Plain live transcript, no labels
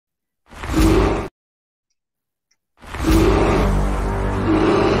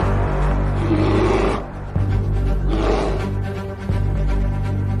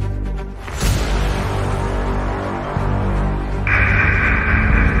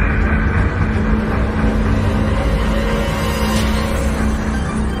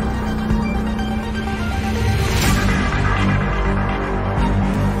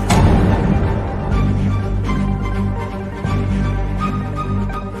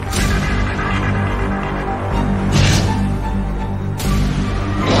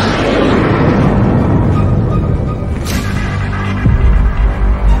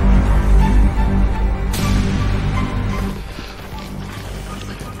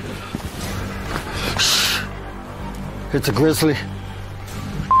It's a grizzly.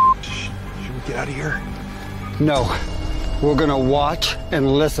 Should we get out of here? No. We're gonna watch and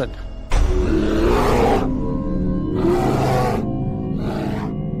listen.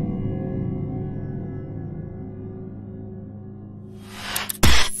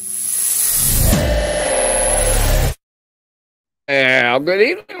 Good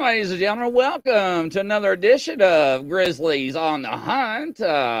evening, ladies and gentlemen. Welcome to another edition of Grizzlies on the Hunt.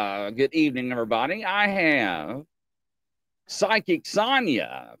 Good evening, everybody. I have Psychic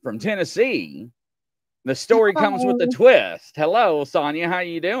Sonya from Tennessee. The story comes with a twist. Hello, Sonya. How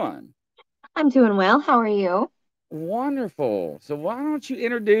you doing? I'm doing well. How are you? Wonderful. So why don't you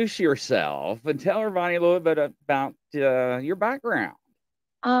introduce yourself and tell everybody a little bit about your background?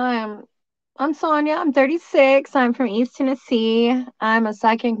 I'm Sonya. I'm 36. I'm from East Tennessee. I'm a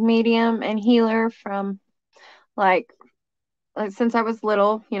psychic medium and healer from like since I was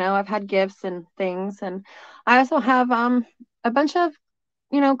little. You know, I've had gifts and things, and I also have a bunch of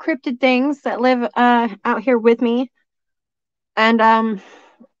cryptid things that live out here with me. And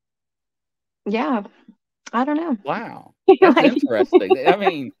yeah, I don't know. Wow, that's interesting. I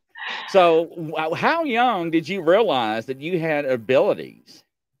mean, so how young did you realize that you had abilities?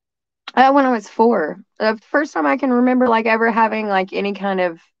 When I was 4, the first time I can remember like ever having like any kind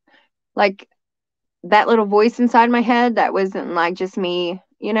of like that little voice inside my head that wasn't like just me,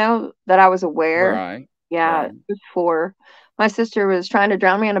 that I was aware. Right. Yeah, Right. it was 4. My sister was trying to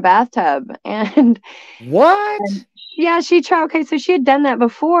drown me in a bathtub, and What? yeah, she tried. Okay, so she had done that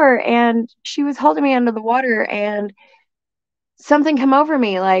before, and she was holding me under the water, and something come over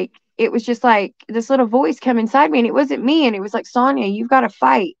me, like it was just like this little voice come inside me, and it wasn't me, and it was like, Sonya, you've got to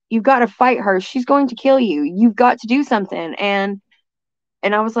fight. You've got to fight her. She's going to kill you. You've got to do something. And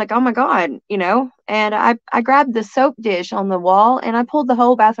I was like, oh my God, and I grabbed the soap dish on the wall and I pulled the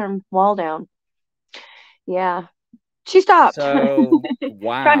whole bathroom wall down. Yeah. She stopped. So,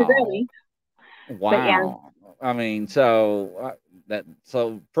 wow. Trying to grab me. Wow. Yeah. I mean, so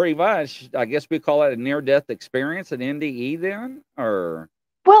pretty much, I guess we call it a near-death experience, an NDE then, or?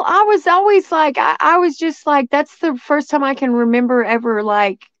 Well, I was always like, I was just like, that's the first time I can remember ever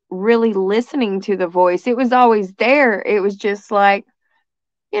like really listening to the voice. It was always there. It was just like,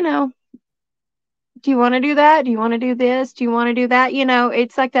 do you want to do that? Do you want to do this? Do you want to do that?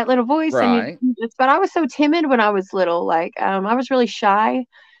 It's like that little voice. Right. But I was so timid when I was little. Like, I was really shy.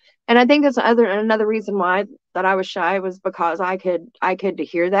 And I think that's another reason why that I was shy was because I could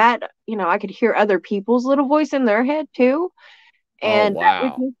hear that, I could hear other people's little voice in their head too. And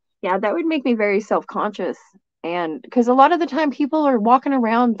wow. that would make me very self-conscious. And because a lot of the time people are walking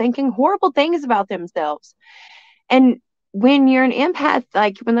around thinking horrible things about themselves. And when you're an empath,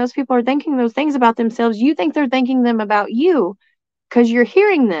 like when those people are thinking those things about themselves, you think they're thinking them about you because you're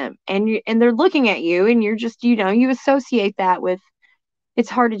hearing them and they're looking at you, and you're just, you associate that with, it's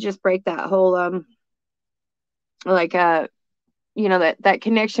hard to just break that whole, that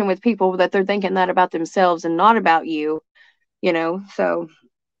connection with people that they're thinking that about themselves and not about you, so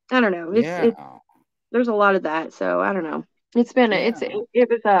I don't know. There's a lot of that. So I don't know. It's been,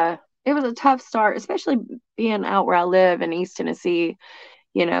 it was a tough start, especially being out where I live in East Tennessee,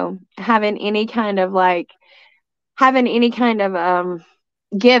 having any kind of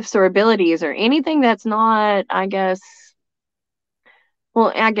gifts or abilities or anything that's not, I guess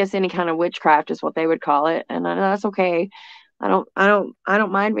any kind of witchcraft is what they would call it. And that's okay. I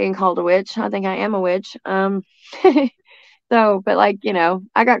don't mind being called a witch. I think I am a witch. So, but I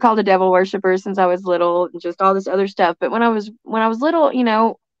got called a devil worshiper since I was little, and just all this other stuff. But when I was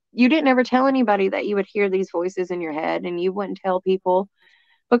little, you didn't ever tell anybody that you would hear these voices in your head, and you wouldn't tell people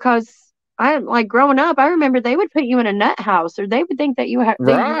because growing up, I remember they would put you in a nut house, or they would think that you had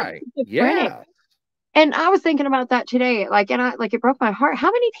right. Yeah. And I was thinking about that today, it broke my heart.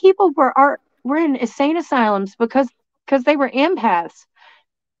 How many people were in insane asylums because they were empaths?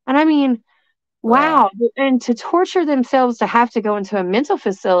 And I mean, wow. Right. And to torture themselves to have to go into a mental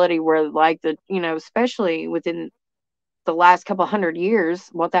facility where especially within the last couple 100 years,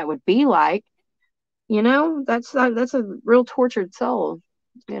 what that would be like, that's a real tortured soul,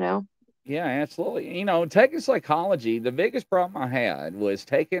 Yeah, absolutely. Taking psychology, the biggest problem I had was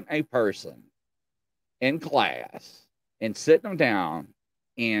taking a person in class and sitting them down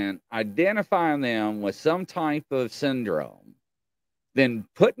and identifying them with some type of syndrome, then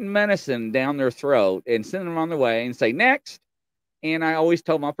putting medicine down their throat and sending them on their way and say, next. And I always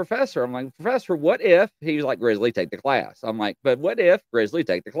told my professor, I'm like, Professor, what if? He was like, Grizzly, take the class. I'm like, but what if? Grizzly,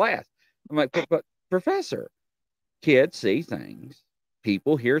 take the class. I'm like, but Professor, kids see things.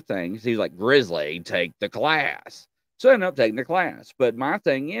 People hear things. He's like, Grizzly, take the class. So I ended up taking the class. But my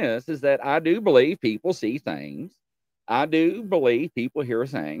thing is that I do believe people see things. I do believe people hear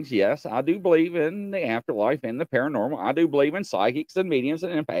things. Yes, I do believe in the afterlife and the paranormal. I do believe in psychics and mediums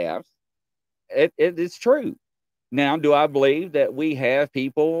and empaths. It is true. Now, do I believe that we have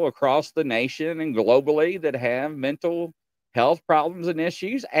people across the nation and globally that have mental health problems and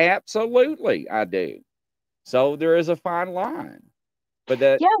issues? Absolutely, I do. So there is a fine line. But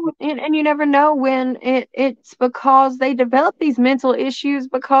that, Yeah, and you never know when it's because they develop these mental issues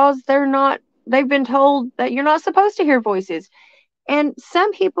because they've been told that you're not supposed to hear voices. And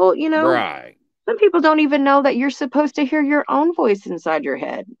some people, right. some people don't even know that you're supposed to hear your own voice inside your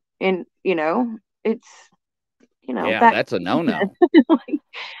head. And, it's, Yeah, that that's a no-no. like,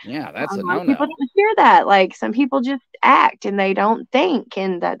 Yeah, that's a a lot of people no-no. don't hear that. Like some people just act and they don't think,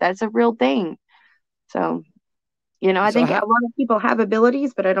 and that's a real thing. So, I So think a how, lot of people have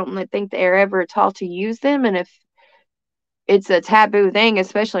abilities, but I don't think they're ever taught to use them. And if it's a taboo thing,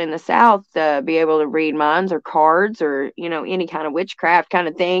 especially in the South, to be able to read minds or cards or, any kind of witchcraft kind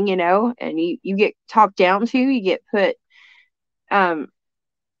of thing, and you get talked down to, you get put, um,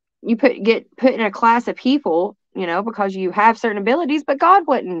 get put in a class of people, because you have certain abilities, but God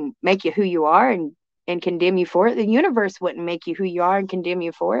wouldn't make you who you are and condemn you for it. The universe wouldn't make you who you are and condemn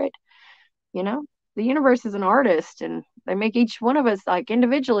you for it. The universe is an artist and they make each one of us like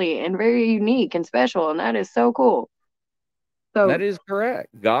individually and very unique and special. And that is so cool. that So, is correct.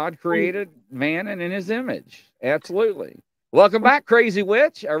 God created man and in his image. Absolutely. Welcome back, Crazy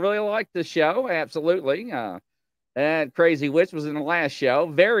Witch. I really like the show. Absolutely. And Crazy Witch was in the last show.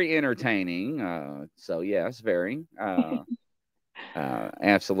 Very entertaining. So yes, very.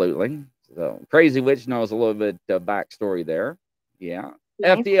 Absolutely. So Crazy Witch knows a little bit of backstory there. Yeah.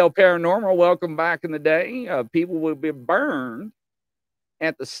 nice. FDL Paranormal, welcome back in the day. People will be burned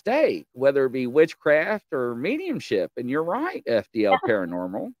at the stake, whether it be witchcraft or mediumship. And you're right, FDL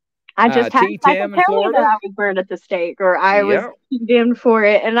Paranormal. I just had T Michael Tim in tell me that Florida. I was burned at the stake or I was Yep. condemned for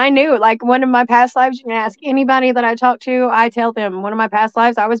it. And I knew, like, one of my past lives, you can ask anybody that I talk to, I tell them one of my past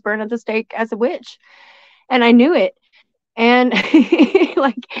lives, I was burned at the stake as a witch. And I knew it. And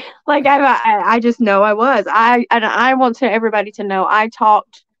I just know I was. I want to everybody to know I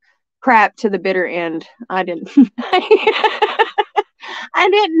talked crap to the bitter end. I didn't.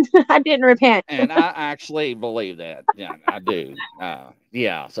 I didn't repent. And I actually believe that. Yeah, I do.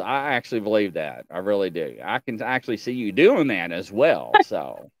 Yeah, so I actually believe that. I really do. I can actually see you doing that as well.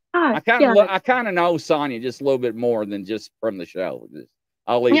 So Ah, I yeah, kind of know Sonya just a little bit more than just from the show.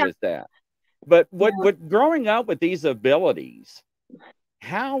 I'll leave yeah. it at that. But Yeah. what growing up with these abilities,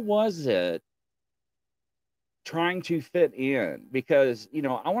 how was it trying to fit in? Because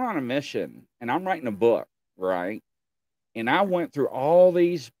I went on a mission and I'm writing a book, right? And I went through all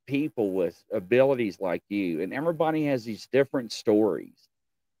these people with abilities like you, and everybody has these different stories.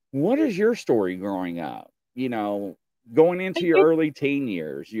 What is your story growing up? Going into your early teen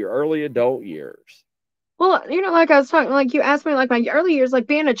years, your early adult years. Well, like I was talking, like you asked me, like my early years, like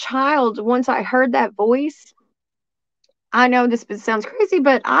being a child. Once I heard that voice, I know this sounds crazy,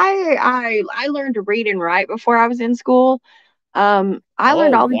 but I learned to read and write before I was in school. I Oh,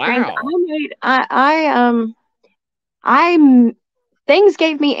 learned all these things. wow. I things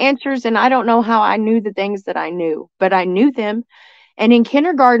gave me answers, and I don't know how I knew the things that I knew, but I knew them. And in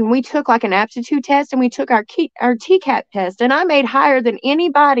kindergarten, we took like an aptitude test, and we took our TCAP test, and I made higher than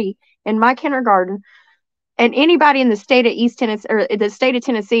anybody in my kindergarten and anybody in the state of East Tennessee or the state of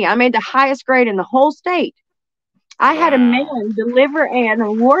Tennessee. I made the highest grade in the whole state. I had a Wow. man deliver an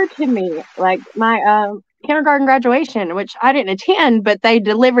award to me, like my kindergarten graduation, which I didn't attend, but they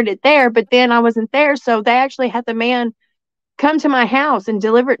delivered it there. But then I wasn't there, so they actually had the man come to my house and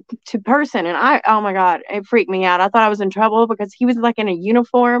deliver it to person. And oh my God, it freaked me out. I thought I was in trouble because he was like in a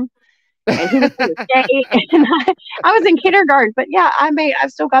uniform and he was in the state, and I was in kindergarten. But yeah,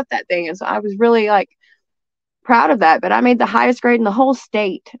 I've still got that thing, and so I was really like proud of that. But I made the highest grade in the whole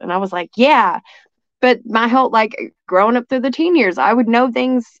state, and I was like, yeah. But my whole like growing up through the teen years, I would know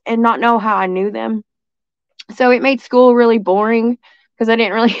things and not know how I knew them. So it made school really boring because I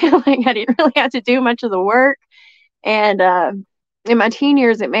didn't really I didn't really have to do much of the work. And in my teen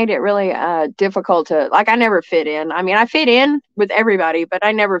years, it made it really difficult to like. I never fit in. I mean, I fit in with everybody, but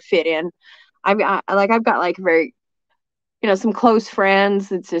I never fit in. I've got like very some close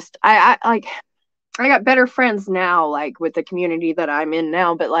friends. It's just I got better friends now, like with the community that I'm in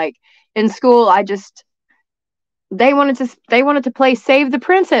now. But like in school, they wanted to play Save the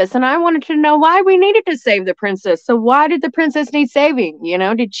Princess, and I wanted to know why we needed to save the princess. So why did the princess need saving?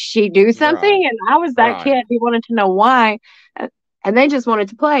 Did she do something? Right. And I was that Right. kid who wanted to know why, and they just wanted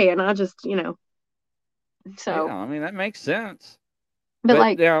to play, and I just Yeah, so. I mean that makes sense. But But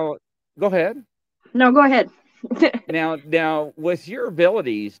like, now, go ahead. no, go ahead. Now, with your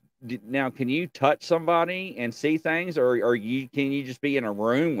abilities, now can you touch somebody and see things, or can you just be in a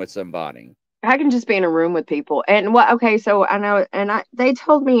room with somebody? I can just be in a room with people. And what? Okay, so I know, and they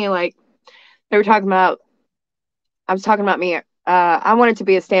told me like they were talking about. I was talking about me. I wanted to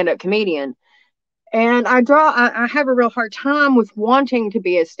be a stand-up comedian, and I have a real hard time with wanting to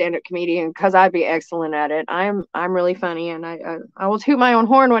be a stand-up comedian because I'd be excellent at it. I'm really funny, and I will toot my own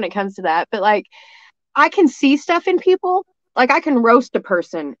horn when it comes to that. But like, I can see stuff in people. Like I can roast a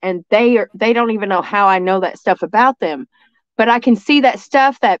person, and they don't even know how I know that stuff about them. But I can see that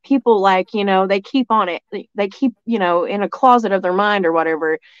stuff that people like, they keep on it. They keep, in a closet of their mind or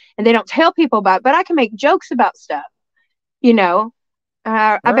whatever, and they don't tell people about it. But I can make jokes about stuff, you know.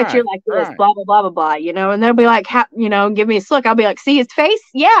 I bet you're Right, like this, right. blah, blah, blah, blah, blah, and they'll be like, give me a look. I'll be like, see his face?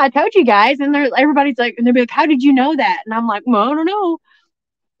 Yeah, I told you guys. And everybody's like, and they'll be like, how did you know that? And I'm like, well, I don't know.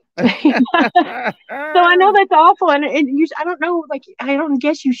 So I know that's awful. And I don't know, like, I don't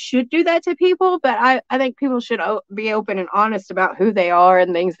guess you should do that to people, but I think people should be open and honest about who they are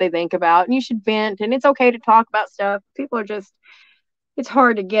and things they think about. And you should vent, and it's okay to talk about stuff. People are just, it's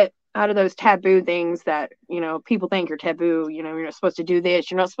hard to get out of those taboo things that people think are taboo. You're not supposed to do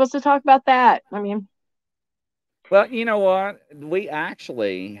this, you're not supposed to talk about that. I mean, Well, you know what? We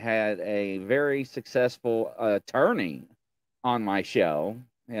actually had a very successful attorney on my show.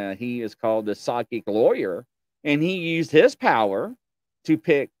 He is called the Psychic Lawyer, and he used his power to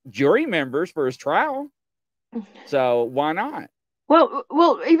pick jury members for his trial. So why not?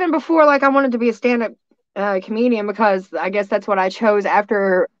 well, even before, like, I wanted to be a stand-up comedian because I guess that's what I chose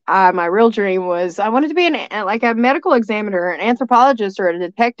after my real dream was I wanted to be like a medical examiner, an anthropologist, or a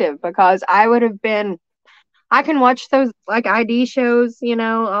detective, because I can watch those like ID shows,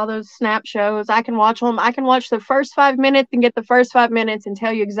 all those snap shows. I can watch them. I can watch the first 5 minutes and get the first 5 minutes and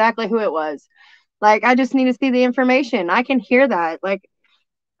tell you exactly who it was. Like, I just need to see the information. I can hear that. Like,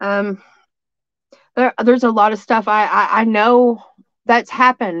 there's a lot of stuff I know that's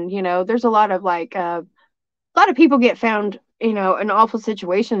happened. There's a lot of like, a lot of people get found, in awful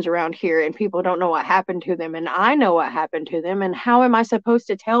situations around here, and people don't know what happened to them. And I know what happened to them. And how am I supposed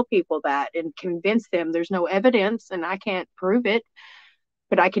to tell people that and convince them? There's no evidence and I can't prove it,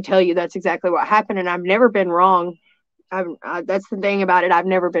 but I could tell you that's exactly what happened. And I've never been wrong. That's the thing about it. I've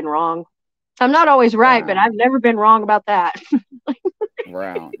never been wrong. I'm not always right, but Wow. I've never been wrong about that.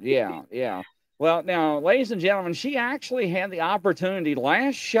 Wow. Yeah. Yeah. Well, now, ladies and gentlemen, she actually had the opportunity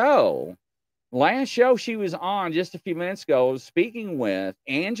last show she was on just a few minutes ago, speaking with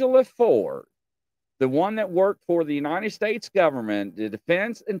Angela Ford, the one that worked for the United States government, the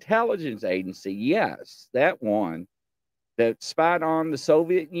Defense Intelligence Agency. Yes, that one that spied on the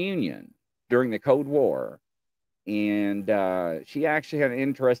Soviet Union during the Cold War. And she actually had an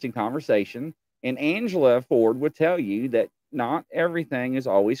interesting conversation. And Angela Ford would tell you that not everything is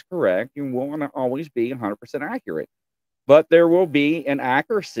always correct and won't always be 100% accurate. But there will be an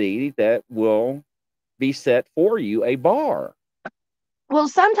accuracy that will be set for you, a bar. Well,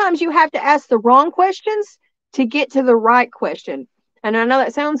 sometimes you have to ask the wrong questions to get to the right question. And I know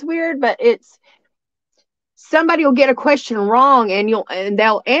that sounds weird, but it's somebody will get a question wrong and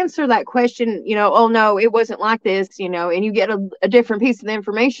they'll answer that question, oh no, it wasn't like this, and you get a different piece of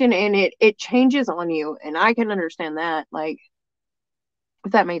information and it changes on you. And I can understand that, like,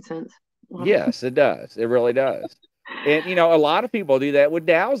 if that made sense. Yes, it does. It really does. And, a lot of people do that with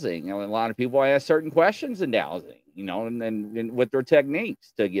dowsing. A lot of people ask certain questions in dowsing, and with their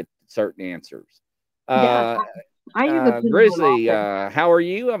techniques to get certain answers. Yeah, I use a Grizzly, how are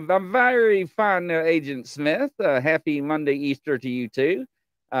you? I'm very fine, Agent Smith. Happy Monday Easter to you too.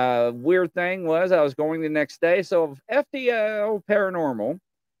 Weird thing was I was going the next day. So FTL paranormal.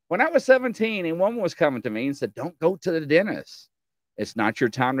 When I was 17, and one was coming to me and said, "Don't go to the dentist. It's not your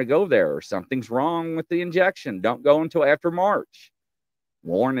time to go there. Or something's wrong with the injection. Don't go until after March."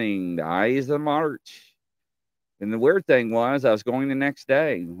 Warning, the eyes of March. And the weird thing was I was going the next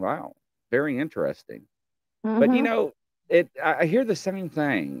day. Wow, very interesting. Mm-hmm. But I hear the same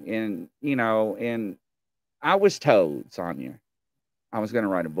thing. And I was told, Sonya, I was going to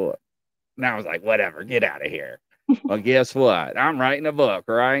write a book. And I was like, whatever, get out of here. Well, guess what? I'm writing a book,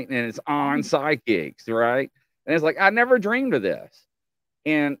 right? And it's on psychics, right? And it's like, I never dreamed of this.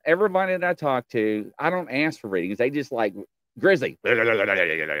 And everybody that I talk to, I don't ask for readings. They just like, Grizzly. It's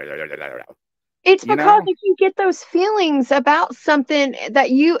because if you get those feelings about something that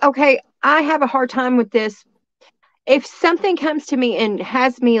I have a hard time with this. If something comes to me and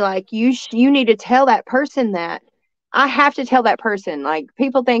has me like, you need to tell that person that, I have to tell that person. Like,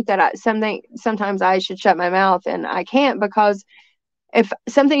 people think that sometimes I should shut my mouth, and I can't, because if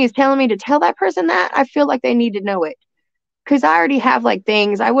something is telling me to tell that person that, I feel like they need to know it. Because I already have like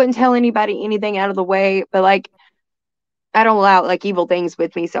things. I wouldn't tell anybody anything out of the way, but like I don't allow like evil things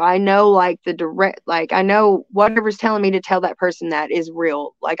with me. So I know like the direct, like I know whatever's telling me to tell that person that is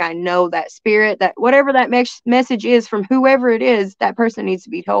real. Like I know that spirit, that whatever that message is from whoever it is, that person needs to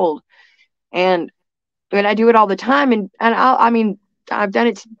be told. And I do it all the time. And I mean, I've done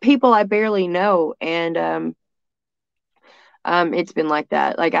it to people I barely know. And, it's been like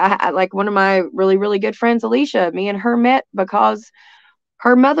that. Like I like one of my really, really good friends, Alicia, me and her met because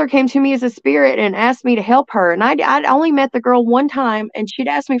her mother came to me as a spirit and asked me to help her. And I'd only met the girl one time and she'd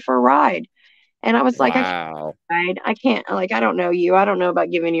asked me for a ride. And I was like, I can't Wow. ride. I can't, like, I don't know you. I don't know about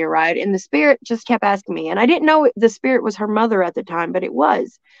giving you a ride. And the spirit just kept asking me. And I didn't know the spirit was her mother at the time, but it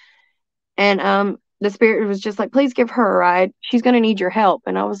was. And the spirit was just like, please give her a ride. She's going to need your help.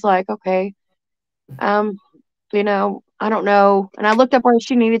 And I was like, okay. You know, I don't know. And I looked up where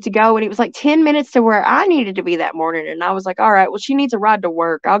she needed to go, and it was like 10 minutes to where I needed to be that morning. And I was like, all right, well, she needs a ride to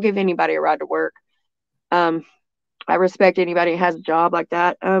work. I'll give anybody a ride to work. I respect anybody who has a job like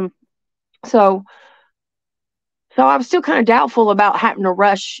that. So I was still kind of doubtful about having to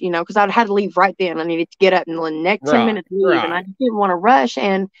rush, you know, because I'd had to leave right then. I needed to get up and the next 10 minutes leave, and I just didn't want to rush.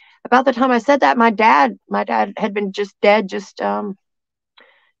 And about the time I said that, my dad had been just dead just a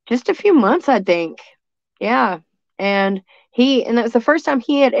few months, I think. Yeah. And that was the first time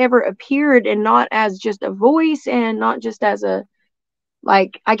he had ever appeared, and not as just a voice and not just as a,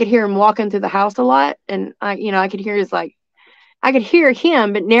 like, I could hear him walking through the house a lot. And I could hear I could hear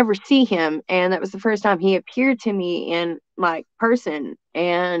him, but never see him. And that was the first time he appeared to me in like person.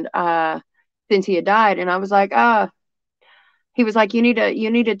 And, since he had died, and I was like, he was like, you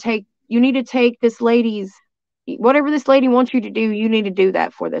need to take this lady's, whatever this lady wants you to do, you need to do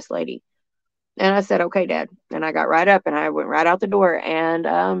that for this lady. And I said, okay, Dad. And I got right up and I went right out the door.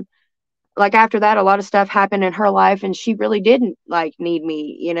 And, like after that, a lot of stuff happened in her life, and she really didn't like need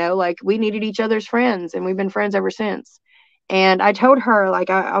me, you know, like we needed each other's friends, and we've been friends ever since. And I told her like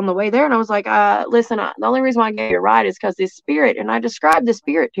on the way there, and I was like, listen, the only reason why I gave you a ride is because this spirit, and I described the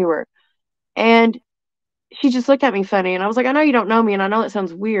spirit to her, and she just looked at me funny. And I was like, I know you don't know me, and I know that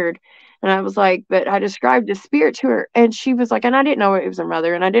sounds weird. And I was like, but I described the spirit to her, and she was like, and I didn't know it was her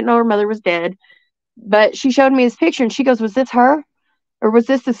mother, and I didn't know her mother was dead, but she showed me this picture, and she goes, was this her? Or was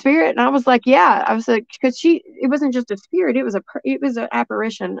this the spirit? And I was like, yeah. I was like, because it wasn't just a spirit, it was an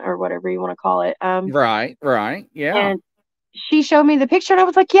apparition, or whatever you want to call it. Right. Yeah. And she showed me the picture, and I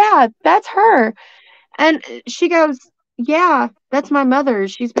was like, yeah, that's her. And she goes, yeah, that's my mother.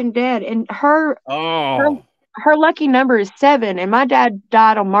 She's been dead. And her Oh. her lucky number is 7. And my dad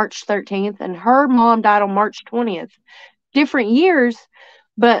died on March 13th, and her mom died on March 20th. Different years,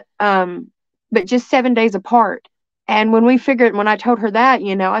 but just 7 days apart. And when I told her that,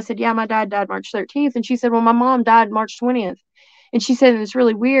 you know, I said, yeah, my dad died March 13th. And she said, well, my mom died March 20th. And she said, it's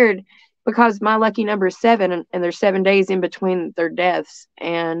really weird because my lucky number is 7, and there's 7 days in between their deaths.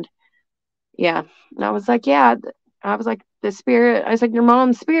 And yeah. And I was like, yeah. I was like, your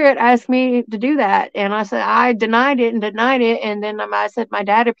mom's spirit asked me to do that. And I said, I denied it. And then I said, my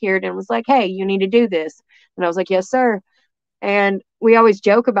dad appeared and was like, hey, you need to do this. And I was like, yes, sir. And we always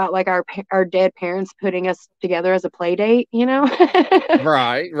joke about like our dead parents putting us together as a play date, you know?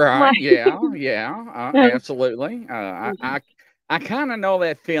 Right. Like, Yeah. Absolutely. I kind of know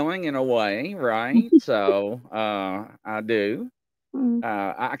that feeling in a way, right? So I do.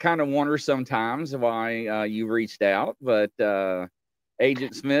 I kind of wonder sometimes why you reached out, but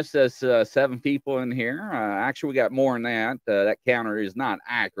Agent Smith says 7 people in here. Actually, we got more than that. That counter is not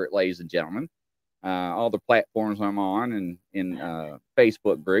accurate, ladies and gentlemen. All the platforms I'm on and in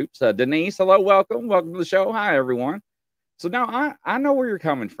Facebook groups. Denise, hello, welcome to the show. Hi, everyone. So now I know where you're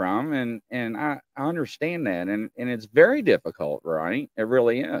coming from, and I understand that, and it's very difficult, right? It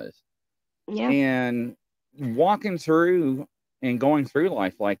really is. yeah. And walking through and going through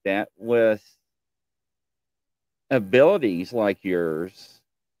life like that with abilities like yours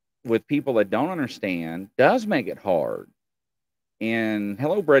with people that don't understand does make it hard. And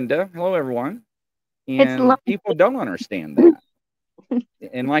hello, Brenda. Hello, everyone. And people don't understand that.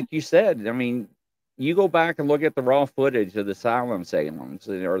 And like you said, I mean, you go back and look at the raw footage of the asylums,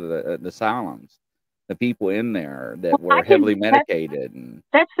 or the asylums, the people in there that were heavily medicated. And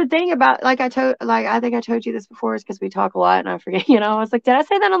that's the thing about, I think I told you this before, is because we talk a lot and I forget, you know. I was like, did I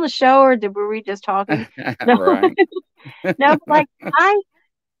say that on the show, or were we just talking? No. Right. No,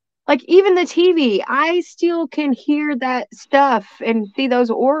 even the TV, I still can hear that stuff and see those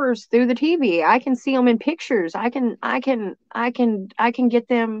auras through the TV. I can see them in pictures. I can get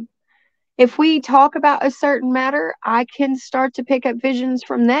them if we talk about a certain matter, I can start to pick up visions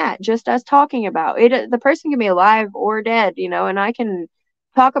from that, just us talking about it. The person can be alive or dead, you know, and I can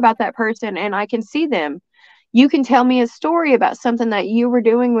talk about that person and I can see them. You can tell me a story about something that you were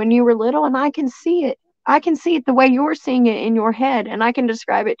doing when you were little, and I can see it. I can see it the way you're seeing it in your head, and I can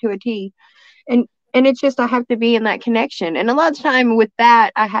describe it to a T. And it's just I have to be in that connection. And a lot of time with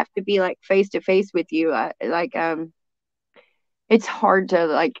that, I have to be like face to face with you. It's hard to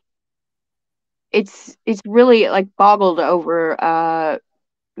like it's really like boggled over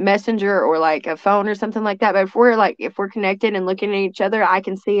messenger or like a phone or something like that. But if we're connected and looking at each other, I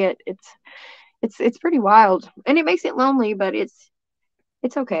can see it. It's pretty wild, and it makes it lonely, but it's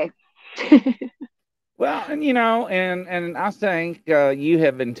okay. Well, and you know, and I think you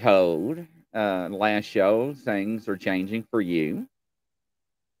have been told last show things are changing for you.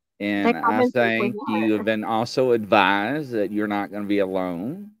 And Like I think you have been also advised that you're not going to be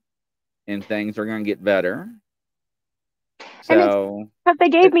alone and things are going to get better. So, but they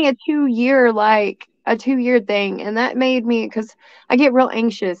gave me a 2 year thing, and that made me, because I get real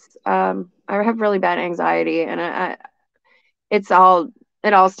anxious. I have really bad anxiety, and it's all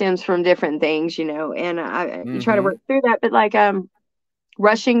it all stems from different things, you know. And I try to work through that, but like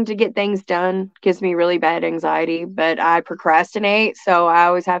rushing to get things done gives me really bad anxiety. But I procrastinate, so I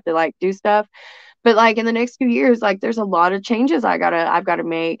always have to like do stuff. But like in the next 2 years, like there's a lot of changes I've gotta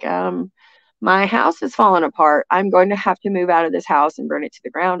make. My house is falling apart. I'm going to have to move out of this house and burn it to the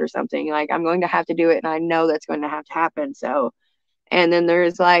ground or something. Like I'm going to have to do it, and I know that's going to have to happen. So, and then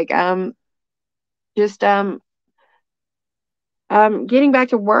there's like just getting back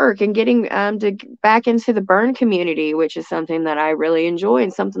to work and getting back into the burn community, which is something that I really enjoy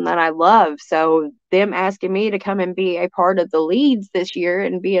and something that I love. So them asking me to come and be a part of the leads this year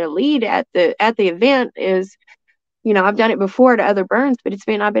and be a lead at the event is, you know, I've done it before to other burns, but it's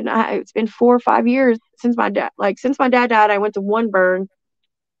been 4 or 5 years since my dad died. I went to one burn,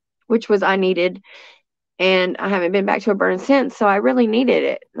 which was I needed, and I haven't been back to a burn since. So I really needed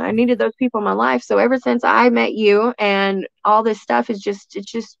it. I needed those people in my life. So ever since I met you and all this stuff it's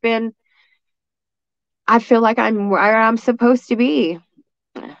just been, I feel like I'm where I'm supposed to be.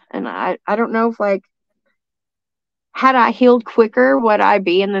 And I don't know if like, had I healed quicker, would I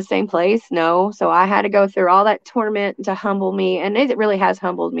be in the same place? No. So I had to go through all that torment to humble me. And it really has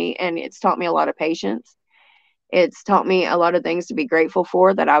humbled me. And it's taught me a lot of patience. It's taught me a lot of things to be grateful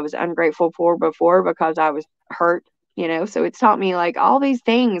for that I was ungrateful for before because I was hurt, you know. So it's taught me like all these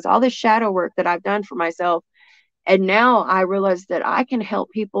things, all this shadow work that I've done for myself. And now I realize that I can help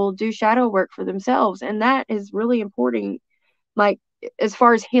people do shadow work for themselves. And that is really important. Like as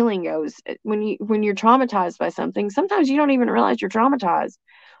far as healing goes, when you're traumatized by something, sometimes you don't even realize you're traumatized,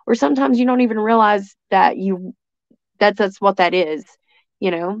 or sometimes you don't even realize that's what that is, you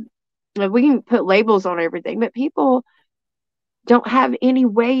know. Like, we can put labels on everything, but people don't have any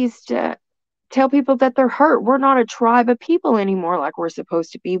ways to tell people that they're hurt. We're not a tribe of people anymore like we're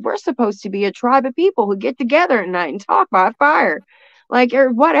supposed to be. We're supposed to be a tribe of people who get together at night and talk by fire, like,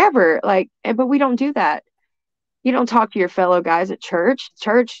 or whatever. Like, but we don't do that. You don't talk to your fellow guys at church.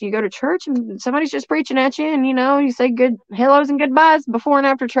 You go to church and somebody's just preaching at you, and you know, you say good hellos and goodbyes before and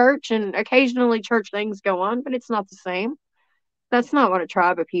after church, and occasionally church things go on, but it's not the same. That's not what a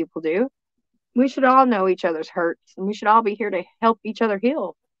tribe of people do. We should all know each other's hurts, and we should all be here to help each other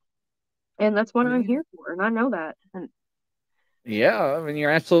heal. And that's what I'm here for, and I know that. And yeah, I mean, you're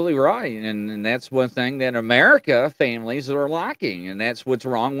absolutely right. And that's one thing that America families are lacking. And that's what's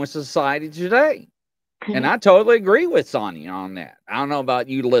wrong with society today. And I totally agree with Sonya on that. I don't know about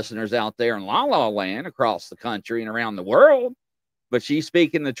you listeners out there in La La Land across the country and around the world, but she's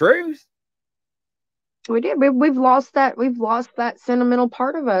speaking the truth. we did. We've lost that. We've lost that sentimental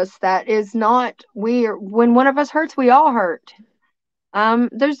part of us that is not. When one of us hurts, we all hurt.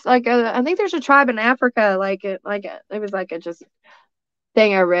 There's like I think there's a tribe in Africa, it was like a just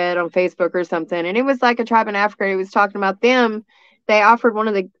thing I read on Facebook or something, and it was like a tribe in Africa. It was talking about them. They offered one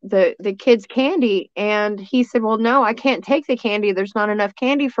of the kids candy, and he said, "Well, no, I can't take the candy. There's not enough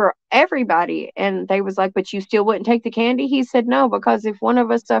candy for everybody." And they was like, "But you still wouldn't take the candy?" He said, "No, because if one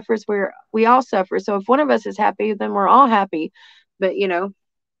of us suffers, we all suffer. So if one of us is happy, then we're all happy." But you know,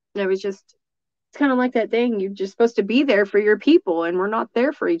 it was just. It's kind of like that thing. You're just supposed to be there for your people, and we're not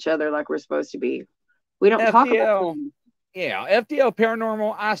there for each other like we're supposed to be. We don't talk about it. Yeah, FDL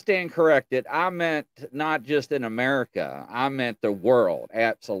Paranormal, I stand corrected. I meant not just in America. I meant the world,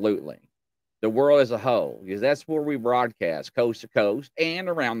 absolutely. The world as a whole, because that's where we broadcast, coast to coast and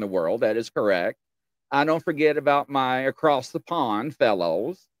around the world. That is correct. I don't forget about my across the pond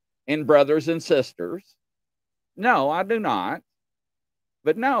fellows and brothers and sisters. No, I do not.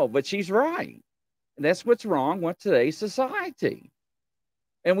 But no, but she's right. And that's what's wrong with today's society.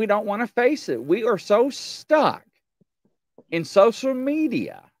 And we don't want to face it. We are so stuck in social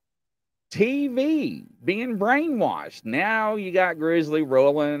media, TV, being brainwashed. Now you got Grizzly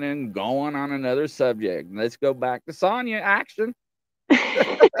rolling and going on another subject. Let's go back to Sonya action.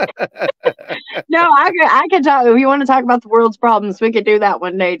 No, I could talk. If you want to talk about the world's problems, we could do that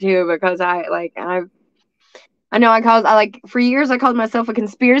one day too. Because I know I like for years I called myself a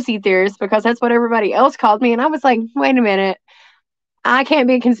conspiracy theorist because that's what everybody else called me, and I was like, wait a minute, I can't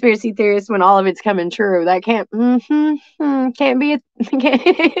be a conspiracy theorist when all of it's coming true. That can't can't be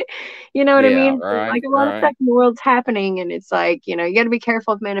you know what I Yeah, mean? right, Like a lot of stuff in the world's happening, and it's like, you got to be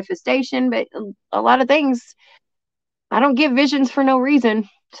careful of manifestation, but a lot of things I don't get visions for no reason.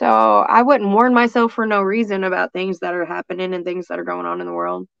 So I wouldn't warn myself for no reason about things that are happening and things that are going on in the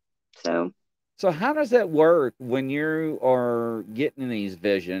world. So how does that work when you are getting these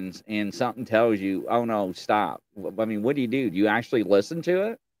visions and something tells you, oh no, stop? I mean, what do? Do you actually listen to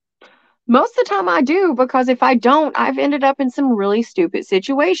it? Most of the time I do, because if I don't, I've ended up in some really stupid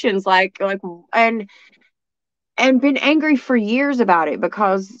situations, and been angry for years about it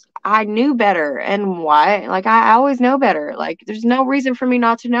because I knew better. And why? Like, I always know better. Like, there's no reason for me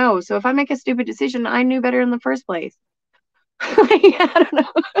not to know. So if I make a stupid decision, I knew better in the first place. I don't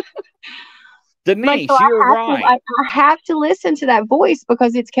know. Denise, so you're right. I have to listen to that voice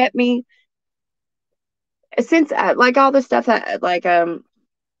because it's kept me since like all the stuff that like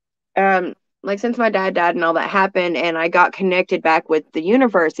since my dad died and all that happened and I got connected back with the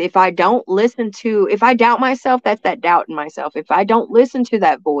universe. If I doubt myself, that's that doubt in myself. If I don't listen to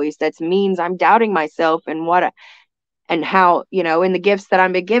that voice, that means I'm doubting myself and and how, in the gifts that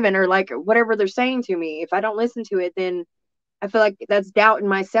I'm been given, or like whatever they're saying to me. If I don't listen to it, then I feel like that's doubting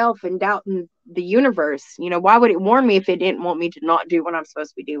myself and doubting the universe. Why would it warn me if it didn't want me to not do what I'm supposed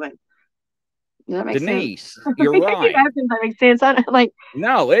to be doing? Does that make Denise, sense? You're right. That makes sense.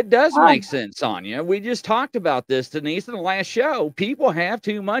 No, it does make sense, Sonya. We just talked about this, Denise, in the last show. People have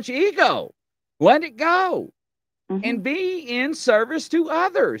too much ego. Let it go. Mm-hmm. And be in service to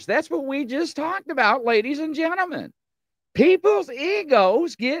others. That's what we just talked about, ladies and gentlemen. People's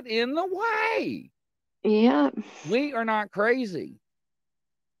egos get in the way. Yeah. We are not crazy.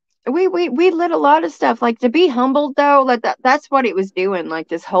 We lit a lot of stuff, like, to be humbled though, like that's what it was doing, like,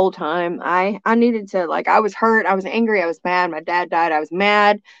 this whole time. I needed to, like, I was hurt, I was angry, I was mad, my dad died, I was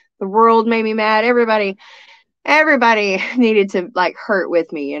mad, the world made me mad, everybody needed to, like, hurt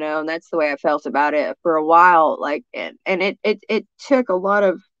with me, and that's the way I felt about it for a while, like, and it took a lot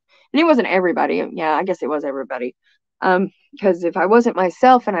of, and it wasn't everybody, yeah, I guess it was everybody, because if I wasn't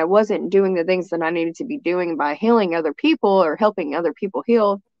myself and I wasn't doing the things that I needed to be doing by healing other people or helping other people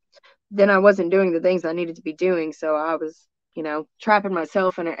heal, then I wasn't doing the things I needed to be doing. So I was, trapping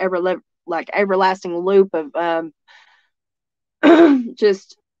myself in an everlasting loop of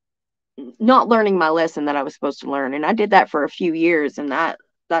just not learning my lesson that I was supposed to learn. And I did that for a few years, and that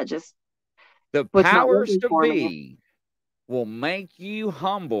just the powers to be will make you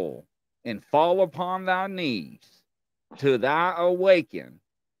humble and fall upon thy knees to thy awaken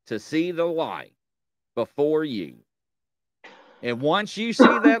to see the light before you. And once you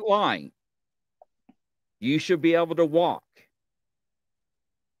see that light, you should be able to walk.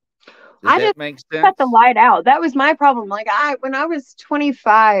 Does that make sense? Cut the light out. That was my problem. Like, when I was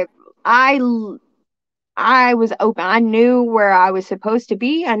 25, I was open. I knew where I was supposed to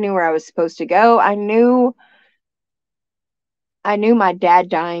be. I knew where I was supposed to go. I knew my dad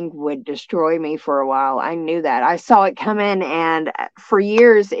dying would destroy me for a while. I knew that. I saw it coming, and for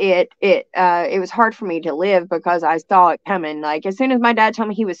years it was hard for me to live because I saw it coming. Like, as soon as my dad told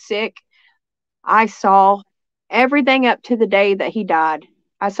me he was sick, I saw everything up to the day that he died.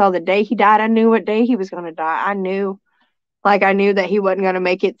 I saw the day he died. I knew what day he was going to die. I knew that he wasn't going to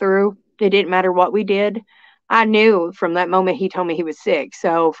make it through. It didn't matter what we did. I knew from that moment he told me he was sick.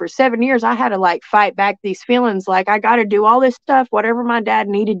 So for 7 years, I had to, like, fight back these feelings. Like, I got to do all this stuff. Whatever my dad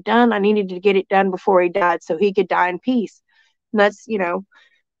needed done, I needed to get it done before he died so he could die in peace. And that's, and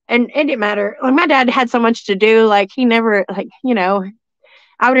it didn't matter. Like, my dad had so much to do. Like, he never, like,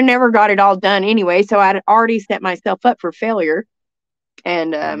 I would have never got it all done anyway. So I'd already set myself up for failure.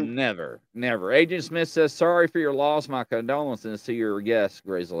 And never. Agent Smith says, sorry for your loss. My condolences to your guest,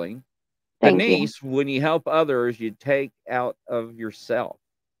 Grizzly. Denise, when you help others, you take out of yourself.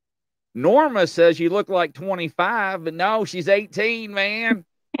 Norma says you look like 25, but no, she's 18, man.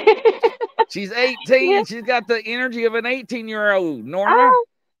 She's 18. Yeah. She's got the energy of an 18-year-old. Norma? Oh,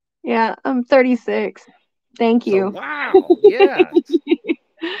 yeah, I'm 36. Thank you. So, wow. Yes.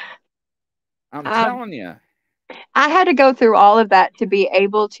 I'm telling you. I had to go through all of that to be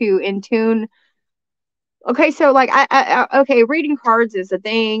able to in tune. Okay, so like okay, reading cards is a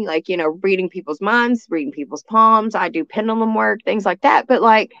thing, like, you know, reading people's minds, reading people's palms. I do pendulum work, things like that. But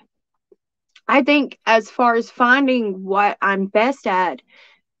like, I think as far as finding what I'm best at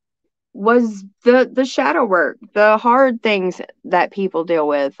was the shadow work, the hard things that people deal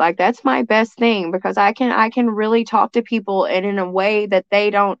with. Like, that's my best thing, because I can really talk to people, and in a way that they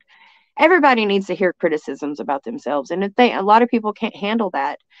don't. Everybody needs to hear criticisms about themselves, and if they, a lot of people can't handle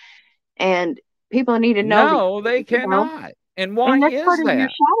that, and people need to know that, No, they you know, cannot. And why and that's part is of your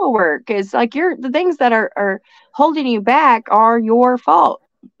that? shadow work. Is like, the things that are holding you back are your fault.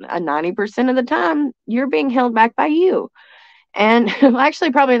 90% of the time you're being held back by you, and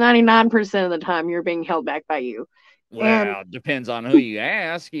actually probably 99% of the time you're being held back by you. And Well, depends on who you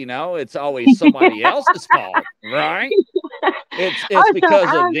ask. You know, it's always somebody else's fault, right? It's oh, so because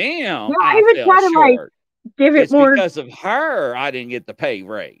of I, them well, I I even fell try to like short. give it It's more. because of her I didn't get the pay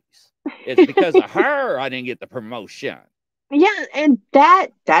raise. It's because of her I didn't get the promotion. Yeah, and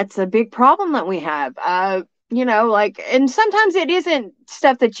that's a big problem that we have. You know, like, and sometimes it isn't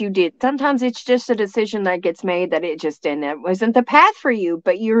stuff that you did. Sometimes it's just a decision that gets made that it just didn't, it wasn't the path for you,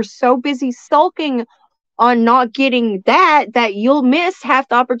 but you're so busy sulking on not getting that you'll miss half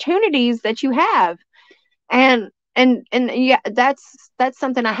the opportunities that you have. And yeah, that's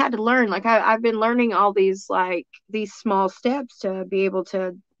something I had to learn. Like, I've been learning all these, like, these small steps to be able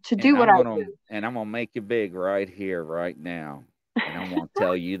to And do what I do. I'm gonna make you big right here, right now. And I'm gonna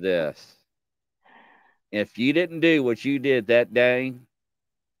tell you this. If you didn't do what you did that day,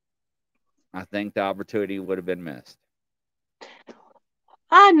 I think the opportunity would have been missed.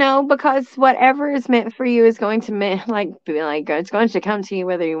 I know, because whatever is meant for you is going to like be like, it's going to come to you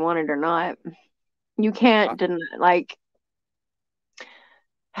whether you want it or not. You Uh, can't deny, like,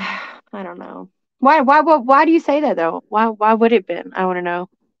 I don't know. Why do you say that though? Why would it been? I want to know.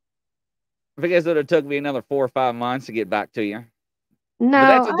 Because it would have took me another 4 or 5 months to get back to you. But No,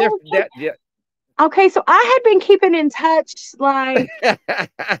 that's I a don't different that yeah. Okay, so I had been keeping in touch, like,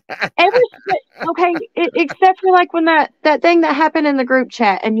 every okay, except for like when that thing that happened in the group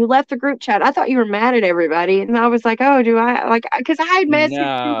chat and you left the group chat. I thought you were mad at everybody, and I was like, oh, do I, like, because I had messaged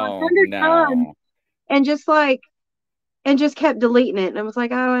you a No, hundred times no. and just like, and just kept deleting it, and I was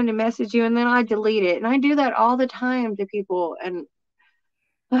like, oh, and to message you, and then I delete it, and I do that all the time to people, and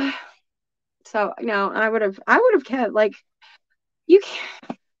so, no, I would have kept, like, you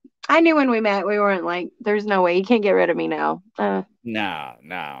can't. I knew when we met we weren't, like, there's no way you can't get rid of me now. No,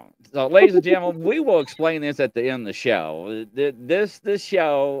 no. So, ladies and gentlemen, we will explain this at the end of the show. This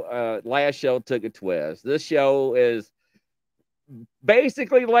show, last show took a twist. This show is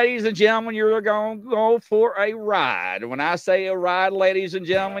basically, ladies and gentlemen, you're going to go for a ride. When I say a ride, ladies and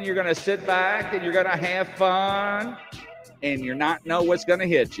gentlemen, you're going to sit back and you're going to have fun, and you're not know what's going to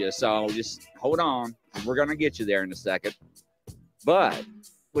hit you. So just hold on. We're going to get you there in a second. But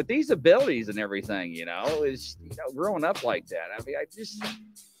with these abilities and everything, is growing up like that.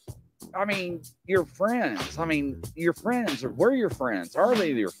 I mean, your friends. I mean, your friends. Were your friends? Are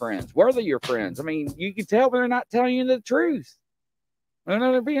they your friends? Were they your friends? I mean, you can tell when they're not telling you the truth.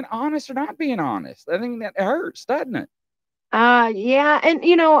 Whether they're being honest or not being honest. I think that hurts, doesn't it? Yeah,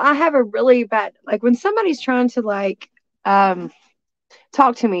 and I have a really bad, like, when somebody's trying to, like,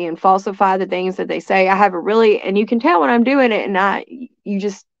 talk to me and falsify the things that they say. I have a really, and you can tell when I'm doing it, and I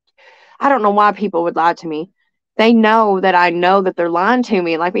don't know why people would lie to me. They know that I know that they're lying to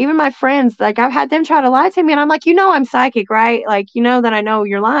me. Like, even my friends, like, I've had them try to lie to me, and I'm like, I'm psychic, right? Like, that I know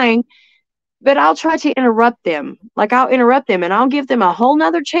you're lying. But I'll try to interrupt them. Like, I'll interrupt them, and I'll give them a whole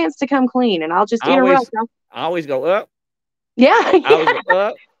nother chance to come clean, and I'll just I interrupt. always go up. Yeah, I always go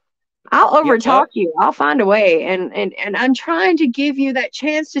up. I'll Yeah, overtalk up. you. I'll find a way, and I'm trying to give you that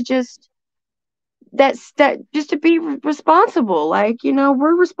chance to just just to be responsible. Like,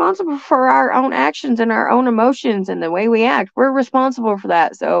 we're responsible for our own actions and our own emotions and the way we act. We're responsible for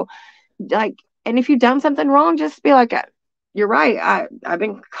that. So, like, and if you've done something wrong, just be like, you're right. I've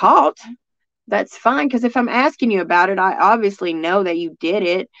been caught. That's fine, because if I'm asking you about it, I obviously know that you did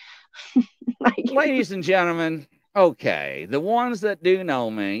it. Like, ladies and gentlemen, okay, the ones that do know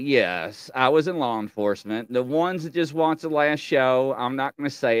me, yes, I was in law enforcement. The ones that just watched the last show, I'm not going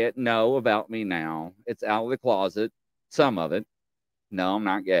to say it, know about me now. It's out of the closet, some of it. No, I'm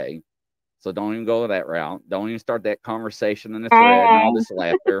not gay. So don't even go that route. Don't even start that conversation in the thread and all this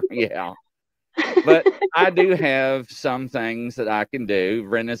laughter. Yeah. But I do have some things that I can do.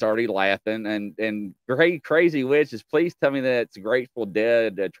 Brenda's already laughing, and great crazy witches. Please tell me that it's Grateful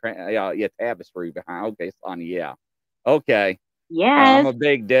Dead. Tapestry behind. Okay, Sonya. Yeah. Okay. I'm yes. a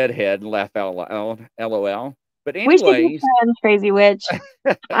big deadhead and laugh out loud. LOL. But We should be anyways, friends, crazy witch.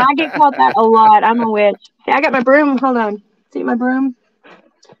 I get called that a lot. I'm a witch. See, I got my broom. Hold on. See my broom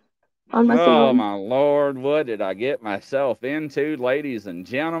on my oh ceiling. my Lord, what did I get myself into, ladies and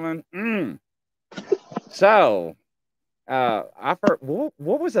gentlemen? So, what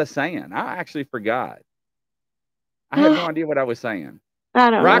was I saying? I actually forgot. I have no idea what I was saying. I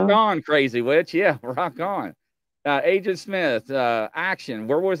don't Rock know. on, crazy witch. Yeah, rock on. Agent Smith, action.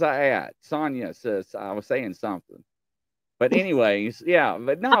 Where was I at? Sonya says I was saying something. But anyways, yeah,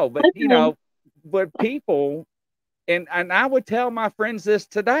 but no, but you Listening. know, but people, and I would tell my friends this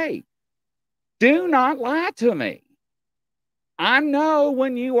today. Do not lie to me. I know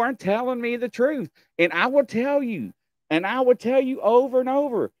when you aren't telling me the truth. And I will tell you, and I will tell you over and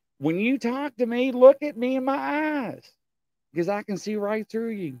over, when you talk to me, look at me in my eyes. Because I can see right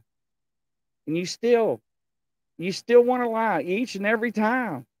through you. And you still want to lie each and every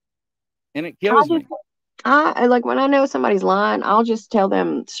time. And it kills me. I like when I know somebody's lying, I'll just tell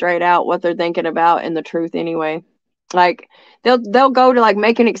them straight out what they're thinking about and the truth anyway. Like they'll go to like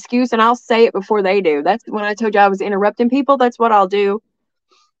make an excuse and I'll say it before they do. That's when I told you I was interrupting people. That's what I'll do.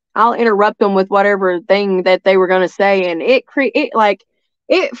 I'll interrupt them with whatever thing that they were going to say, and it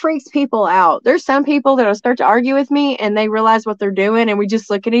freaks people out. There's some people that'll start to argue with me and they realize what they're doing, and we just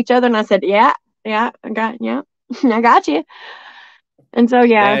look at each other and I said, yeah, I got you. And so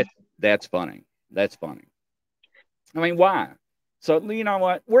yeah. That's funny. That's funny. I mean, why? So you know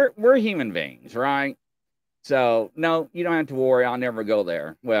what? We're human beings, right? So no, you don't have to worry. I'll never go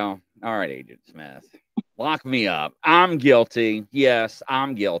there. Well, all right, Agent Smith, lock me up. I'm guilty. Yes,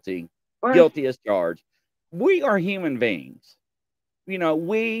 I'm guilty. Guilty as charged. We are human beings. You know,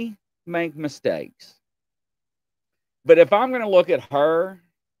 we make mistakes. But if I'm going to look at her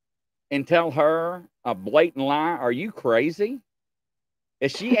and tell her a blatant lie, are you crazy?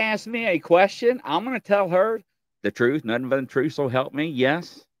 If she asks me a question, I'm going to tell her the truth, nothing but the truth, so help me.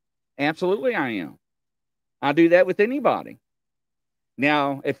 Yes, absolutely I am. I'll do that with anybody.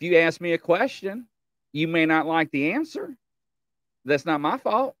 Now, if you ask me a question, you may not like the answer. That's not my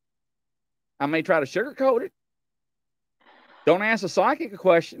fault. I may try to sugarcoat it. Don't ask a psychic a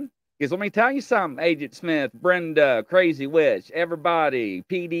question. Because let me tell you something, Agent Smith, Brenda, Crazy Witch, everybody,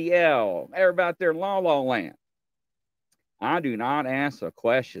 PDL, everybody there in La La Land. I do not ask a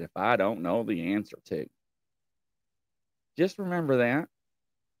question if I don't know the answer to. Just remember that.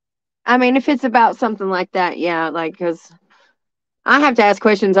 I mean, if it's about something like that, yeah, like, because I have to ask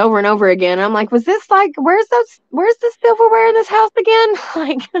questions over and over again. I'm like, was this like, where's the silverware in this house again?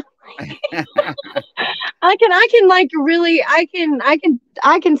 Like, I can like really, I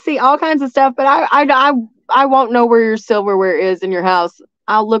can see all kinds of stuff, but I won't know where your silverware is in your house.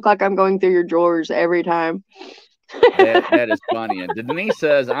 I'll look like I'm going through your drawers every time. That is funny. And Denise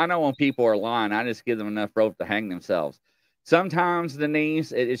says, I know when people are lying, I just give them enough rope to hang themselves. Sometimes,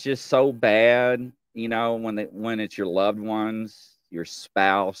 Denise, it's just so bad, you know, when it's your loved ones, your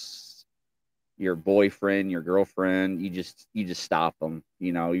spouse, your boyfriend, your girlfriend, you just stop them.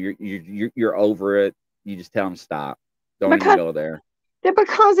 You know, you're over it. You just tell them stop. Don't even go there.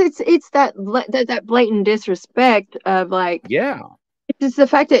 Because it's that blatant disrespect of like, yeah. It's the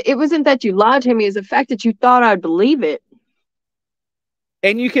fact that it wasn't that you lied to me, it's the fact that you thought I'd believe it.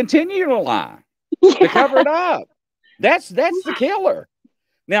 And you continue to lie to cover it up. That's the killer.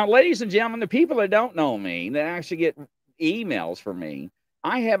 Now, ladies and gentlemen, the people that don't know me, that actually get emails from me,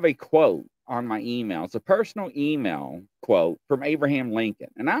 I have a quote on my email. It's a personal email quote from Abraham Lincoln.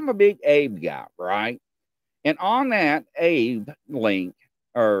 And I'm a big Abe guy, right? And on that Abe link,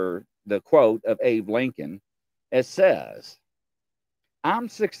 or the quote of Abe Lincoln, it says, I'm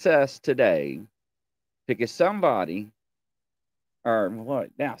success today because somebody, or what?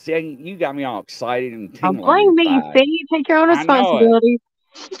 Now, see, you got me all excited and tingling. Blame me. See, take your own responsibility.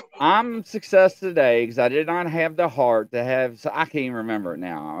 I'm success today because I did not have the heart to have. So I can't even remember it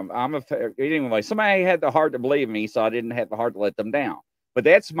now. Anyway. Somebody had the heart to believe me, so I didn't have the heart to let them down. But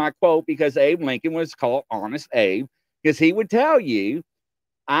that's my quote because Abe Lincoln was called Honest Abe because he would tell you,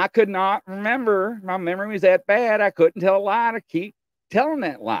 I could not remember. My memory was that bad. I couldn't tell a lie to keep telling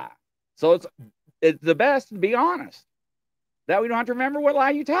that lie. So it's the best to be honest. That we don't have to remember what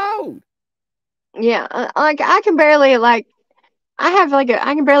lie you told. Yeah, like I can barely I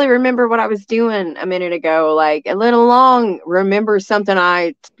can barely remember what I was doing a minute ago. Like, a little long remember something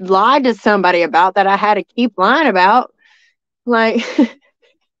I lied to somebody about that I had to keep lying about. Like,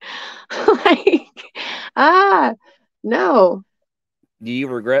 no. Do you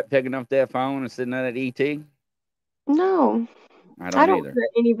regret picking up that phone and sitting at ET? No, I don't either. regret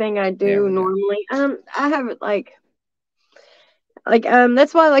anything I do normally. I have Like,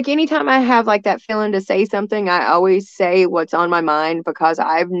 that's why, like, anytime I have like that feeling to say something, I always say what's on my mind, because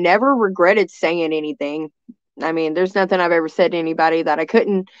I've never regretted saying anything. I mean, there's nothing I've ever said to anybody that I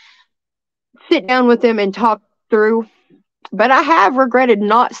couldn't sit down with them and talk through. But I have regretted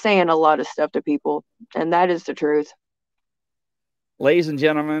not saying a lot of stuff to people, and that is the truth. Ladies and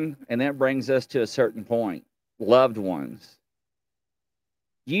gentlemen, and that brings us to a certain point. Loved ones,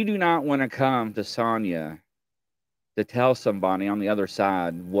 you do not want to come to Sonya to tell somebody on the other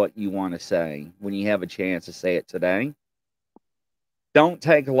side what you want to say when you have a chance to say it today. Don't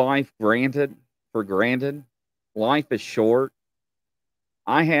take life for granted. Life is short.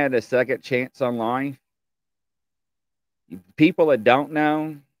 I had a second chance on life. People that don't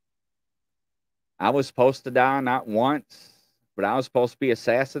know, I was supposed to die not once, but I was supposed to be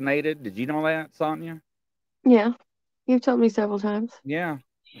assassinated. Did you know that, Sonya? Yeah, you've told me several times. Yeah.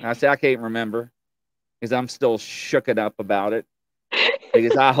 I say I can't remember because I'm still shooked up about it.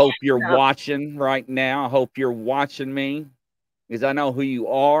 Because I hope you're watching right now. I hope you're watching me because I know who you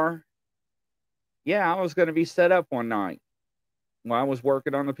are. Yeah, I was going to be set up one night while I was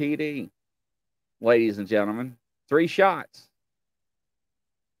working on the PD. Ladies and gentlemen, 3 shots.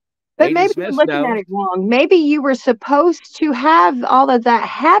 But maybe you're looking at it wrong. Maybe you were supposed to have all of that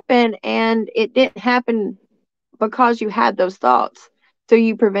happen, and it didn't happen because you had those thoughts. So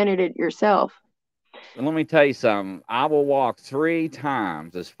you prevented it yourself. And let me tell you something. I will walk 3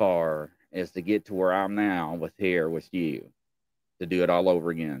 times as far as to get to where I'm now with you. To do it all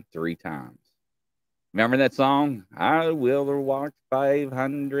over again 3 times. Remember that song? I will walk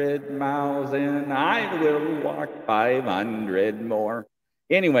 500 miles and I will walk 500 more.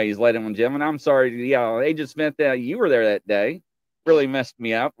 Anyways, ladies and gentlemen, I'm sorry. Yeah, Agent Smith, you were there that day. Really messed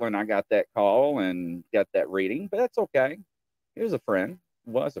me up when I got that call and got that reading, but that's okay. He was a friend.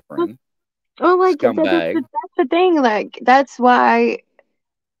 Was a friend. Oh, like, that's the thing. Like, that's why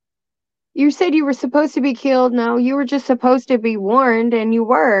you said you were supposed to be killed. No, you were just supposed to be warned, and you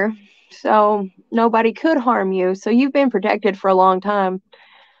were. So nobody could harm you. So you've been protected for a long time.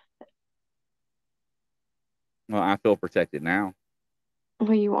 Well, I feel protected now.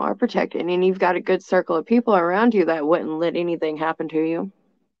 Well, you are protected, and you've got a good circle of people around you that wouldn't let anything happen to you.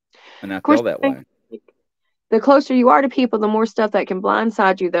 And I feel that way. The closer you are to people, the more stuff that can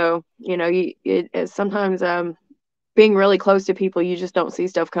blindside you, though. You know, sometimes being really close to people, you just don't see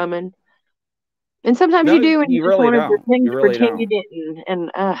stuff coming. And sometimes you do, and you just want to pretend you didn't.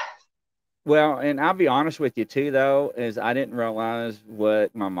 And well, and I'll be honest with you too, though, is I didn't realize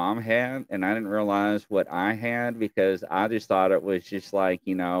what my mom had, and I didn't realize what I had, because I just thought it was just like,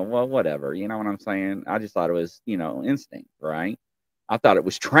 well, whatever. You know what I'm saying? I just thought it was, instinct, right? I thought it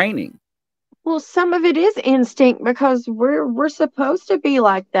was training. Well, some of it is instinct, because we're supposed to be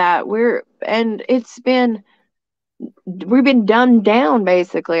like that. We've been dumbed down,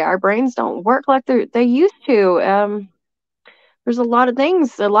 basically. Our brains don't work like they used to. There's a lot of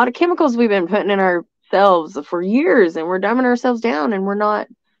things, a lot of chemicals we've been putting in ourselves for years, and we're dumbing ourselves down, and we're not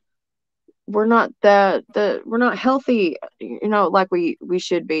healthy, like we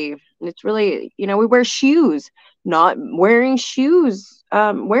should be. It's really, we wear shoes. Not wearing shoes,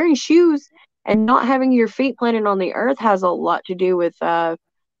 wearing shoes and not having your feet planted on the earth has a lot to do with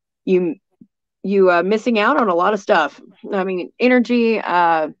you missing out on a lot of stuff. I mean, energy,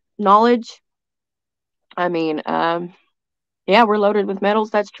 knowledge. I mean, yeah, we're loaded with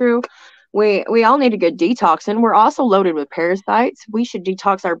metals. That's true. We all need a good detox, and we're also loaded with parasites. We should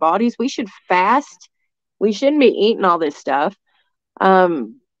detox our bodies. We should fast. We shouldn't be eating all this stuff.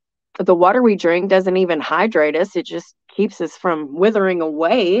 The water we drink doesn't even hydrate us. It just keeps us from withering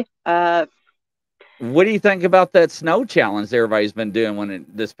away. What do you think about that snow challenge everybody's been doing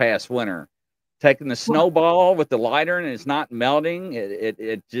this past winter? Taking the snowball with the lighter, and it's not melting.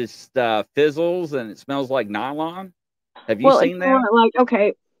 It just fizzles, and it smells like nylon. Have you seen that? Like,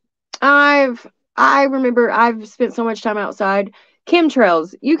 okay, I remember I've spent so much time outside.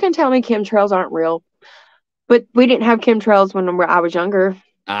 Chemtrails. You can tell me chemtrails aren't real, but we didn't have chemtrails when I was younger.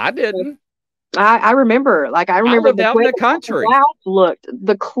 I didn't. I remember. Like, I remember I lived out in the country.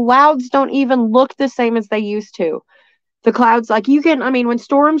 The clouds don't even look the same as they used to. The clouds, like, when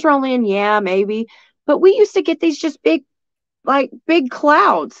storms roll in, yeah, maybe, but we used to get these just big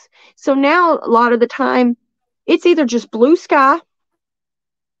clouds. So now a lot of the time it's either just blue sky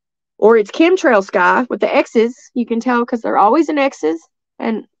or it's chemtrail sky with the X's. You can tell because they're always in X's,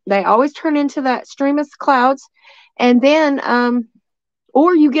 and they always turn into that stream of clouds. And then,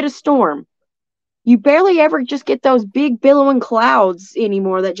 or you get a storm. you barely ever just get those big billowing clouds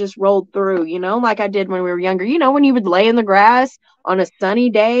anymore that just rolled through, like I did when we were younger. When you would lay in the grass on a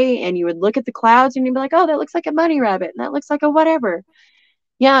sunny day and you would look at the clouds and you'd be like, oh, that looks like a bunny rabbit and that looks like a whatever.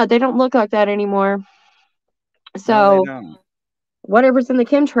 Yeah, they don't look like that anymore. No, they So don't. whatever's in the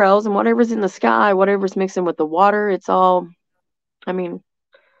chemtrails and whatever's in the sky, whatever's mixing with the water, it's all, I mean,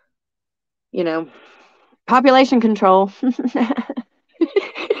 population control.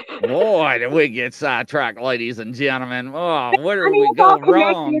 Boy, did we get sidetracked, ladies and gentlemen. Oh, where did we it's all go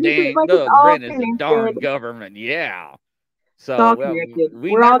wrong? connected. It's Dang, like it's good all goodness, the darn connected. government. Yeah. It's So, all well, connected.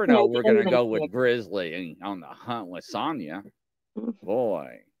 we We're all never know. We're connected. going to go Everything's with Grizzly on the hunt with Sonya.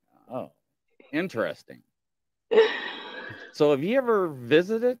 Boy. Oh, interesting. So, have you ever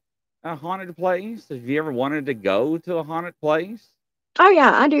visited a haunted place? Have you ever wanted to go to a haunted place? Oh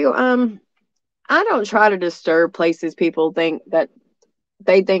yeah, I do. I don't try to disturb places people think that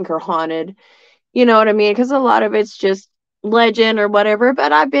they think are haunted. You know what I mean? Because a lot of it's just legend or whatever.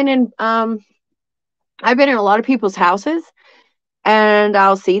 But I've been in a lot of people's houses, and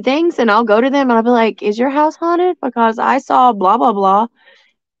I'll see things, and I'll go to them, and I'll be like, "Is your house haunted? Because I saw blah blah blah,"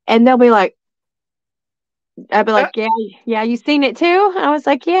 and they'll be like, "I'd be like, yeah, you seen it too?" And I was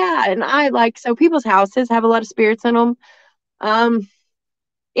like, "Yeah," and so people's houses have a lot of spirits in them.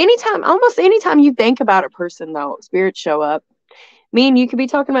 Almost anytime you think about a person, though, spirits show up. You could be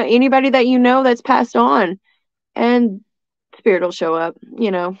talking about anybody that you know that's passed on, and spirit will show up.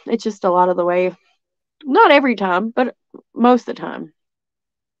 It's just a lot of the way. Not every time, but most of the time.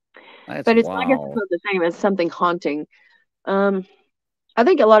 That's But I guess it's wow. not the same as something haunting. I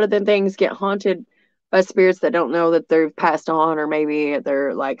think a lot of the things get haunted by spirits that don't know that they've passed on, or maybe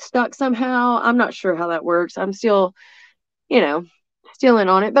they're like stuck somehow. I'm not sure how that works. I'm still, still in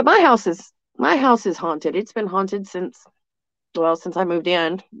on it. But my house is haunted. It's been haunted since I moved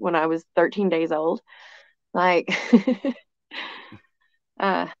in when I was 13 days old. Like,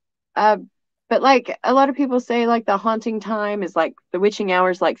 uh, but like a lot of people say, like the haunting time is like the witching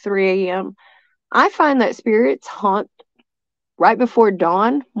hours, like 3 a.m. I find that spirits haunt right before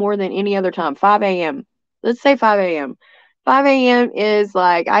dawn more than any other time. 5 a.m. Let's say 5 a.m. 5 a.m. is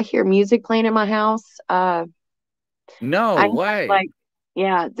like I hear music playing in my house. No way.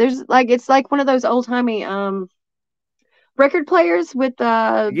 Yeah, there's like it's like one of those old timey record players with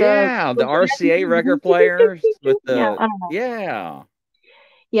The RCA record players with yeah, the I don't know.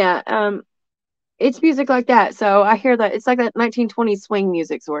 Yeah, it's music like that. So I hear that it's like that 1920s swing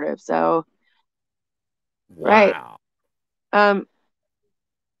music sort of. So right. Man,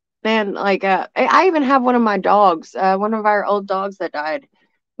 like I even have one of my dogs, one of our old dogs that died.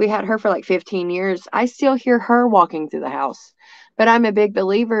 We had her for like 15 years. I still hear her walking through the house. But I'm a big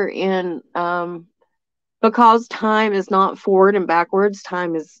believer in because time is not forward and backwards.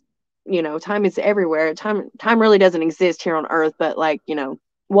 Time is everywhere. Time really doesn't exist here on Earth, but like,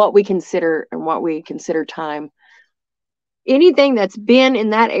 what we consider time. Anything that's been in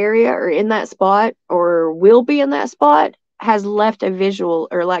that area or in that spot or will be in that spot has left a visual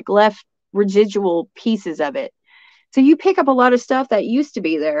or like left residual pieces of it. So you pick up a lot of stuff that used to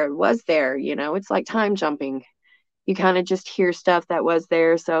be there, was there, it's like time jumping. You kind of just hear stuff that was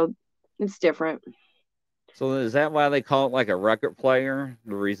there. So it's different. So is that why they call it like a record player,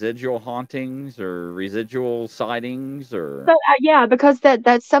 the residual hauntings or residual sightings, or? But yeah, because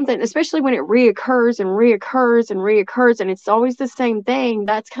that's something, especially when it reoccurs and reoccurs and reoccurs, and it's always the same thing.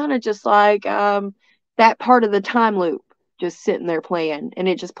 That's kind of just like that part of the time loop just sitting there playing, and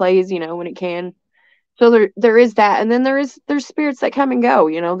it just plays, when it can. So there is that, and then there's spirits that come and go.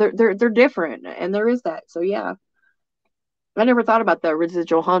 They're different, and there is that. So yeah. I never thought about the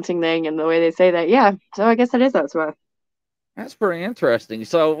residual haunting thing and the way they say that. Yeah, so I guess that's why. That's pretty interesting.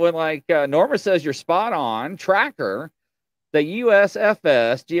 So when Norma says you're spot on, tracker, the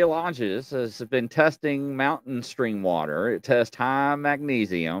USFS Geologist has been testing mountain stream water. It tests high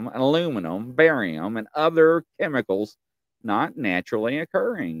magnesium, aluminum, barium, and other chemicals not naturally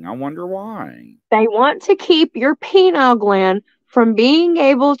occurring. I wonder why. They want to keep your pineal gland from being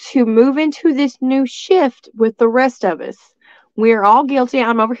able to move into this new shift with the rest of us. We're all guilty.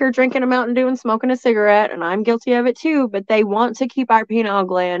 I'm over here drinking a Mountain Dew and smoking a cigarette, and I'm guilty of it too. But they want to keep our pineal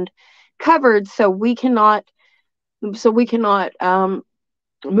gland covered so we cannot move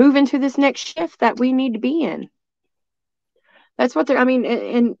into this next shift that we need to be in. That's what they're. I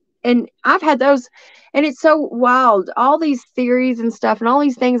mean, and I've had those, and it's so wild. All these theories and stuff, and all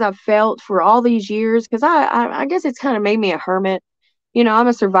these things I've felt for all these years, because I guess it's kind of made me a hermit. I'm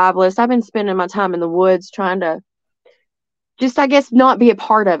a survivalist. I've been spending my time in the woods trying to just, I guess, not be a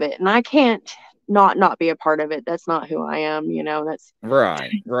part of it. And I can't not be a part of it. That's not who I am, you know. That's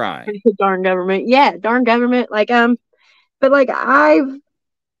Right. the darn government. Yeah, darn government. Like but like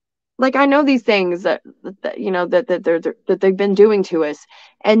I know these things that you know that they've been doing to us,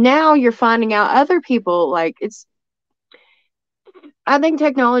 and now you're finding out other people. Like I think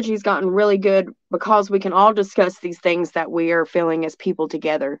technology has gotten really good because we can all discuss these things that we are feeling as people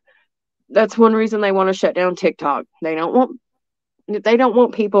together. That's one reason they want to shut down TikTok. They don't want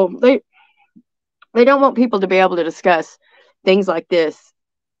people they don't want people to be able to discuss things like this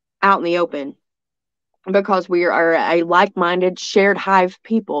out in the open, because we are a like-minded shared hive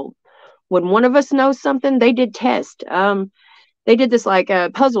people. When one of us knows something, they did test. They did this like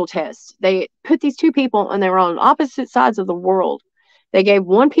a puzzle test. They put these two people and they were on opposite sides of the world. They gave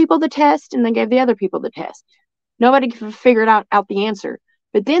one people the test and they gave the other people the test. Nobody could figure out the answer.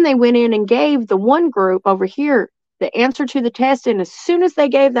 But then they went in and gave the one group over here the answer to the test. And as soon as they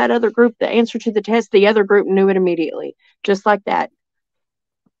gave that other group the answer to the test, the other group knew it immediately. Just like that.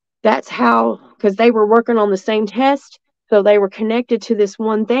 That's how, because they were working on the same test. So they were connected to this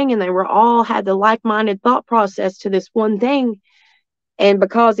one thing, and they were all had the like-minded thought process to this one thing. And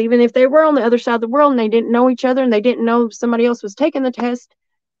because even if they were on the other side of the world and they didn't know each other and they didn't know somebody else was taking the test,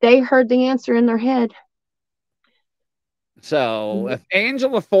 they heard the answer in their head. So if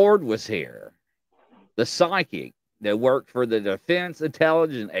Angela Ford was here, the psychic that worked for the Defense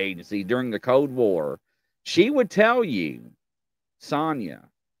Intelligence Agency during the Cold War, she would tell you, Sonya,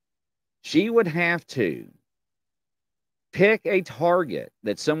 she would have to pick a target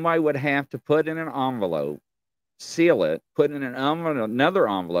that somebody would have to put in an envelope, seal it, put in another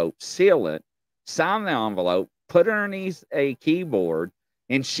envelope, seal it, sign the envelope, put it underneath a keyboard,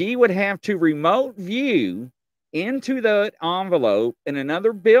 and she would have to remote view into the envelope in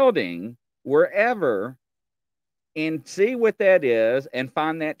another building, wherever, and see what that is and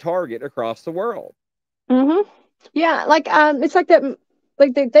find that target across the world. Mm-hmm. Yeah, like it's like that.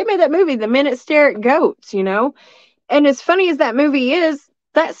 Like they made that movie, The Men That Stare at Goats, you know. And as funny as that movie is,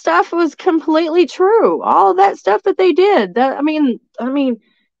 that stuff was completely true. All that stuff that they did. I mean, do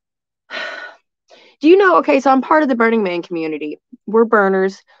you know? Okay, so I'm part of the Burningman community. We're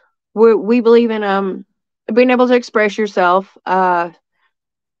burners. We believe in being able to express yourself.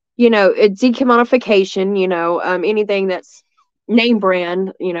 You know, decommodification. You know, anything that's name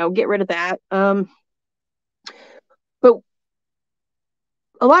brand. You know, get rid of that. But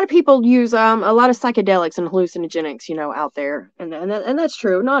a lot of people use a lot of psychedelics and hallucinogenics, you know, out there, and that's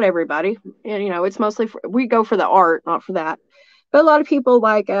true. Not everybody, and you know, it's mostly we go for the art, not for that. But a lot of people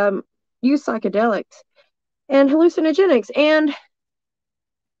like use psychedelics and hallucinogenics. And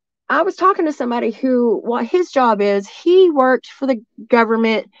I was talking to somebody who, what his job is, he worked for the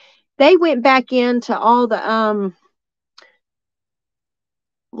government. They went back into all the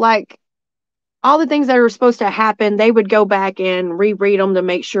like all the things that were supposed to happen, they would go back and reread them to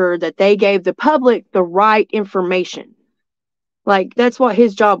make sure that they gave the public the right information. Like, that's what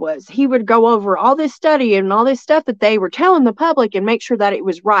his job was. He would go over all this study and all this stuff that they were telling the public and make sure that it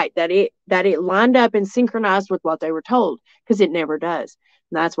was right, that it lined up and synchronized with what they were told, because it never does.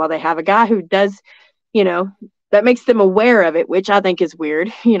 And that's why they have a guy who does, you know, that makes them aware of it, which I think is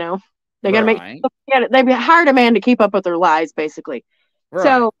weird. You know, they got to Right. they hired a man to keep up with their lies, basically. Right.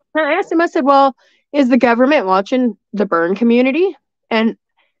 So I asked him, I said, well, is the government watching the burn community? And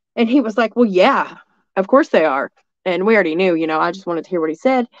he was like, well, yeah, of course they are. And we already knew, you know, I just wanted to hear what he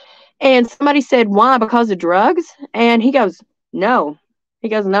said. And somebody said, why? Because of drugs? And he goes, no. He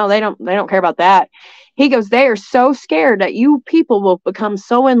goes, no, they don't care about that. He goes, they are so scared that you people will become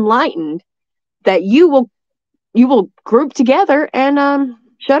so enlightened that you will group together and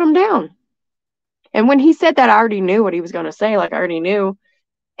shut them down. And when he said that, I already knew what he was going to say. Like, I already knew.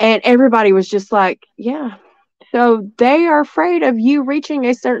 And everybody was just like, yeah. So they are afraid of you reaching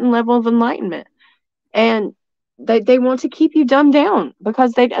a certain level of enlightenment. And they want to keep you dumbed down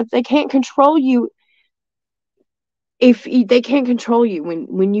because they can't control you. If they can't control you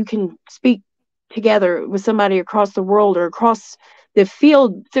when you can speak together with somebody across the world or across the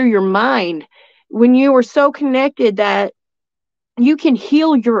field through your mind, when you are so connected that you can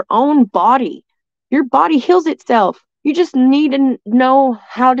heal your own body. Your body heals itself. You just need to know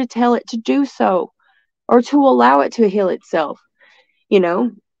how to tell it to do so, or to allow it to heal itself. You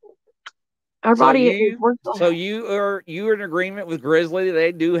know, our body. So you are in agreement with Grizzly?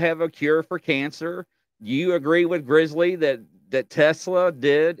 They do have a cure for cancer. You agree with Grizzly that Tesla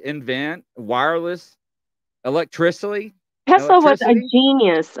did invent wireless electricity? Tesla was a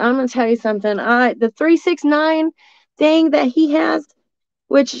genius. I'm gonna tell you something. The 369 thing that he has,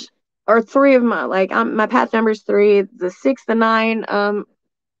 which are three of my my path number is 3, the 6, the 9.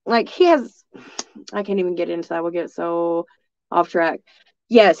 Like, he has I can't even get into that. We'll get so off track.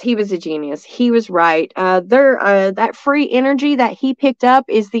 Yes, he was a genius. He was right. That free energy that he picked up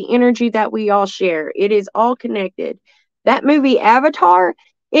is the energy that we all share. It is all connected. That movie Avatar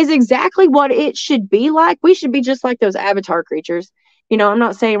is exactly what it should be like. We should be just like those Avatar creatures. You know, I'm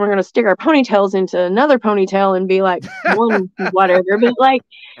not saying we're going to stick our ponytails into another ponytail and be like one whatever, but like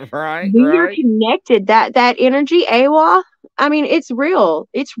Right, we are right. connected. That energy, AWA, I mean, it's real.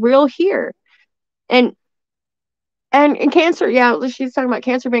 It's real here. And and cancer, yeah, she's talking about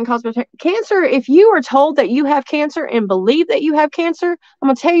cancer being caused by cancer. If you are told that you have cancer and believe that you have cancer, I'm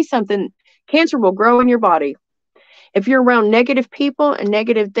going to tell you something. Cancer will grow in your body. If you're around negative people and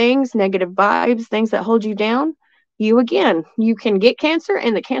negative things, negative vibes, things that hold you down, you can get cancer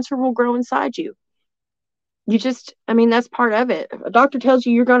and the cancer will grow inside you. I mean, that's part of it. A doctor tells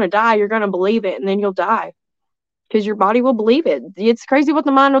you you're going to die, you're going to believe it, and then you'll die because your body will believe it. It's crazy what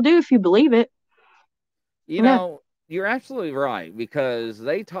the mind will do if you believe it. You know, you're absolutely right, because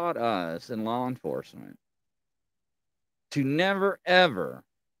they taught us in law enforcement to never, ever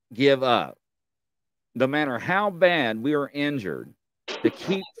give up, no matter how bad we are injured, to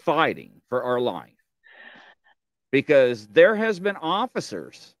keep fighting for our life. Because there has been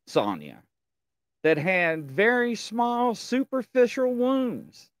officers, Sonya, that had very small, superficial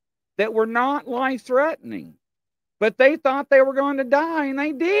wounds that were not life-threatening, but they thought they were going to die, and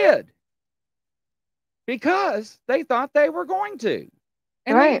they did. Because they thought they were going to.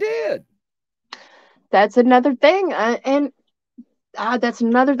 And they did. That's another thing. That's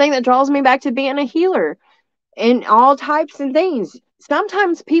another thing that draws me back to being a healer in all types and things.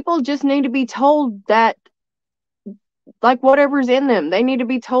 Sometimes people just need to be told that, like, whatever's in them, they need to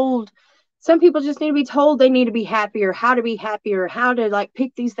be told. Some people just need to be told they need to be happier, how to be happier, how to, like,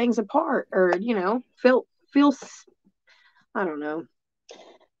 pick these things apart, or, you know, feel, I don't know.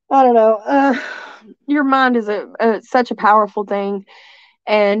 Your mind is such a powerful thing.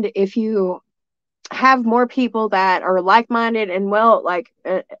 And if you have more people that are like-minded and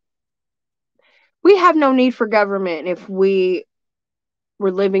we have no need for government if we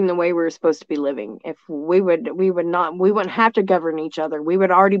were living the way we were supposed to be living. If we wouldn't have to govern each other. We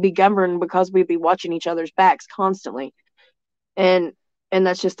would already be governed because we'd be watching each other's backs constantly. And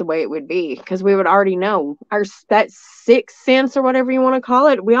that's just the way it would be, because we would already know that sixth sense, or whatever you want to call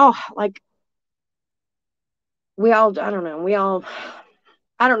it.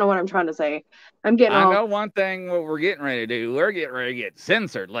 I don't know what I'm trying to say. I know one thing what we're getting ready to do. We're getting ready to get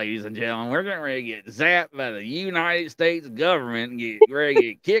censored, ladies and gentlemen. We're getting ready to get zapped by the United States government and get ready to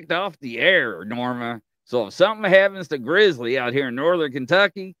get kicked off the air, Norma. So if something happens to Grizzly out here in northern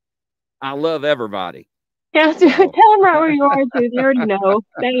Kentucky, I love everybody. Yeah, tell them right where you are, too. They already know.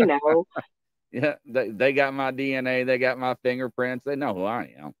 They know. Yeah, they got my DNA. They got my fingerprints. They know who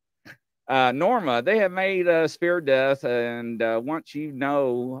I am. Norma, they have made Spear Death, and once you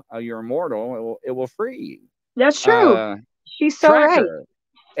know you're immortal, it will free you. That's true. She's so Tracker.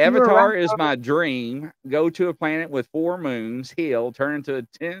 right. Avatar is my dream. Go to a planet with 4 moons, heal, turn into a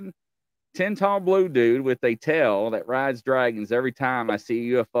 10 tall blue dude with a tail that rides dragons every time I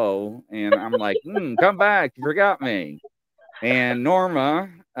see a UFO. And I'm like, come back. You forgot me. And Norma,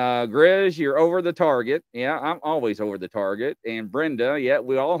 Grizz, you're over the target. Yeah, I'm always over the target. And Brenda, yeah,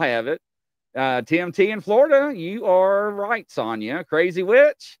 we all have it. TMT in Florida, you are right, Sonya. Crazy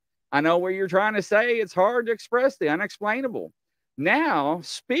Witch, I know what you're trying to say. It's hard to express the unexplainable. Now,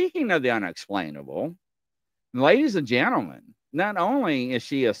 speaking of the unexplainable, ladies and gentlemen, not only is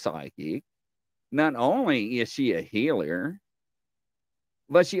she a psychic, not only is she a healer,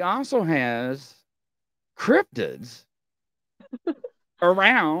 but she also has cryptids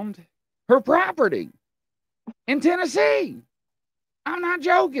around her property in Tennessee. I'm not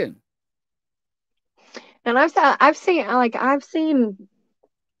joking. And I've seen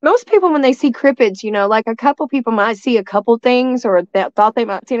most people, when they see cryptids, you know, like a couple people might see a couple things, or that thought they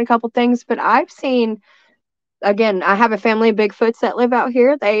might have seen a couple things, but I've seen, again, I have a family of Bigfoots that live out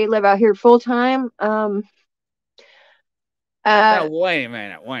here. They live out here full time. Now, wait a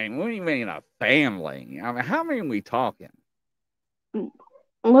minute, Wayne. What do you mean a family? I mean, how many are we talking?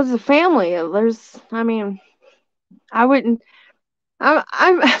 What's a family?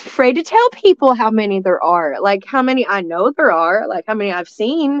 I'm afraid to tell people how many there are, like how many I know there are, like how many I've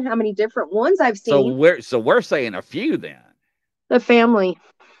seen, how many different ones I've seen. So we're saying a few then. The family.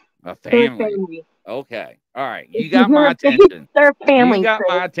 A family. Okay. All right. You got my attention. They're family. You got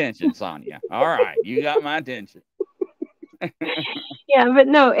my attention, Sonya. All right. You got my attention. Yeah, but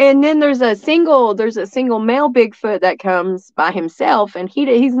no. And then there's a single male Bigfoot that comes by himself, and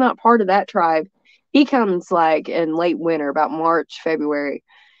he's not part of that tribe. He comes like in late winter, about March, February.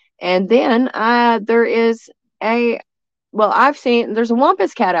 And then there is there's a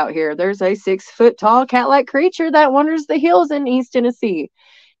Wampus Cat out here. There's a 6-foot tall cat-like creature that wanders the hills in East Tennessee.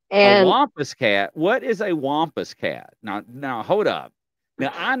 And a Wampus Cat. What is a Wampus Cat? Now, hold up.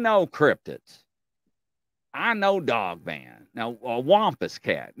 Now, I know cryptids. I know Dogman. Now, a Wampus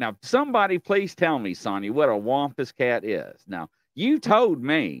Cat. Now, somebody please tell me, Sonya, what a Wampus Cat is. Now, you told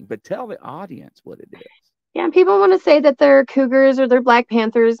me, but tell the audience what it is. Yeah, people want to say that they're cougars or they're Black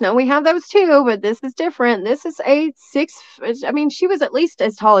Panthers. No, we have those too, but this is different. This is she was at least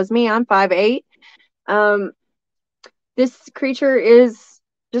as tall as me. I'm 5'8". This creature is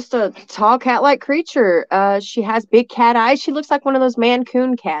just a tall cat-like creature. She has big cat eyes. She looks like one of those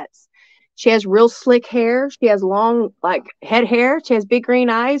Mancoon cats. She has real slick hair. She has long, like, head hair. She has big green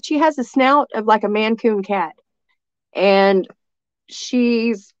eyes. She has a snout of like a Mancoon cat. And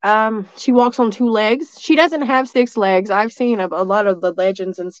she walks on 2 legs. She doesn't have 6 legs. I've seen a lot of the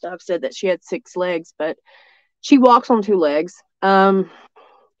legends and stuff said that she had 6 legs, but she walks on 2 legs. I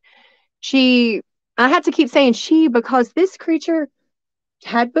had to keep saying she because this creature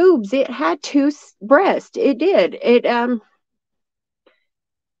had boobs. It had 2 breasts. It did. It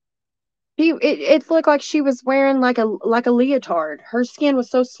looked like she was wearing like a leotard. Her skin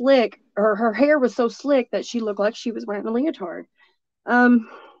was so slick, or her hair was so slick that she looked like she was wearing a leotard.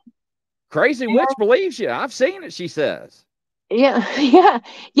 Crazy witch believes you. I've seen it, she says. Yeah.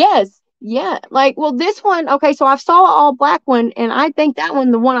 Yes. Yeah. Like, well, this one, okay, so I saw an all black one, and I think that one,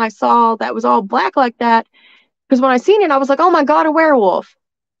 the one I saw that was all black like that, because when I seen it, I was like, oh my God, a werewolf.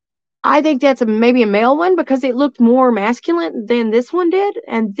 I think that's maybe a male one because it looked more masculine than this one did.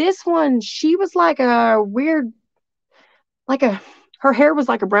 And this one, she was like a weird, her hair was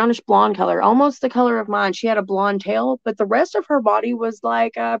like a brownish blonde color, almost the color of mine. She had a blonde tail, but the rest of her body was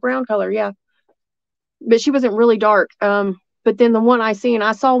like a brown color. Yeah. But she wasn't really dark. But then the one I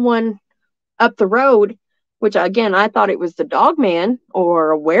saw one up the road, which again, I thought it was the Dogman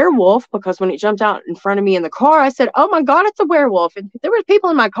or a werewolf, because when it jumped out in front of me in the car, I said, oh my God, it's a werewolf. And there were people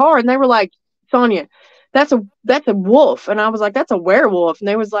in my car and they were like, Sonya, that's a wolf. And I was like, that's a werewolf. And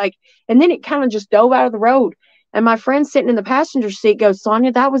they was like, and then it kind of just dove out of the road. And my friend sitting in the passenger seat goes,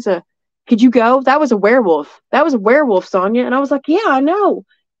 Sonya, could you go? That was a werewolf. That was a werewolf, Sonya. And I was like, yeah, I know.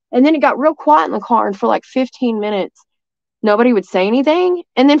 And then it got real quiet in the car. And for like 15 minutes, nobody would say anything.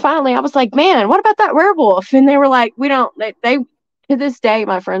 And then finally I was like, man, what about that werewolf? And they were like, they to this day,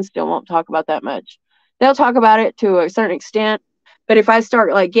 my friends still won't talk about that much. They'll talk about it to a certain extent. But if I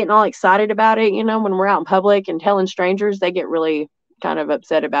start like getting all excited about it, when we're out in public and telling strangers, they get really kind of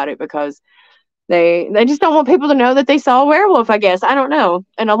upset about it because they just don't want people to know that they saw a werewolf, I guess. I don't know.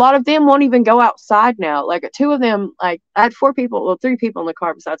 And a lot of them won't even go outside now. Like 2 of them, like I had 3 people in the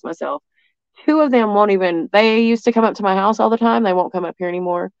car besides myself. 2 of them won't even, they used to come up to my house all the time. They won't come up here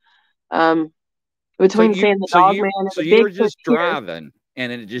anymore. Between seeing the Dogman and the Bigfoot. So you were just driving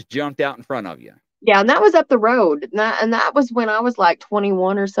and it just jumped out in front of you. Yeah, and that was up the road. And that was when I was like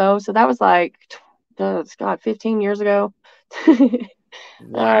 21 or so. So that was like, 15 years ago.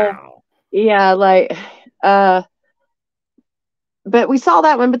 Wow. Yeah, like, but we saw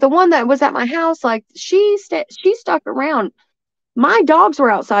that one. But the one that was at my house, like, she stuck around. My dogs were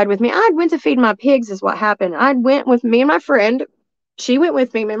outside with me. I went to feed my pigs is what happened. I went with me and my friend. She went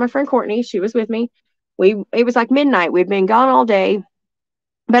with me and my friend Courtney. She was with me. It was like midnight. We'd been gone all day.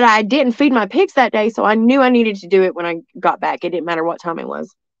 But I didn't feed my pigs that day, so I knew I needed to do it when I got back. It didn't matter what time it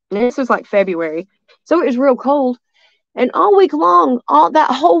was. And this was like February. So it was real cold. And all week long, all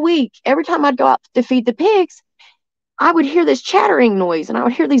that whole week, every time I'd go out to feed the pigs, I would hear this chattering noise, and I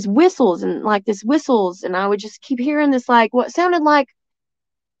would hear these whistles and I would just keep hearing this, like what sounded like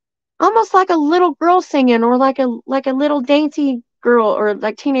almost like a little girl singing, or like a little dainty girl, or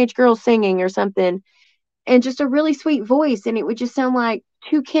like teenage girl singing or something, and just a really sweet voice. And it would just sound like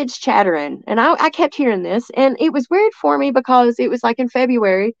 2 kids chattering. And I kept hearing this, and it was weird for me because it was like in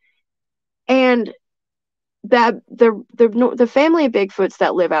February, and that the family of Bigfoots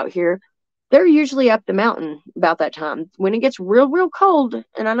that live out here, they're usually up the mountain about that time when it gets real cold.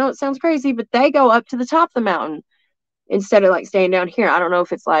 And I know it sounds crazy, but they go up to the top of the mountain instead of like staying down here. I don't know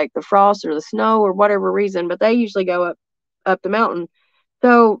if it's like the frost or the snow or whatever reason, but they usually go up the mountain.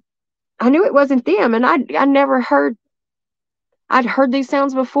 So I knew it wasn't them, and I never heard. I'd heard these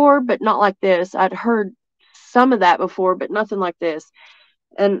sounds before, but not like this. I'd heard some of that before, but nothing like this.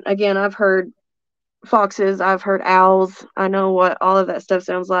 And again, I've heard foxes, I've heard owls. I know what all of that stuff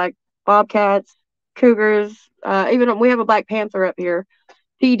sounds like. Bobcats, cougars, even we have a Black Panther up here.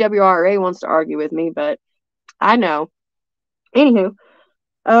 PWRA wants to argue with me, but I know. Anywho,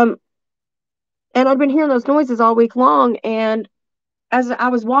 and I've been hearing those noises all week long, and as I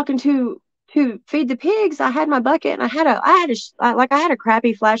was walking to feed the pigs, I had my bucket and I had a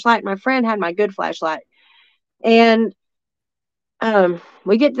crappy flashlight. My friend had my good flashlight. And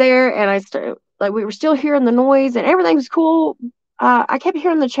we get there and we were still hearing the noise and everything was cool. I kept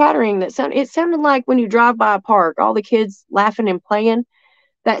hearing the chattering it sounded like when you drive by a park, all the kids laughing and playing,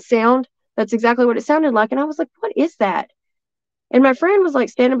 that sound. That's exactly what it sounded like. And I was like, what is that? And my friend was like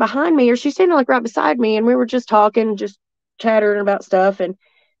standing behind me, or she's standing like right beside me, and we were just talking, just chattering about stuff, and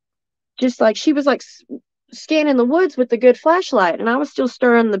just like she was like scanning the woods with the good flashlight, and I was still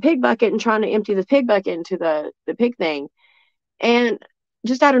stirring the pig bucket and trying to empty the pig bucket into the pig thing. And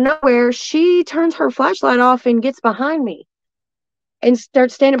just out of nowhere, she turns her flashlight off and gets behind me and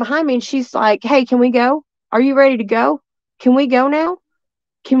starts standing behind me, and she's like, hey, can we go? Are you ready to go? Can we go now?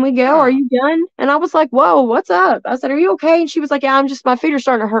 Can we go? Are you done? And I was like, whoa, what's up? I said, are you okay? And she was like, yeah, my feet are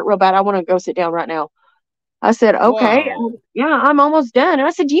starting to hurt real bad. I want to go sit down right now. I said, okay. Yeah, I'm almost done. And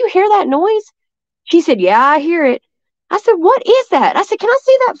I said, do you hear that noise? She said, yeah, I hear it. I said, what is that? I said, can I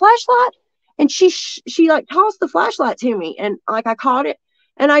see that flashlight? And she like tossed the flashlight to me, and like I caught it,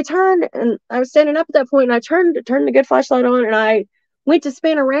 and I turned, and I was standing up at that point, and I turned the good flashlight on, and I went to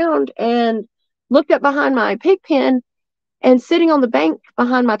spin around and looked up behind my pig pen. And sitting on the bank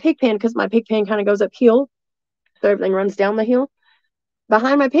behind my pig pen, because my pig pen kind of goes uphill, so everything runs down the hill.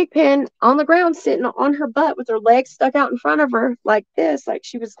 Behind my pig pen, on the ground, sitting on her butt with her legs stuck out in front of her like this, like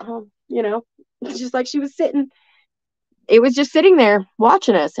she was, just like she was sitting. It was just sitting there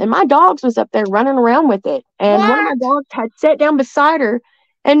watching us, and my dogs was up there running around with it. And one of my dogs had sat down beside her,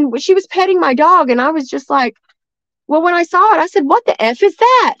 and she was petting my dog, and I was just like, well, when I saw it, I said, what the F is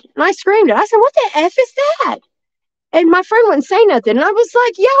that? And I screamed it. I said, what the F is that? And my friend wouldn't say nothing. And I was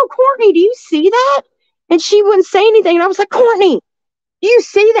like, yo, Courtney, do you see that? And she wouldn't say anything. And I was like, Courtney, do you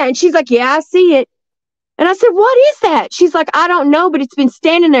see that? And she's like, yeah, I see it. And I said, what is that? She's like, I don't know, but it's been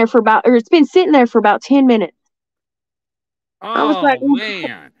sitting there for about 10 minutes. I was like,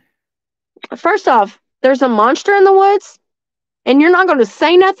 man. First off, there's a monster in the woods, and you're not going to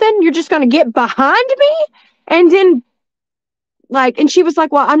say nothing. You're just going to get behind me. And then, and she was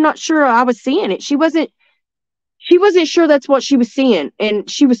like, well, I'm not sure I was seeing it. She wasn't sure that's what she was seeing. And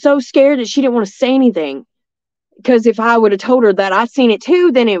she was so scared that she didn't want to say anything. Because if I would have told her that I seen it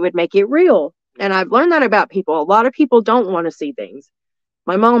too, then it would make it real. And I've learned that about people. A lot of people don't want to see things.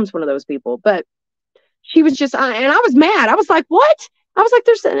 My mom's one of those people. But she was just, and I was mad. I was like, what? I was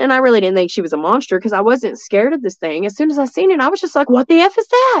like, and I really didn't think she was a monster because I wasn't scared of this thing. As soon as I seen it, I was just like, what the F is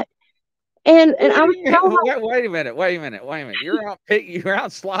that? And I was wait a minute. You're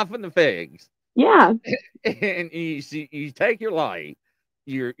out slopping the pigs. Yeah. And you take your light,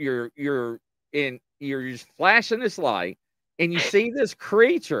 you're just flashing this light, and you see this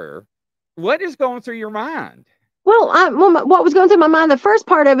creature. What is going through your mind? Well, what was going through my mind, the first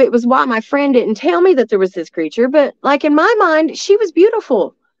part of it was why my friend didn't tell me that there was this creature. But in my mind, she was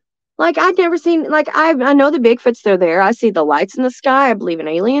beautiful. I'd never seen, I know the Bigfoots, they're there. I see the lights in the sky. I believe in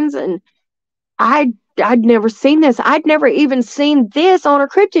aliens. And I'd never seen this. I'd never even seen this on a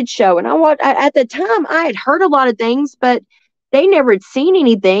cryptid show. And at the time, I had heard a lot of things, but they never had seen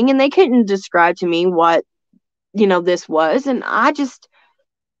anything, and they couldn't describe to me what, this was. And I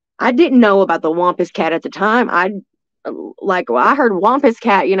didn't know about the Wampus Cat at the time. I heard Wampus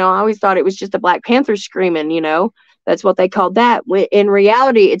Cat, I always thought it was just a Black Panther screaming, that's what they called that. In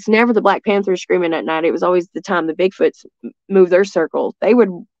reality, it's never the Black Panther screaming at night. It was always the time the Bigfoots move their circle. They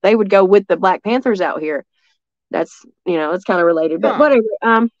would go with the Black Panthers out here. That's, it's kind of related, but whatever.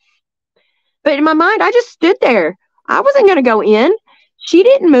 But in my mind, I just stood there. I wasn't going to go in. She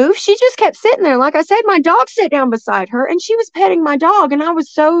didn't move. She just kept sitting there. Like I said, my dog sat down beside her, and she was petting my dog. And I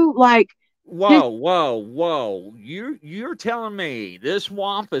was so whoa. You're telling me this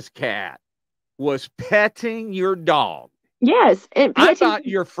Wampus Cat was petting your dog? Yes. I thought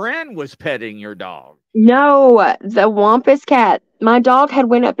your friend was petting your dog. No, the Wampus Cat. My dog had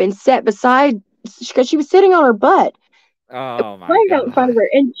went up and sat beside, because she was sitting on her butt. Oh my God. In front of her.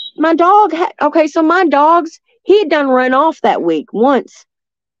 And my dog so my dogs, he had done run off that week once,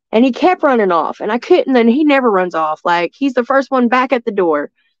 and he kept running off, and I couldn't, and he never runs off. He's the first one back at the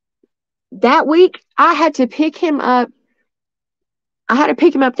door. That week, I had to pick him up.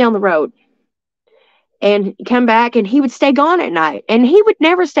 Down the road and come back, and he would stay gone at night, and he would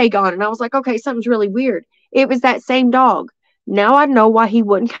never stay gone. And I was like, okay, something's really weird. It was that same dog. Now I know why he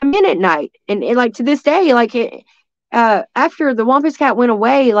wouldn't come in at night. And to this day, after the Wampus Cat went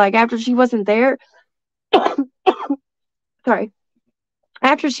away, after she wasn't there, sorry,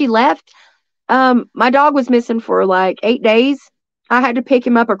 after she left, my dog was missing for 8 days. I had to pick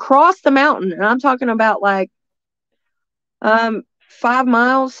him up across the mountain, and I'm talking about 5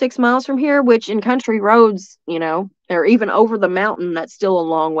 miles, 6 miles from here, which in country roads, or even over the mountain, that's still a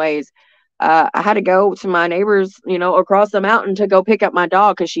long ways. I had to go to my neighbor's, across the mountain to go pick up my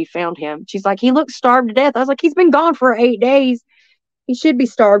dog because she found him. She's like, he looks starved to death. I was like, he's been gone for 8 days. He should be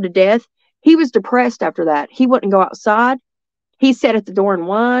starved to death. He was depressed after that. He wouldn't go outside. He sat at the door and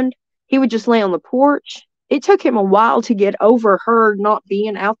whined. He would just lay on the porch. It took him a while to get over her not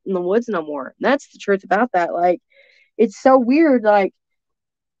being out in the woods no more. That's the truth about that. Like, it's so weird. Like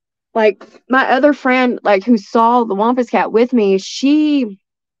my other friend, like, who saw the Wampus Cat with me, she'll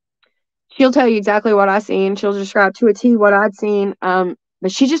tell you exactly what I seen. She'll describe to a T what I'd seen.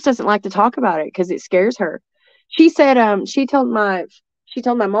 But she just doesn't like to talk about it because it scares her. She said, she told my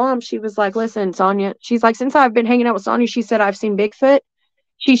mom, she was like, listen, Sonya, she's like, since I've been hanging out with Sonya, she said, I've seen Bigfoot.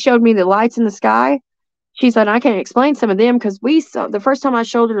 She showed me the lights in the sky. She said, I can explain some of them because we saw the first time I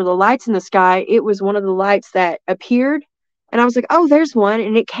showed her the lights in the sky, it was one of the lights that appeared. And I was like, oh, there's one.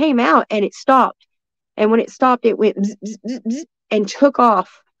 And it came out and it stopped. And when it stopped, it went bzz, bzz, bzz, bzz, and took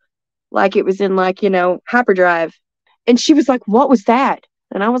off like it was in hyperdrive. And she was like, what was that?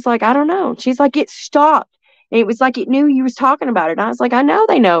 And I was like, I don't know. She's like, it stopped. And it was like it knew you was talking about it. And I was like, I know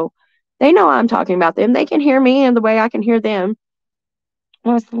they know. They know I'm talking about them. They can hear me and the way I can hear them.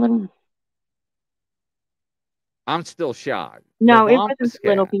 Was the little? I'm still shocked. No, it wasn't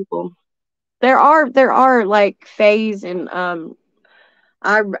little people. There are like fays, and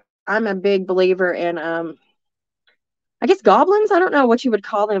I'm a big believer in I guess goblins. I don't know what you would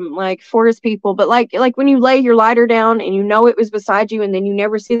call them, like forest people, but like when you lay your lighter down and you know it was beside you, and then you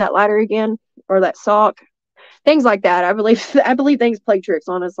never see that lighter again or that sock, things like that. I believe things play tricks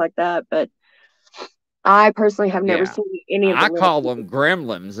on us like that, but I personally have never seen any of them. I call them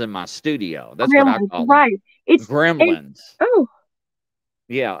gremlins in my studio. That's what I call them. Right. It's gremlins. Oh.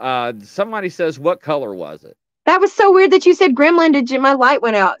 Yeah. Somebody says, what color was it? That was so weird that you said gremlin. My light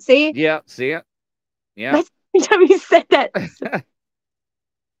went out. See? Yeah. See it? Yeah. That's the time you said that.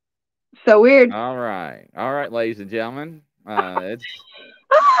 So weird. All right, ladies and gentlemen. It's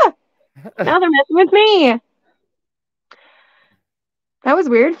now they're messing with me. That was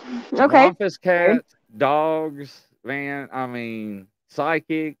weird. Okay. Wampus cats, dogs,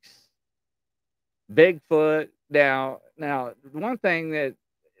 psychics, Bigfoot. Now, one thing that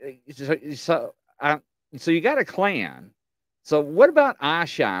so you got a clan. So what about eye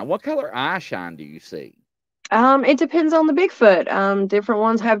shine? What color eye shine do you see? It depends on the Bigfoot. Different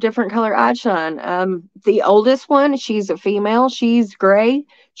ones have different color eye shine. The oldest one, she's a female. She's gray.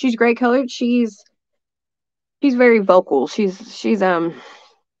 She's gray colored. She's very vocal. She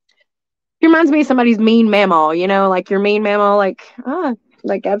reminds me of somebody's mean mammal, like your mean mammal, like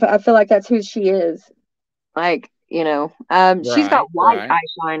I feel like that's who she is. She's got white eye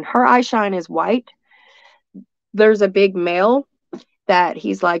shine. Her eye shine is white. There's a big male that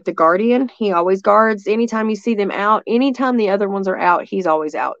he's like the guardian. He always guards. Anytime you see them out, anytime the other ones are out, he's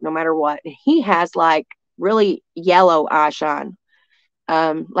always out, no matter what. He has like really yellow eye shine,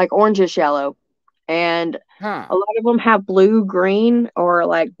 like orangish yellow. And a lot of them have blue, green, or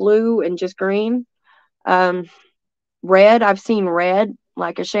like blue and just green. Red, I've seen red,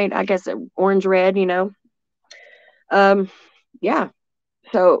 like a shade, I guess, orange red, Yeah.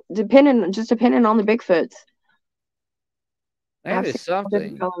 So depending on the Bigfoots. That is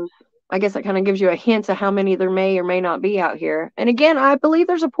something. I guess that kind of gives you a hint of how many there may or may not be out here. And again, I believe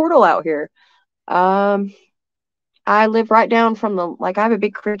there's a portal out here. I live right down from I have a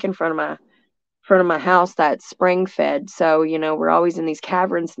big creek in front of my house that's spring fed. So, we're always in these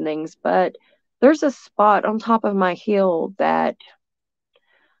caverns and things, but there's a spot on top of my hill that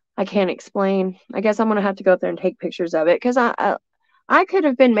I can't explain. I guess I'm going to have to go up there and take pictures of it. Cause I could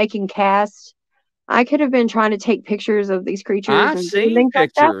have been making casts. I could have been trying to take pictures of these creatures. I've seen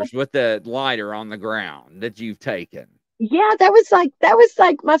pictures with the lighter on the ground that you've taken. Yeah, that was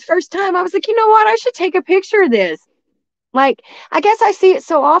like my first time. I was like, you know what? I should take a picture of this. Like, I guess I see it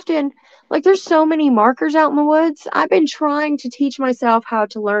so often. Like, there's so many markers out in the woods. I've been trying to teach myself how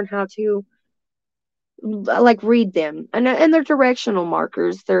to learn how to read them, and they're directional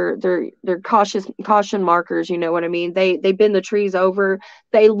markers. They're caution markers. You know what I mean? They bend the trees over.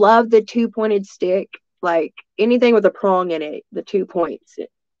 They love the 2-pointed stick, like anything with a prong in it. The 2 points,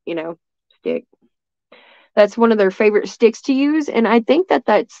 stick. That's one of their favorite sticks to use, and I think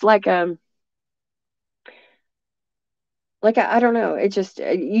that's like I don't know. It just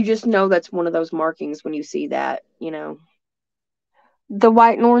you just know that's one of those markings when you see that. The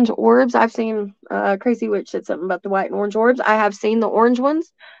white and orange orbs, I've seen. Crazy Witch said something about the white and orange orbs. I have seen the orange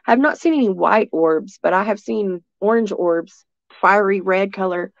ones. I have not seen any white orbs, but I have seen orange orbs, fiery red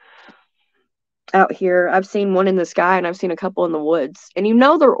color. out here. I've seen one in the sky and I've seen a couple in the woods. And you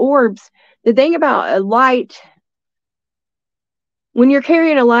know they're orbs. The thing about a light, when you're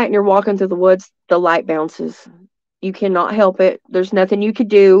carrying a light and you're walking through the woods, the light bounces. You cannot help it. There's nothing you could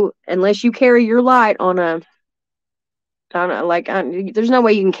do unless you carry your light on a, there's no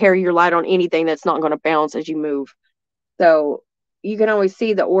way you can carry your light on anything that's not going to bounce as you move. So you can always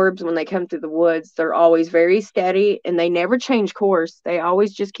see the orbs when they come through the woods. They're always very steady and they never change course. They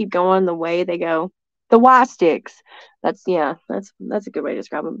always just keep going the way they go. The Y sticks. That's a good way to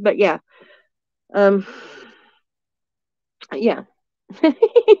describe them. But yeah. Yeah.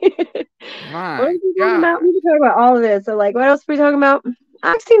 My What are we talking God. about? We can talk about all of this. So like what else are we talking about?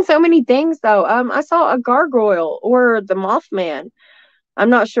 I've seen so many things though. I saw a gargoyle or the Mothman. I'm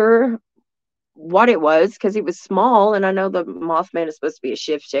not sure what it was because it was small, and I know the Mothman is supposed to be a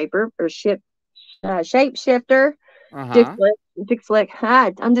shapeshifter or shapeshifter. Uh-huh.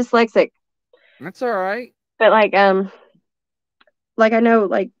 Hi, I'm dyslexic, That's all right. but like I know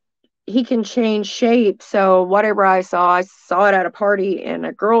like he can change shape. So whatever I saw it at a party, and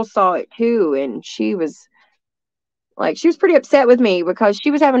a girl saw it too, and she was pretty upset with me because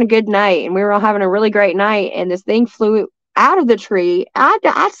she was having a good night, and we were all having a really great night, and this thing flew out of the tree.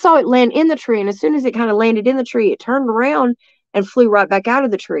 I saw it land in the tree, and as soon as it kind of landed in the tree, it turned around and flew right back out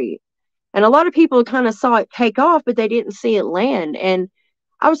of the tree. And a lot of people kind of saw it take off, but they didn't see it land. And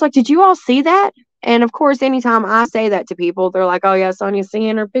I was like, did you all see that? And of course, anytime I say that to people, they're like, oh yeah, Sonya's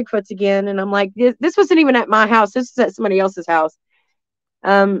seeing her Bigfoots again. And I'm like, this wasn't even at my house. This was at somebody else's house.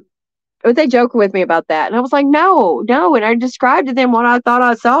 But they joke with me about that. And I was like, no. And I described to them what I thought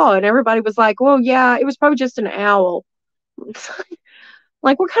I saw. And everybody was like, well, yeah, it was probably just an owl.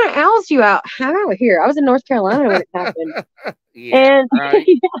 Like, what kind of owls do you have out here? I was in North Carolina when it happened. Yeah, And right.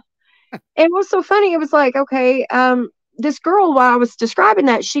 it was so funny. It was like, okay, this girl, while I was describing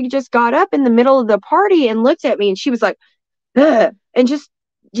that, she just got up in the middle of the party and looked at me, and she was like, ugh, and just,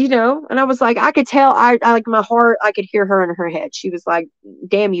 and I was like, I could tell, I like my heart, I could hear her in her head. She was like,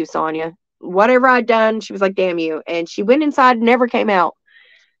 damn you, Sonya. Whatever I'd done, she was like, damn you. And she went inside and never came out.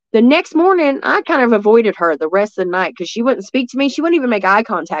 The next morning, I kind of avoided her the rest of the night because she wouldn't speak to me. She wouldn't even make eye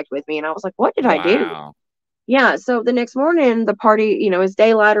contact with me. And I was like, what did I do? Wow. Yeah. So the next morning, the party, is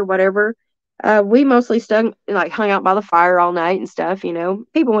daylight or whatever. We mostly hung out by the fire all night and stuff.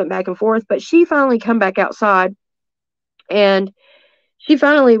 People went back and forth, but she finally come back outside, and she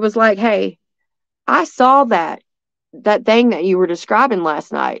finally was like, hey, I saw that thing that you were describing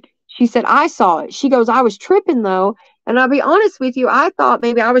last night. She said, I saw it. She goes, I was tripping though. And I'll be honest with you, I thought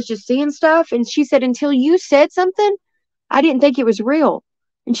maybe I was just seeing stuff. And she said, until you said something, I didn't think it was real.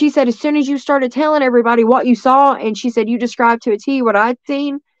 And she said, as soon as you started telling everybody what you saw, and she said, you described to a T what I'd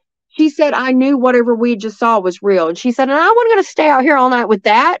seen, she said, I knew whatever we just saw was real. And she said, and I wasn't going to stay out here all night with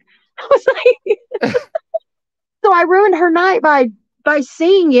that. I was like, so I ruined her night by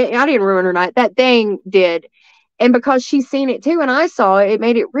seeing it. I didn't ruin her night. That thing did. And because she's seen it too, and I saw it, it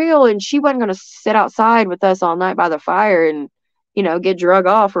made it real. And she wasn't going to sit outside with us all night by the fire and, get drug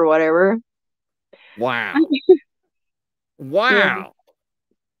off or whatever. Wow. Wow. Yeah.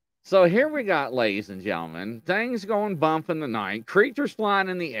 So here we got, ladies and gentlemen, things going bump in the night, creatures flying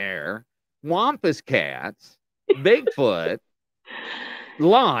in the air, Wampus cats, Bigfoot,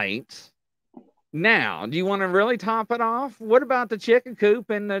 lights. Now, do you want to really top it off? What about the chicken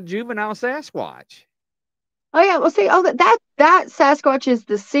coop and the juvenile Sasquatch? Oh yeah, well see, that Sasquatch is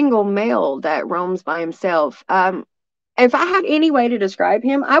the single male that roams by himself. If I had any way to describe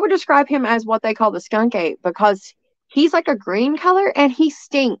him, I would describe him as what they call the skunk ape, because he's like a green color and he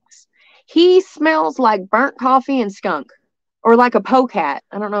stinks. He smells like burnt coffee and skunk, or like a polecat.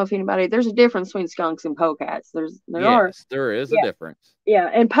 I don't know if there's a difference between skunks and polecats. There are. Yes, there is a difference. Yeah,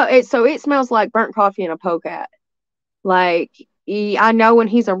 and so it smells like burnt coffee and a polecat. Like, I know when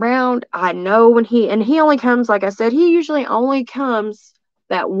he's around. I know when he only comes, like I said, he usually only comes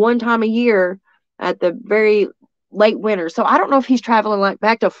that one time a year at the very late winter. So I don't know if he's traveling like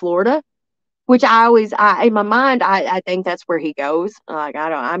back to Florida, which in my mind, I think that's where he goes. Like,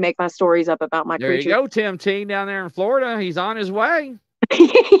 I make my stories up about my There creatures. you go, Tim T down there in Florida. He's on his way.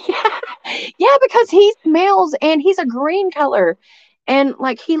 Yeah, because he smells, and he's a green color, and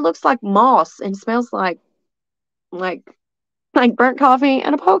like he looks like moss and smells like burnt coffee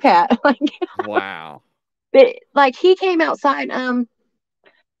and a polecat. Like, Wow. but like he came outside.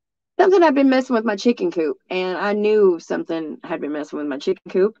 Something had been messing with my chicken coop, and I knew something had been messing with my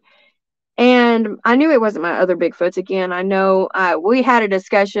chicken coop. And I knew it wasn't my other Bigfoots again. I know we had a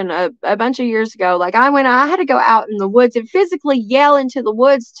discussion a bunch of years ago. Like, I had to go out in the woods and physically yell into the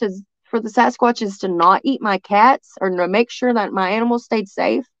woods for the Sasquatches to not eat my cats, or to make sure that my animals stayed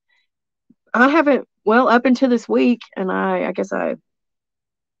safe. I haven't, well, up until this week, and I guess I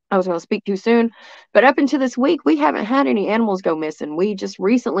was going to speak too soon, but up until this week, we haven't had any animals go missing. We just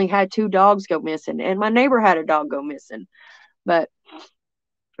recently had 2 dogs go missing, and my neighbor had a dog go missing. But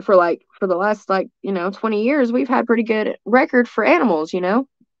for the last 20 years, we've had pretty good record for animals,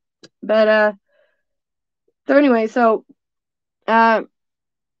 But so anyway,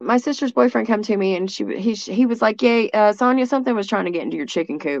 my sister's boyfriend come to me, and he was like, "Yeah, Sonya, something was trying to get into your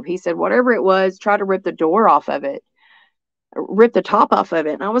chicken coop." He said, "Whatever it was, try to rip the door off of it, rip the top off of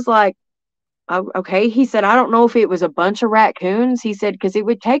it." And I was like, "Oh, okay." He said, "I don't know if it was a bunch of raccoons." He said, "Because it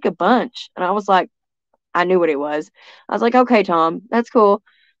would take a bunch." And I was like, I knew what it was. I was like, "Okay, Tom, that's cool."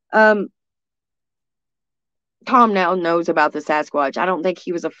 Um, Tom now knows about the Sasquatch. I don't think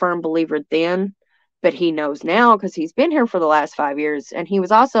he was a firm believer then, but he knows now because he's been here for the last 5 years. And he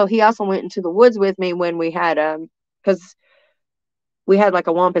also went into the woods with me when we had because we had like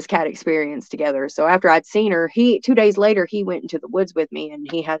a Wampus Cat experience together. So after I'd seen her, 2 days later he went into the woods with me, and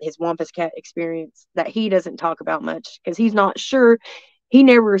he had his Wampus Cat experience that he doesn't talk about much because he's not sure. He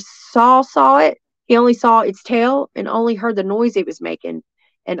never saw it. He only saw its tail and only heard the noise it was making,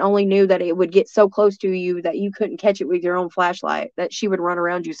 and only knew that it would get so close to you that you couldn't catch it with your own flashlight, that she would run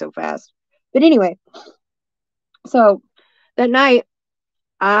around you so fast. But anyway, so that night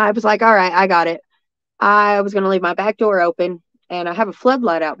I was like, all right, I got it. I was going to leave my back door open, and I have a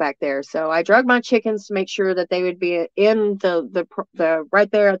floodlight out back there. So I drug my chickens to make sure that they would be in the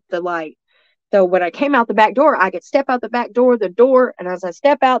right there at the light. So when I came out the back door, I could step out the back door, and as I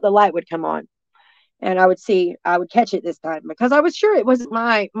step out, the light would come on. And I would catch it this time because I was sure it wasn't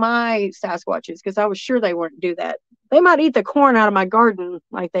my Sasquatches, because I was sure they wouldn't do that. They might eat the corn out of my garden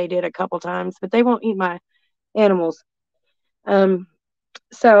like they did a couple times, but they won't eat my animals.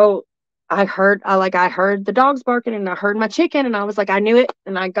 So I heard the dogs barking, and I heard my chicken, and I was like, I knew it.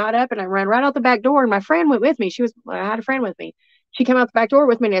 And I got up and I ran right out the back door, and my friend went with me. I had a friend with me. She came out the back door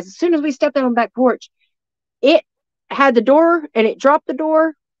with me. And as soon as we stepped out on the back porch, it had the door, and it dropped the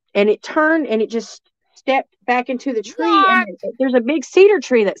door, and it turned, and it just stepped back into the tree. What? And there's a big cedar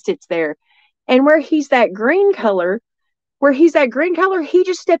tree that sits there. And where he's that green color, he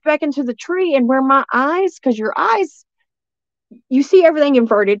just stepped back into the tree. And where my eyes, because your eyes, you see everything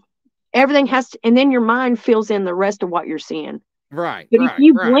inverted. Everything and then your mind fills in the rest of what you're seeing. Right. But if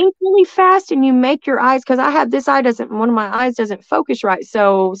you blink really fast and you make your eyes, because I have one of my eyes doesn't focus right.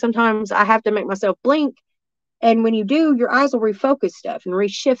 So sometimes I have to make myself blink. And when you do, your eyes will refocus stuff and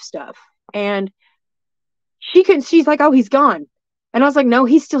reshift stuff. And she's like, "Oh, he's gone." And I was like, "No,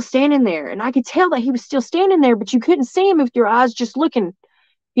 he's still standing there." And I could tell that he was still standing there, but you couldn't see him with your eyes just looking.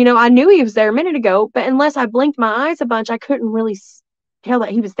 I knew he was there a minute ago, but unless I blinked my eyes a bunch, I couldn't really tell that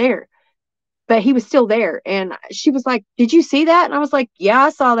he was there. But he was still there. And she was like, "Did you see that?" And I was like, "Yeah,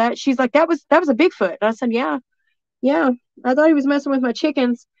 I saw that." She's like, that was a Bigfoot. And I said, Yeah. I thought he was messing with my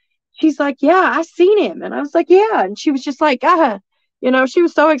chickens. She's like, "Yeah, I seen him." And I was like, "Yeah." And she was just like, she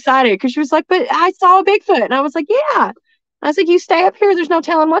was so excited because she was like, "But I saw a Bigfoot." And I was like, "Yeah." I was like, "You stay up here. There's no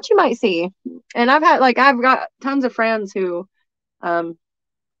telling what you might see." And I've got tons of friends who've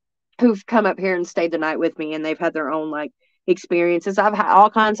come up here and stayed the night with me, and they've had their own experiences. I've had all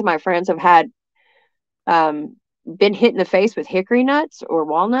kinds of my friends have had been hit in the face with hickory nuts or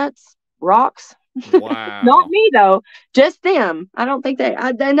walnuts, rocks. Wow. Not me though, just them. I don't think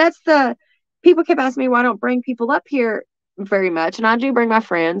and that's people kept asking me why I don't bring people up here very much, and I do bring my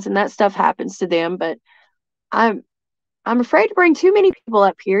friends, and that stuff happens to them, but I'm afraid to bring too many people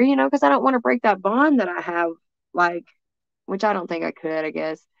up here, because I don't want to break that bond that I have, which I don't think I could, I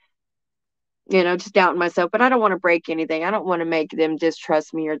guess. Just doubting myself, but I don't want to break anything. I don't want to make them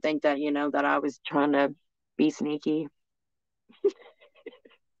distrust me or think that, that I was trying to be sneaky.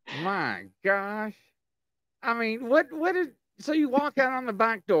 My gosh. I mean, what is, so you walk out on the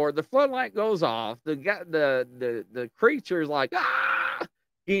back door, the floodlight goes off, the creature's like,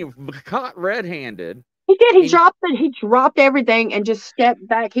 he caught red-handed. He did. He dropped everything and just stepped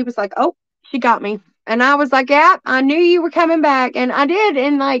back. He was like, "Oh, she got me." And I was like, "Yeah, I knew you were coming back." And I did.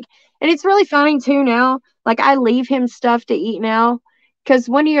 And it's really funny too now. I leave him stuff to eat now. Because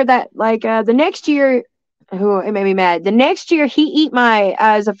one year the next year, it made me mad. The next year he eat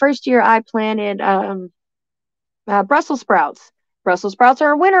as the first year I planted Brussels sprouts. Brussels sprouts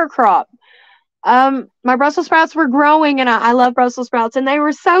are a winter crop. My Brussels sprouts were growing, and I love Brussels sprouts, and they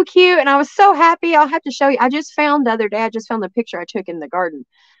were so cute, and I was so happy. I'll have to show you. I just found the other day, the picture I took in the garden.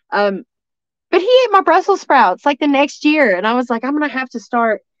 But he ate my Brussels sprouts the next year, and I was like, I'm going to have to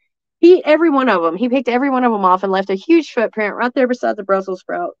start. He ate every one of them. He picked every one of them off and left a huge footprint right there beside the Brussels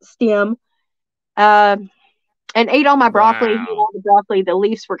sprout stem. And ate all my broccoli. Wow. He ate all the broccoli, the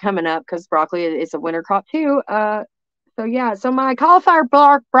leaves were coming up because broccoli is a winter crop too. So yeah, so my cauliflower,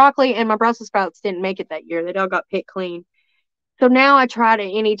 broccoli, and my Brussels sprouts didn't make it that year. They all got picked clean. So now I try to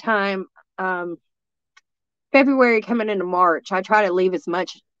anytime February coming into March, I try to leave as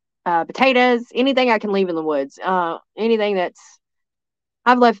much potatoes, anything I can leave in the woods. Anything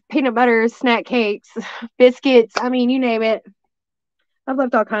I've left peanut butter, snack cakes, biscuits. I mean, you name it. I've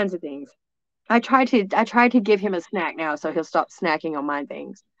left all kinds of things. I try to give him a snack now, so he'll stop snacking on my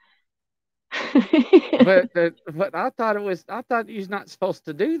things. but I thought you're not supposed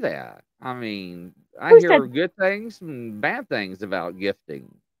to do that. I mean, I Who hear said- good things and bad things about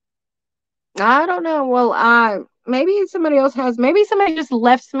gifting. I don't know. Well, maybe somebody else has. Maybe somebody just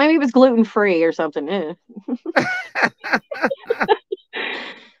left. Maybe it was gluten free or something. Like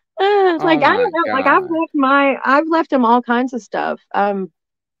I don't know. Like I've left him all kinds of stuff. The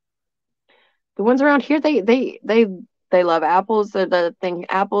ones around here, they love apples. The thing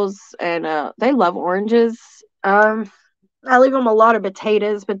apples, and they love oranges. I leave them a lot of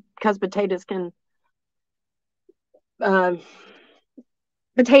potatoes, but because potatoes can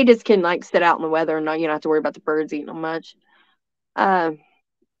like sit out in the weather and you don't have to worry about the birds eating them much. Yeah,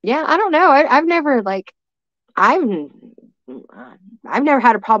 I don't know. I've never I've never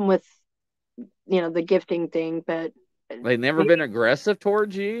had a problem with the gifting thing, but They've never been aggressive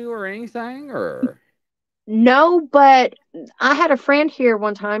towards you or anything, or no. But I had a friend here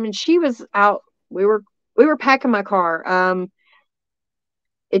one time, and she was out. We were packing my car.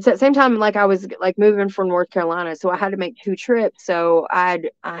 It's at the same time like I was like moving from North Carolina, so I had to make 2 trips. So I'd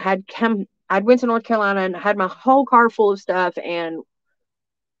went to North Carolina and had my whole car full of stuff, and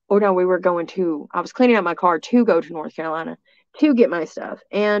I was cleaning out my car to go to North Carolina to get my stuff.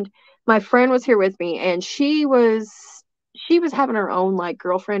 And my friend was here with me, and she was having her own like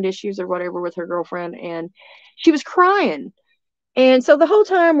girlfriend issues or whatever with her girlfriend, and she was crying. And so the whole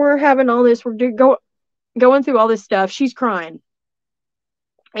time we're having all this, we're going through all this stuff, she's crying.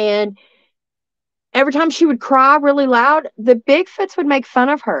 And every time she would cry really loud, the Bigfoots would make fun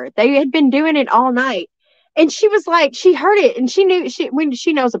of her. They had been doing it all night. And she was like, she heard it, and she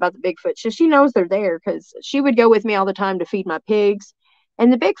knows about the Bigfoot. So she knows they're there because she would go with me all the time to feed my pigs.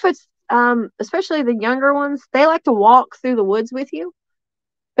 And the Bigfoots, especially the younger ones, they like to walk through the woods with you.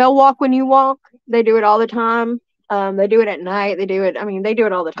 They'll walk when you walk. They do it all the time. They do it at night. They do it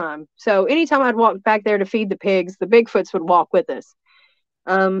all the time. So anytime I'd walk back there to feed the pigs, the Bigfoots would walk with us.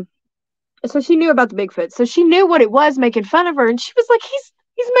 So she knew about the Bigfoot. So she knew what it was making fun of her. And she was like, he's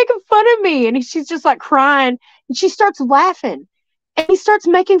making fun of me. And she's just like crying. And she starts laughing. And he starts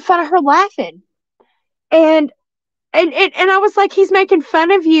making fun of her laughing. And I was like, he's making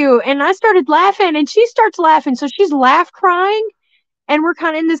fun of you. And I started laughing. And she starts laughing. So she's laugh crying. And we're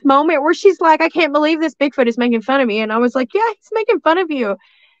kind of in this moment where she's like, I can't believe this Bigfoot is making fun of me. And I was like, yeah, he's making fun of you.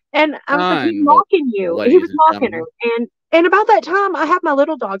 And I was like, he's mocking you. He was mocking her. And about that time, I have my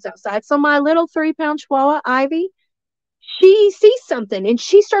little dogs outside. So my little 3-pound Chihuahua, Ivy, she sees something and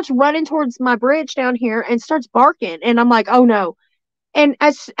she starts running towards my bridge down here and starts barking. And I'm like, oh no. And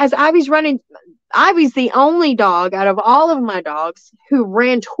as Ivy's running, Ivy's the only dog out of all of my dogs who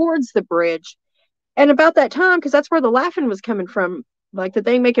ran towards the bridge. And about that time, because that's where the laughing was coming from, like the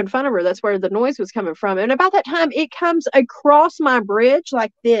thing making fun of her, that's where the noise was coming from. And about that time, it comes across my bridge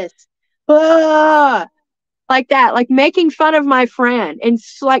like this. Ah! Like that, like making fun of my friend and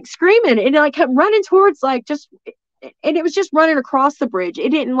like screaming, and like kept running towards and it was just running across the bridge.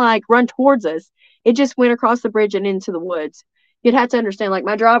 It didn't like run towards us. It just went across the bridge and into the woods. You'd have to understand, like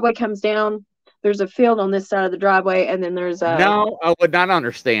my driveway comes down. There's a field on this side of the driveway, and then there's No, I would not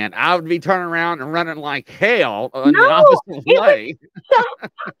understand. I would be turning around and running like hell on the opposite way.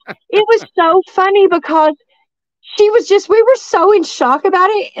 It was so funny because we were so in shock about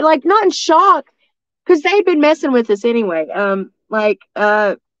it. Like not in shock, because they'd been messing with us anyway. They've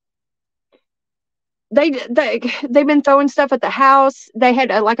been throwing stuff at the house. They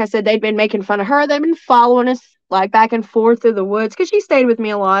had, like I said, they'd been making fun of her. They've been following us like back and forth through the woods because she stayed with me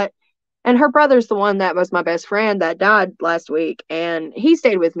a lot. And her brother's the one that was my best friend that died last week, and he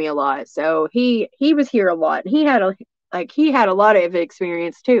stayed with me a lot. So he was here a lot. He had a lot of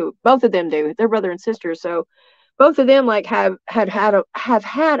experience too. Both of them do. They're brother and sister. So both of them like have had a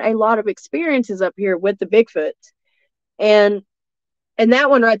lot of experiences up here with the Bigfoot. And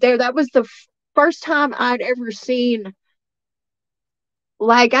that one right there, that was the first time I'd ever seen,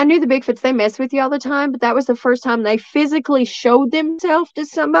 like, I knew the Bigfoots, they mess with you all the time, but that was the first time they physically showed themselves to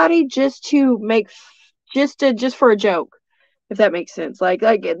somebody just for a joke, if that makes sense. Like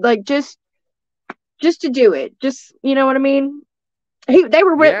just to do it. Just, you know what I mean? They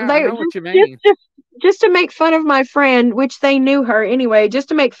were I know what you mean. just to make fun of my friend, which they knew her anyway, just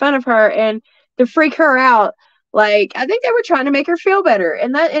to make fun of her and to freak her out. Like, I think they were trying to make her feel better.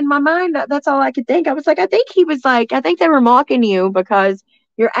 And that, in my mind, that's all I could think. I was like, I think they were mocking you because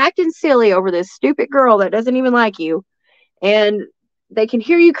you're acting silly over this stupid girl that doesn't even like you. And they can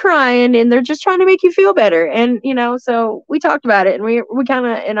hear you crying and they're just trying to make you feel better. And, so we talked about it, and we kind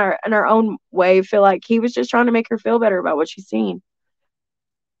of, in our own way, feel like he was just trying to make her feel better about what she's seen.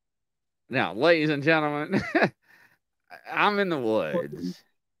 Now, ladies and gentlemen, I'm in the woods,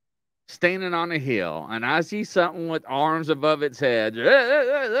 standing on a hill, and I see something with arms above its head.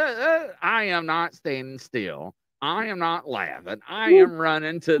 I am not standing still. I am not laughing. I am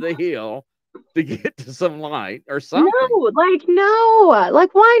running to the hill to get to some light or something. No.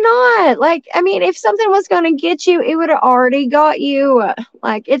 Like, why not? Like, I mean, if something was going to get you, it would have already got you.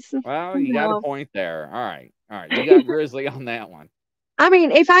 Like, it's... Well, you got a point there. All right. You got Grizzly on that one. I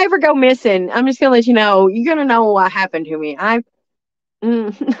mean, if I ever go missing, I'm just going to let you know, you're going to know what happened to me.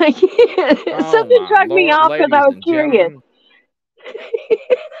 Something struck me off because I was curious.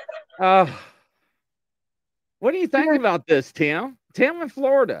 What do you think about this, Tim? Tim in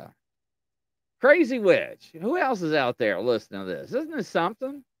Florida. Crazy Witch. Who else is out there listening to this? Isn't this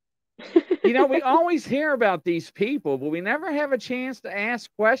something? We always hear about these people, but we never have a chance to ask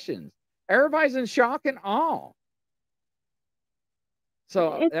questions. Everybody's in shock and awe.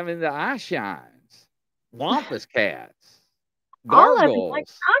 So, I mean, the eye shines, Wampus Cats, gargoyles. All of it. Like,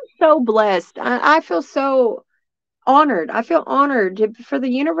 I'm so blessed. I feel so honored. I feel honored for the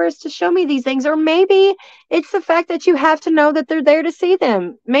universe to show me these things. Or maybe it's the fact that you have to know that they're there to see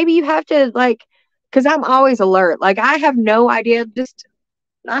them. Maybe you have to, like, because I'm always alert. Like, I have no idea.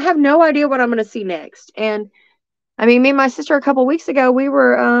 I have no idea what I'm going to see next. And I mean, me and my sister a couple weeks ago, we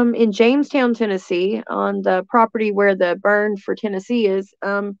were in Jamestown, Tennessee, on the property where the burn for Tennessee is.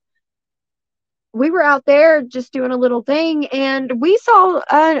 We were out there just doing a little thing, and we saw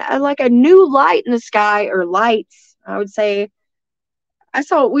like a new light in the sky, or lights, I would say.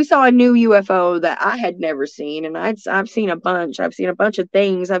 We saw a new UFO that I had never seen, and I've seen a bunch. I've seen a bunch of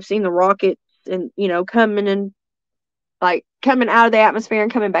things. I've seen the rockets, and coming out of the atmosphere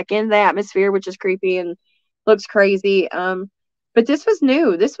and coming back into the atmosphere, which is creepy and looks crazy. But this was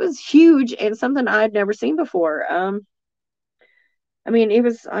new. This was huge and something I had never seen before. I mean, it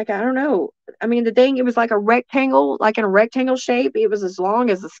was like, I don't know. I mean, it was like a rectangle, like in a rectangle shape. It was as long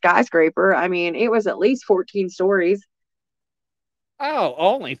as a skyscraper. I mean, it was at least 14 stories. Oh,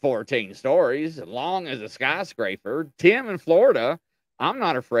 only 14 stories, long as a skyscraper. Tim in Florida, I'm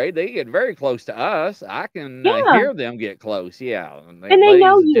not afraid. They get very close to us. I can hear them get close. Yeah. And they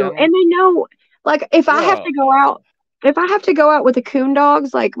know you. And they know, like, if I have to go out with the coon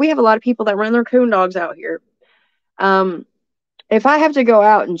dogs, like, we have a lot of people that run their coon dogs out here. If I have to go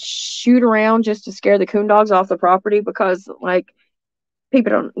out and shoot around just to scare the coon dogs off the property, because, like,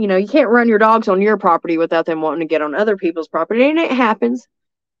 people don't, you can't run your dogs on your property without them wanting to get on other people's property, and it happens.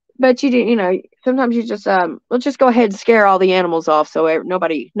 But sometimes you just, let's just go ahead and scare all the animals off so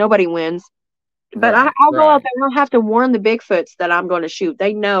nobody wins. But I'll go out there and I'll have to warn the Bigfoots that I'm going to shoot.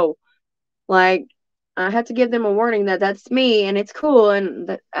 They know. Like, I have to give them a warning that that's me and it's cool. And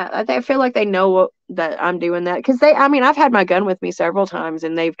that I feel like they know that I'm doing that. Because I've had my gun with me several times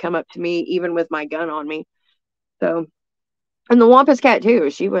and they've come up to me even with my gun on me. So, and the Wampus Cat too.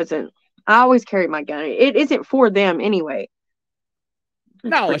 I always carry my gun. It isn't for them anyway.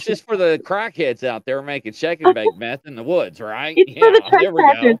 No, it's just for the crackheads out there making shake and bake meth in the woods, right? It's for the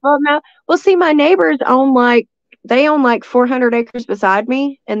trespassers. Well, see, my neighbors own like 400 acres beside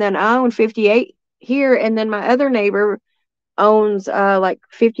me, and then I own 58 here, and then my other neighbor owns like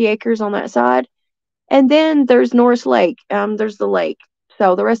 50 acres on that side, and then there's Norris Lake. There's the lake,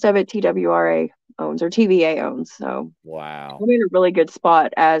 so the rest of it TWRA owns, or TVA owns. So wow, I'm in a really good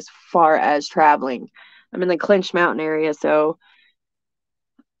spot as far as traveling. I'm in the Clinch Mountain area, so.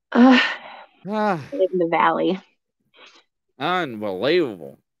 In the valley.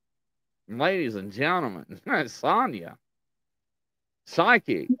 Unbelievable. Ladies and gentlemen, Sonya,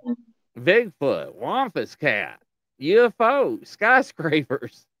 Psychic, Bigfoot, Wampus Cat, UFO,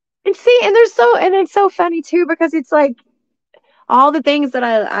 skyscrapers. And see, and it's so funny too, because it's like all the things that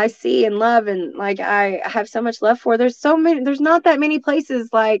I see and love, and like I have so much love for. There's not that many places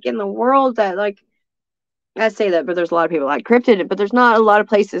like in the world that, like, I say that, but there's a lot of people like cryptid, but there's not a lot of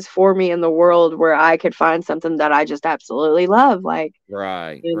places for me in the world where I could find something that I just absolutely love. Like,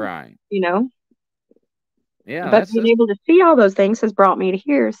 right. Yeah. But being able to see all those things has brought me to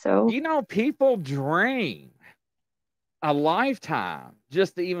here. So, people dream a lifetime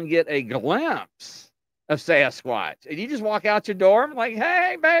just to even get a glimpse of Sasquatch. And you just walk out your door and like,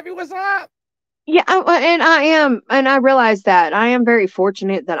 hey, baby, what's up? Yeah, and I realize that I am very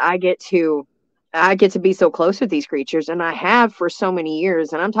fortunate that I get to be so close with these creatures, and I have for so many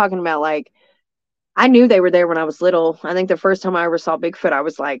years. And I'm talking about like I knew they were there when I was little. I think the first time I ever saw Bigfoot, I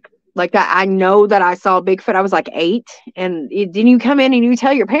was like that. I know that I saw Bigfoot. I was like 8, and then you come in and you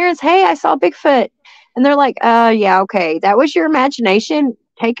tell your parents, "Hey, I saw Bigfoot," and they're like, yeah, okay, that was your imagination.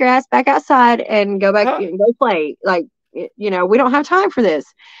 Take your ass back outside and go back Huh? and go play. Like, we don't have time for this."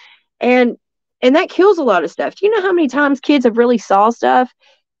 And that kills a lot of stuff. Do you know how many times kids have really saw stuff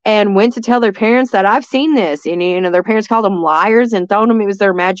and went to tell their parents that I've seen this, and their parents called them liars and told them it was their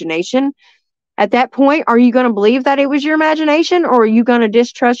imagination? At that point, are you going to believe that it was your imagination, or are you going to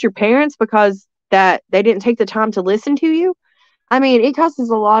distrust your parents because that they didn't take the time to listen to you? I mean, it causes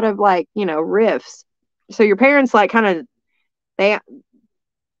a lot of like, rifts. So your parents like kind of they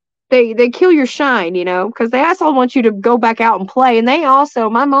they kill your shine, because they also want you to go back out and play. And they also,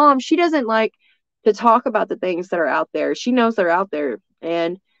 my mom, she doesn't like to talk about the things that are out there. She knows they're out there,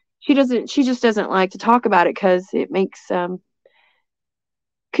 and she just doesn't like to talk about it because it makes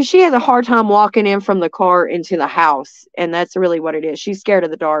because she has a hard time walking in from the car into the house, and that's really what it is. She's scared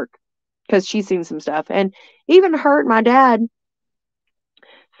of the dark because she's seen some stuff, and even her and my dad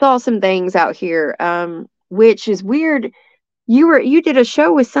saw some things out here, which is weird. You did a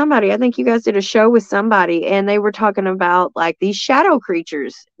show with somebody. I think you guys did a show with somebody, and they were talking about like these shadow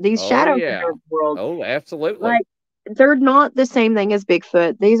creatures, these Oh shadows in yeah. our world. Oh, absolutely. Like, they're not the same thing as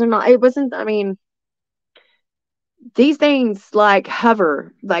Bigfoot. These are not. It wasn't. I mean, these things like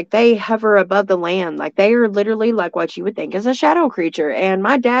hover, like they hover above the land, like they are literally like what you would think is a shadow creature. And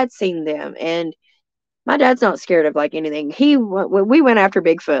my dad's seen them, and my dad's not scared of like anything. When we went after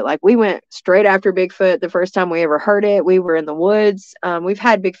Bigfoot, like we went straight after Bigfoot the first time we ever heard it. We were in the woods. We've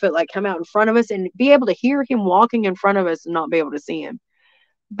had Bigfoot like come out in front of us and be able to hear him walking in front of us and not be able to see him.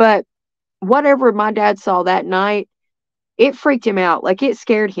 But whatever my dad saw that night, it freaked him out. Like, it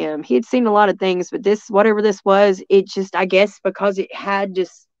scared him. He had seen a lot of things, but this, whatever this was, it just, I guess because it had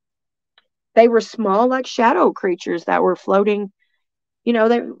just, they were small, like shadow creatures that were floating,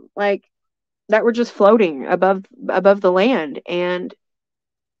 they like, that were just floating above the land.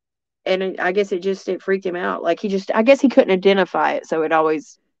 I guess it freaked him out. Like, I guess he couldn't identify it. So it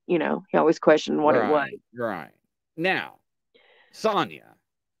always, he always questioned what it was. Right, right. Now, Sonya,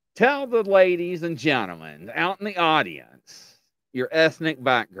 tell the ladies and gentlemen out in the audience your ethnic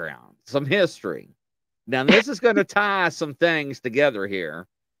background, some history. Now, this is going to tie some things together here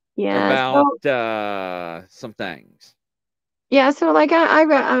Yeah. about some things. Yeah, so like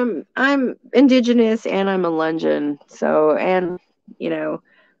I'm indigenous and I'm a Lungeon. So, and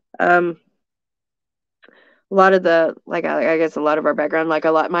um a lot of the like I guess a lot of our background, like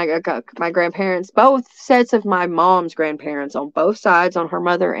a lot my grandparents, both sets of my mom's grandparents on both sides, on her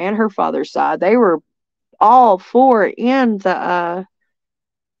mother and her father's side, they were all four in the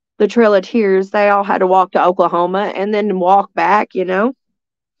Trail of Tears. They all had to walk to Oklahoma and then walk back,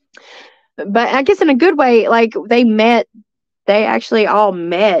 but I guess in a good way, like they actually all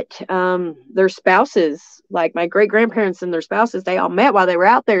met their spouses, like my great grandparents and their spouses. They all met while they were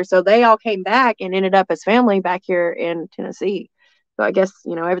out there, so they all came back and ended up as family back here in Tennessee. So I guess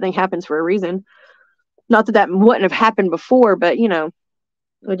everything happens for a reason. Not that wouldn't have happened before, but So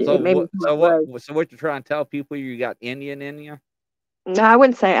it made me what? feel So it was. what? So what you're trying to tell people? You got Indian in you? No, I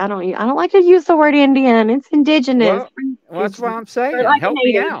wouldn't say. I don't like to use the word Indian. It's indigenous. Well, that's It's what I'm or saying. like Help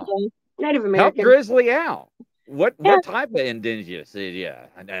me native, out. Native Help American. Grizzly out. Yeah, What type of indigenous is you?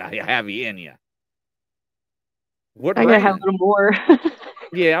 Have you in you? What I gotta have a brand? little more.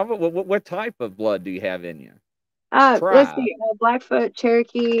 Yeah. What type of blood do you have in you? Let's Tribe. see. Blackfoot,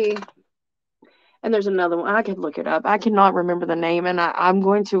 Cherokee, and there's another one. I could look it up. I cannot remember the name, and I'm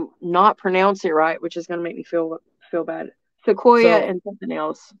going to not pronounce it right, which is going to make me feel bad. Sequoia So and something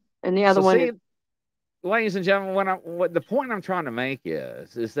else, and the other so one is see, ladies and gentlemen, what the point I'm trying to make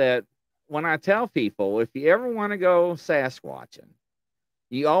is that when I tell people, if you ever want to go Sasquatching,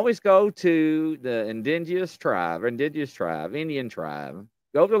 you always go to the indigenous tribe, Indian tribe,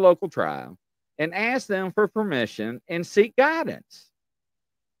 go to the local tribe and ask them for permission and seek guidance.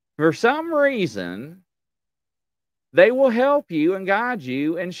 For some reason, they will help you and guide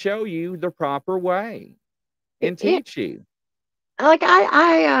you and show you the proper way and it. teach you. Like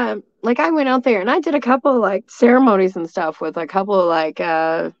I went out there and I did a couple of like ceremonies and stuff with a couple of like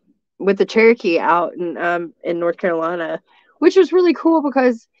with the Cherokee out in North Carolina, which was really cool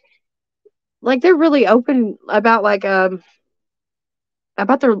because like they're really open about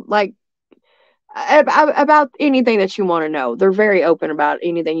their like about anything that you want to know. They're very open about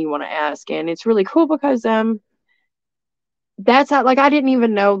anything you want to ask, and it's really cool because that's how, like, I didn't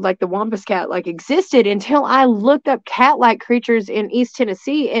even know like the Wampus Cat like existed until I looked up cat-like creatures in East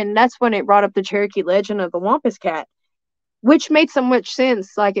Tennessee, and that's when it brought up the Cherokee legend of the Wampus Cat, which made so much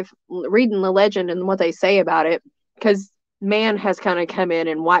sense, like if reading the legend and what they say about it, because man has kind of come in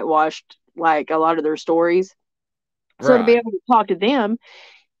and whitewashed like a lot of their stories. So to be Right. able to talk to them,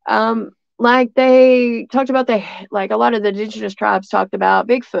 like they talked about like a lot of the indigenous tribes talked about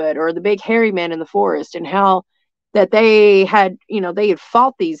Bigfoot or the big hairy man in the forest, and how that they had, they had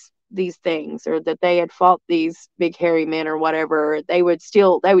fought these things, or that they had fought these big hairy men or whatever. They would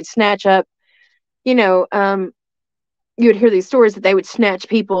snatch up, you know, you would hear these stories that they would snatch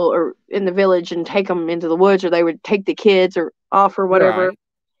people or in the village and take them into the woods, or they would take the kids or off or whatever. Right.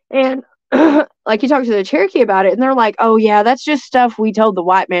 And like you talk to the Cherokee about it, and they're like, "Oh yeah, that's just stuff we told the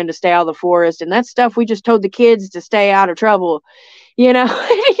white man to stay out of the forest, and that's stuff we just told the kids to stay out of trouble." You know,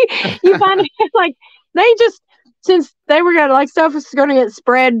 you find it like they just, since they were gonna, like, stuff was gonna get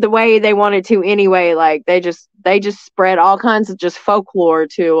spread the way they wanted to anyway. Like they just spread all kinds of just folklore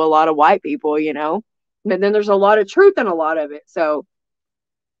to a lot of white people, But then there's a lot of truth in a lot of it. So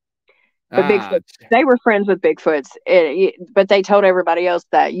but Ah, Bigfoot, they were friends with Bigfoots, but they told everybody else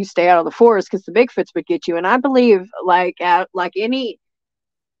that you stay out of the forest because the Bigfoots would get you. And I believe, like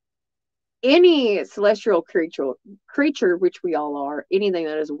any celestial creature, which we all are, anything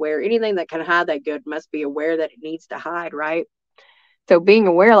that is aware, anything that can hide that good must be aware that it needs to hide, right? So being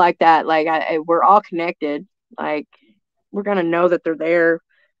aware like that, like we're all connected. Like we're gonna know that they're there.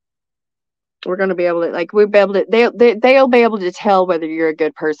 We're gonna be able to, like, we'll be able to. They'll be able to tell whether you're a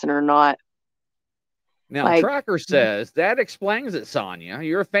good person or not. now, Like, Tracker says that explains it, Sonya.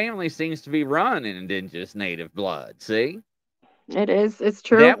 Your family seems to be run in indigenous native blood. See, it's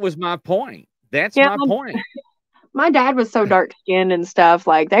true. that was my point. That's Yeah, my point. my dad was so dark skinned and stuff.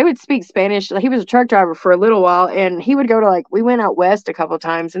 Like they would speak Spanish. He was a truck driver for a little while, and he would go to, like, we went out west a couple of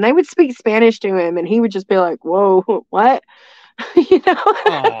times, and they would speak Spanish to him, and he would just be like, "Whoa, what?" you know?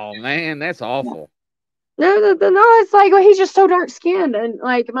 Oh man, that's awful. No, it's like, well, he's just so dark skinned, and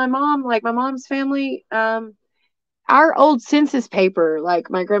like my mom's family, our old census paper, like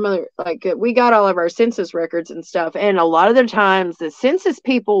my grandmother, like we got all of our census records and stuff, and a lot of the times the census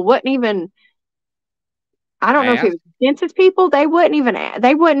people wouldn't even, I don't know if it Ask. was census people. They wouldn't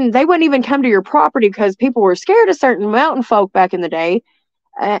even come to your property because people were scared of certain mountain folk back in the day.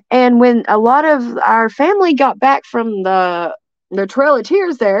 And when a lot of our family got back from the Trail of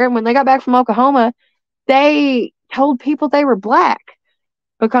Tears there, and when they got back from Oklahoma, they told people they were black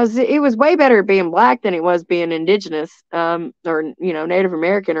because it was way better being black than it was being indigenous, or Native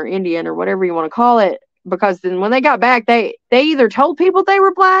American or Indian or whatever you want to call it. Because then when they got back, they either told people they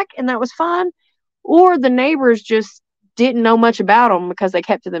were black and that was fine, or the neighbors just didn't know much about them because they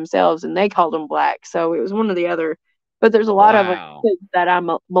kept to themselves and they called them black. So it was one or the other. But there's a lot of Wow. that I'm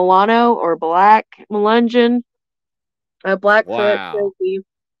a Milano or black Melungeon, a Blackfoot. Wow.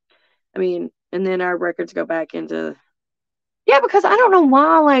 I mean, and then our records go back into, yeah, because I don't know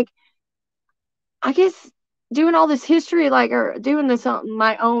why, like, I guess doing all this history, like, or doing this on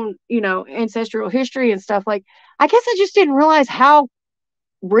my own, ancestral history and stuff, like, I guess I just didn't realize how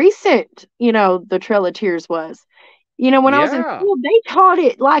recent, the Trail of Tears was. When I was in Yeah. school, they taught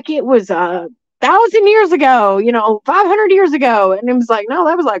it like it was 1,000 years ago, 500 years ago. And it was like, no,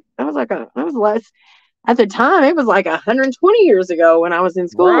 that was less. At the time, it was like 120 years ago when I was in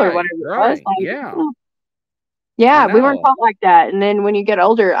school or Right. whatever it was. Right. Like, Yeah. I yeah, we weren't know. taught like that. And then when you get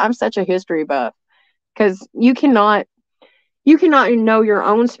older, I'm such a history buff because you cannot know your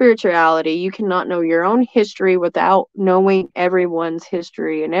own spirituality. You cannot know your own history without knowing everyone's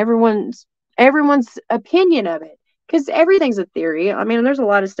history and everyone's opinion of it. Because everything's a theory. I mean, there's a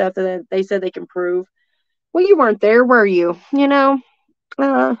lot of stuff that they said they can prove. Well, you weren't there, were you?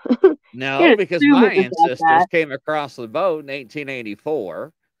 Uh, No, can't because assume my it was like ancestors that. came across the boat in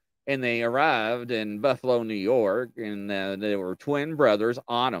 1884, and they arrived in Buffalo, New York, and they were twin brothers,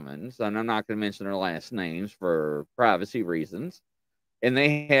 Ottomans, and I'm not going to mention their last names for privacy reasons. And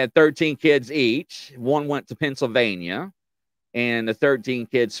they had 13 kids each. One went to Pennsylvania, and the 13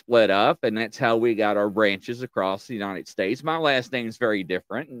 kids split up, and that's how we got our branches across the United States. My last name is very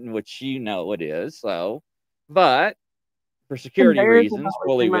different, which it is. So, but for And security bears are reasons,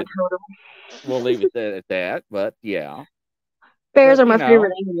 always in my totem. we'll leave it at that. But yeah, Bears but are my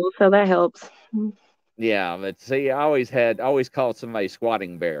favorite animal, so that helps. yeah. But see, I always called somebody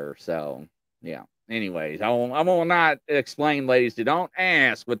squatting bear. So yeah. Anyways, I will not explain, ladies. Don't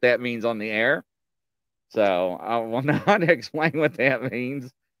ask what that means on the air. So I will not explain what that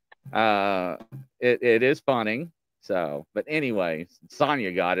means. It is funny. So, but anyways,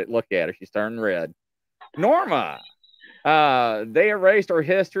 Sonya got it. Look at her; she's turning red. Norma, They erased our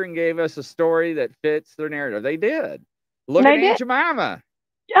history and gave us a story that fits their narrative. They did. Look They at did. Aunt Jemima.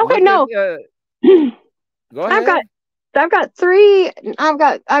 Okay, Look no. Go ahead. I've got three. I've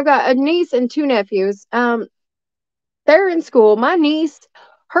got a niece and two nephews. They're in school. My niece,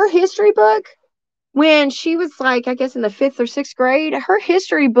 her history book, when she was like, I guess in the 5th or 6th grade, her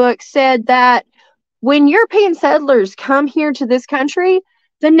history book said that when European settlers come here to this country,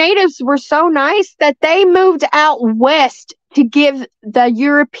 the natives were so nice that they moved out west to give the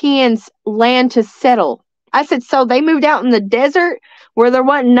Europeans land to settle. I said, so they moved out in the desert where there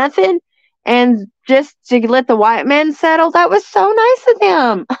wasn't nothing and just to let the white men settle? That was so nice of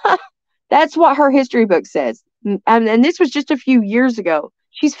them. That's what her history book says. And this was just a few years ago.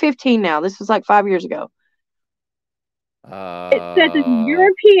 She's 15 now. This was like 5 years ago. It said the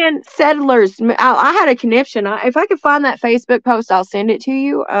European settlers. I had a conniption. If I could find that Facebook post, I'll send it to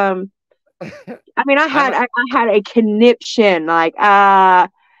you. I mean, I had a conniption. Like,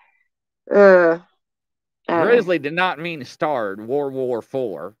 Grizzly did not mean to start World War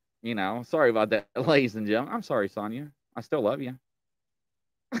IV. You know, sorry about that, ladies and gentlemen. I'm sorry, Sonya. I still love you.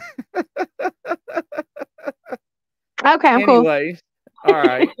 Okay, I'm cool. Anyways, all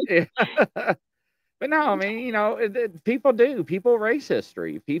right. But no, I mean, you know, people do. People erase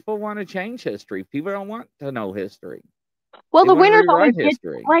history. People want to change history. People don't want to know history. Well, They the winners wanna always rewrite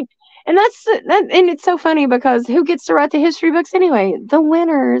history. like, and and it's so funny because who gets to write the history books anyway? The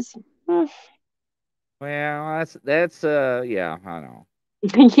winners. Well, that's yeah, I know.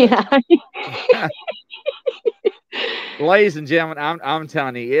 Yeah. Ladies and gentlemen, I'm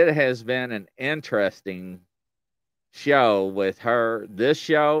telling you, it has been an interesting show with her. This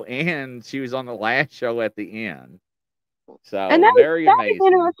show, and she was on the last show at the end. So And that very was amazing.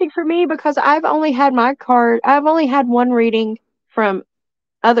 interesting for me because I've only had one reading from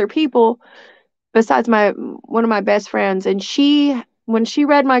other people besides one of my best friends, and when she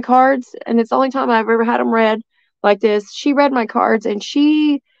read my cards, and it's the only time I've ever had them read like this, she read my cards and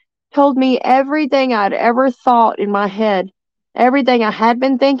she told me everything I'd ever thought in my head, everything I had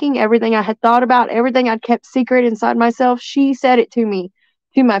been thinking, everything I had thought about, everything I'd kept secret inside myself. She said it to me,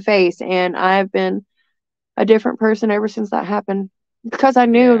 to my face, and I've been a different person ever since that happened because I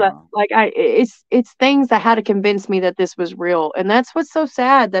knew that it's things that had to convince me that this was real. And that's what's so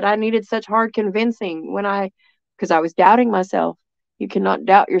sad, that I needed such hard convincing because I was doubting myself. You cannot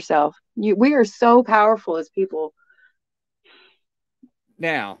doubt yourself. We are so powerful as people.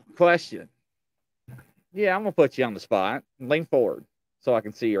 Now, question. Yeah, I'm gonna put you on the spot. Lean forward so I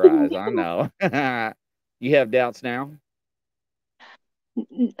can see your eyes. I know. You have doubts now?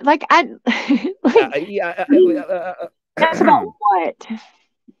 Like that's about what?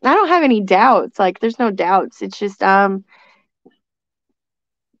 I don't have any doubts. Like, there's no doubts. It's just no,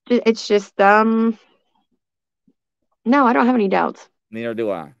 I don't have any doubts. Neither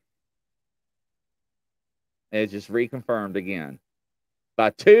do I. It's just reconfirmed again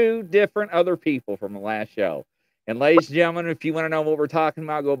by two different other people from the last show. And ladies and gentlemen, if you want to know what we're talking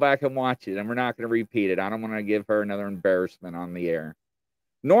about, go back and watch it. And we're not going to repeat it. I don't want to give her another embarrassment on the air.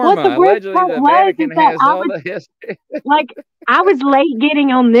 Norma, allegedly the Vatican has all the history. Like, I was late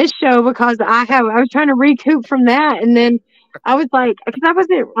getting on this show because I was trying to recoup from that, and then I was like, because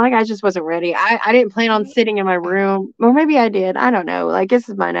I just wasn't ready. I didn't plan on sitting in my room, or maybe I did. I don't know. Like, this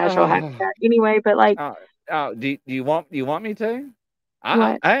is my natural habitat anyway. But like, do you want me to?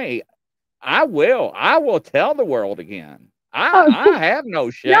 What? Hey, I will tell the world again. I have no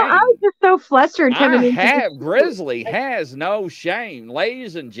shame. No, I was just so flustered coming in. Grizzly has no shame,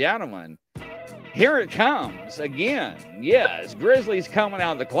 ladies and gentlemen. Here it comes again. Yes, Grizzly's coming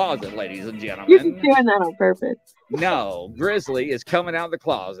out of the closet, ladies and gentlemen. You're just doing that on purpose. No, Grizzly is coming out of the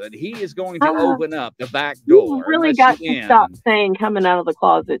closet. He is going to open up the back door. You really got to stop saying coming out of the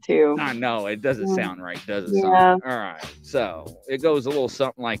closet, too. I know. It doesn't sound right, does it? Yeah. All right. So it goes a little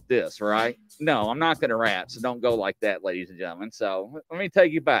something like this, right? No, I'm not going to rap, so don't go like that, ladies and gentlemen. So let me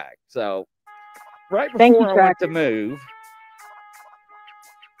take you back. So right before I went to move,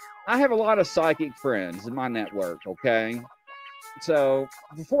 I have a lot of psychic friends in my network, okay? So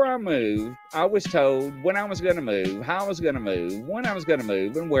before I moved, I was told when I was going to move, how I was going to move, when I was going to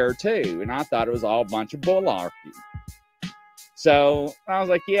move, and where to. And I thought it was all a bunch of bullshit. So I was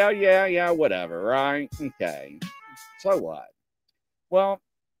like, yeah, whatever, right? Okay. So what? Well,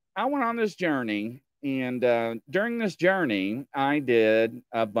 I went on this journey, and during this journey, I did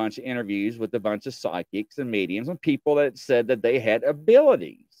a bunch of interviews with a bunch of psychics and mediums and people that said that they had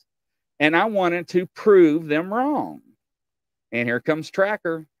abilities. And I wanted to prove them wrong. And here comes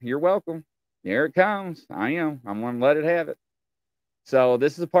Tracker. You're welcome. Here it comes. I'm going to let it have it. So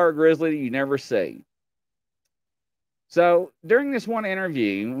this is a part of Grizzly that you never see. So during this one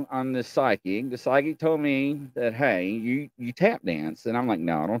interview on the psychic told me that, hey, you tap dance. And I'm like,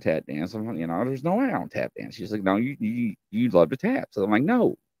 no, I don't tap dance. I'm like, there's no way I don't tap dance. She's like, no, you love to tap. So I'm like,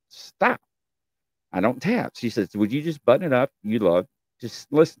 no, stop. I don't tap. She says, would you just button it up? You love, just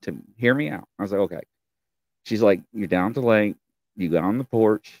listen to me. Hear me out. I was like, okay. She's like, you're down at the lake. You go on the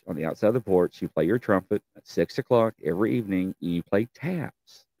porch, on the outside of the porch. You play your trumpet at 6 o'clock every evening. And you play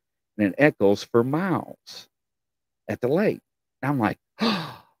taps. And it echoes for miles at the lake. I'm like,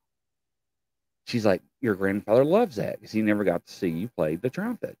 oh. She's like, your grandfather loves that because he never got to see you play the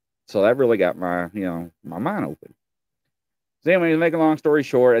trumpet. So that really got my, my mind open. So anyway, to make a long story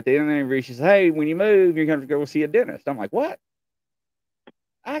short, at the end of the interview, she says, hey, when you move, you're going to go see a dentist. I'm like, what?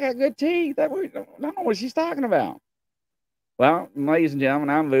 I got good teeth. I don't know what she's talking about. Well, ladies and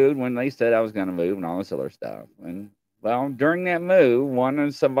gentlemen, I moved when they said I was going to move and all this other stuff. And well, during that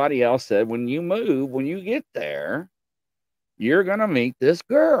move, somebody else said, when you move, when you get there, you're going to meet this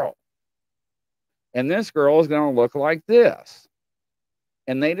girl. And this girl is going to look like this.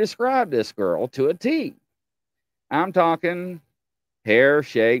 And they described this girl to a T. I'm talking hair,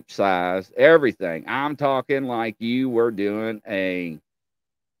 shape, size, everything. I'm talking like you were doing a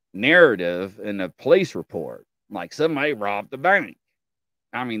narrative in a police report, like somebody robbed the bank.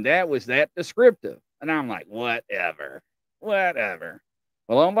 I mean, that was that descriptive. And I'm like, whatever. Well,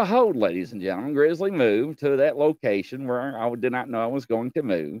 lo and behold, ladies and gentlemen, Grizzly moved to that location where I did not know I was going to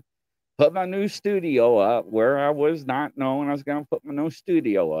move. Put my new studio up where I was not knowing I was going to put my new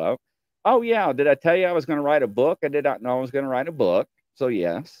studio up. Oh, yeah. Did I tell you I was going to write a book? I did not know I was going to write a book. So,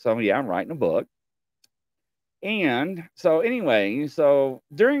 yes. So, yeah, I'm writing a book. And so, anyway, so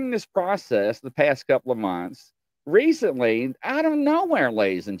during this process, the past couple of months, recently, out of nowhere,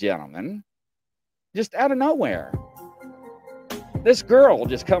 ladies and gentlemen, just out of nowhere, this girl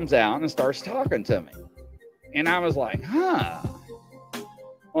just comes out and starts talking to me. And I was like, huh.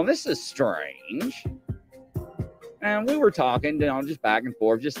 Well, this is strange. And we were talking, just back and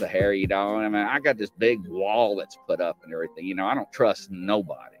forth, just the hair, I mean, I got this big wall that's put up and everything. I don't trust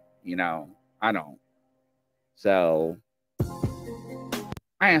nobody. I don't. So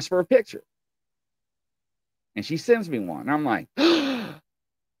I asked for a picture. And she sends me one. I'm like, I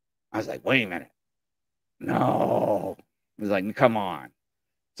was like, wait a minute. No. I was like, come on.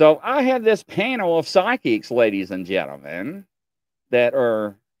 So I had this panel of psychics, ladies and gentlemen, that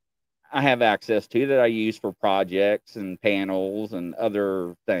I have access to, that I use for projects and panels and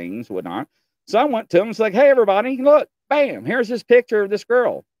other things, whatnot. So I went to them and was like, hey, everybody, look, bam, here's this picture of this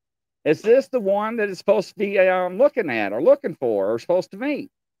girl. Is this the one that is supposed to be looking at or looking for or supposed to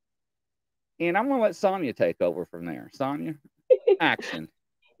meet? And I'm going to let Sonya take over from there. Sonya, action.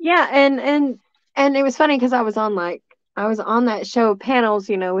 Yeah, and it was funny because I was on that show panels,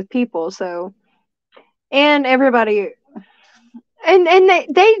 with people, so, and everybody, and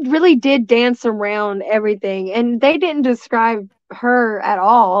they really did dance around everything, and they didn't describe her at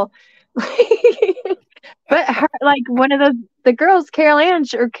all. But her, like one of the girls, Carolyn,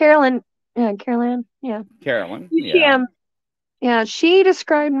 yeah. Yeah, she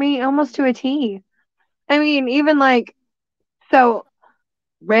described me almost to a T. I mean, even so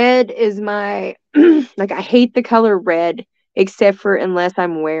red is my, I hate the color red, except for unless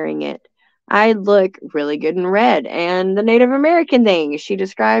I'm wearing it. I look really good in red. And the Native American thing, she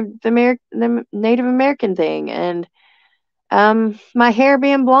described the Native American thing. And my hair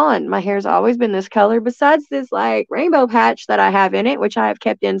being blonde. My hair's always been this color. Besides this rainbow patch that I have in it, which I have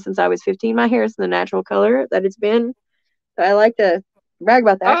kept in since I was 15, my hair is the natural color that it's been. So I like to brag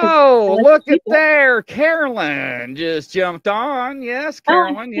about that. Oh, look at there. Carolyn just jumped on. Yes,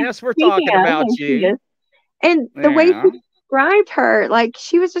 Carolyn. Yes, we're talking about you. And the way she described her,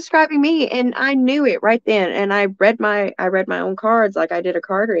 she was describing me, and I knew it right then. And I read my own cards, I did a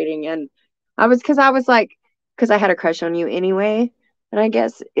card reading, and because I had a crush on you anyway. And I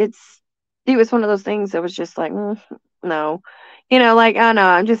guess it was one of those things that was just no, I don't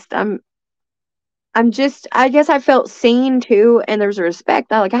know. I guess I felt seen too, and there's a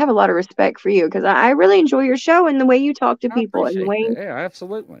respect. I have a lot of respect for you because I really enjoy your show and the way you talk to people and the way, yeah,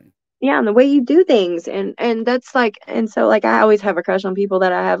 absolutely, yeah, and the way you do things, and that's and so I always have a crush on people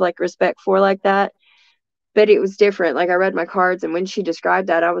that I have respect for like that. But it was different. I read my cards, and when she described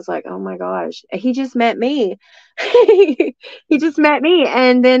that, I was like, oh my gosh, he just met me. He just met me,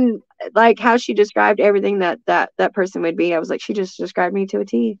 and then how she described everything that person would be, I was like, she just described me to a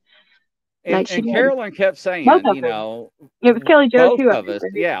T. And Carolyn kept saying, it was Kelly Jo too.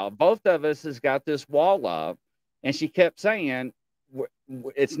 Both of us has got this wall up, and she kept saying,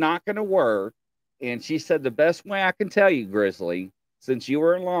 it's not going to work. And she said, the best way I can tell you, Grizzly, since you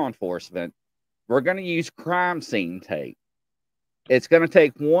were in law enforcement, We're going to use crime scene tape. It's going to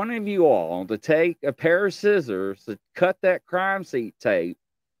take one of you all to take a pair of scissors to cut that crime scene tape.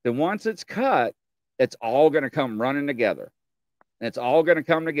 Then once it's cut, it's all going to come running together. It's all going to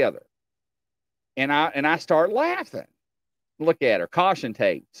come together. And I start laughing. Look at her. Caution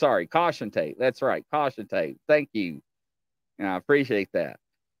tape. Sorry, caution tape. That's right. Caution tape. Thank you. And I appreciate that.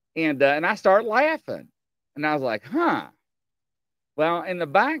 And I start laughing. And I was like, huh. Well, in the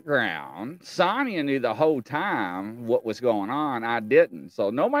background, Sonya knew the whole time what was going on. I didn't. So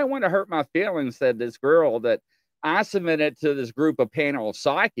nobody wanted to hurt my feelings, said this girl that I submitted to this group of panel of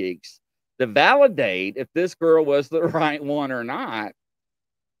psychics to validate if this girl was the right one or not.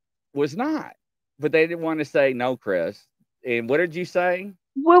 Was not. But they didn't want to say no, Chris. And what did you say?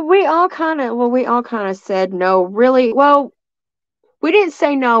 Well, we all kind of said no. Really, well, we didn't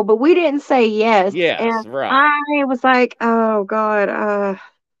say no, but we didn't say yes. Yes, and right. I was like, oh God,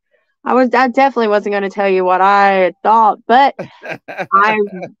 I definitely wasn't going to tell you what I thought, but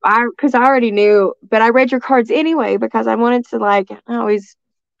because I already knew, but I read your cards anyway because I wanted to, like, I always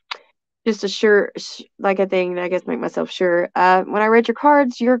just like a thing, I guess, make myself sure. When I read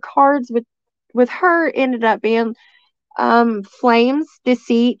your cards with her ended up being flames,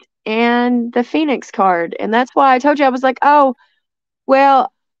 deceit, and the Phoenix card, and that's why I told you. I was like, oh,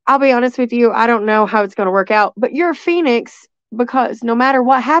 well, I'll be honest with you, I don't know how it's going to work out, but you're a Phoenix because no matter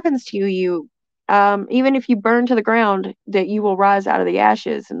what happens to you, even if you burn to the ground, that you will rise out of the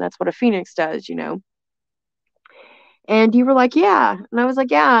ashes, and that's what a Phoenix does, you know. And you were like, yeah, and I was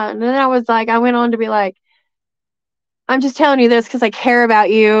like, yeah, and then I went on to be like, I'm just telling you this because I care about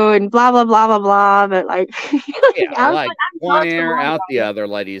you and blah, blah, blah, blah, blah. But like, yeah, like one ear out the other,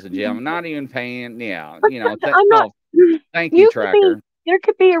 ladies and gentlemen, not even paying. Yeah. You know, thank you, Tracker. There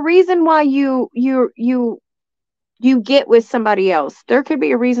could be a reason why you get with somebody else. There could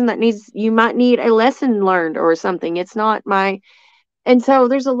be a reason that you might need a lesson learned or something. It's not and so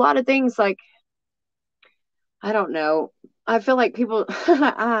there's a lot of things like, I don't know. I feel like people,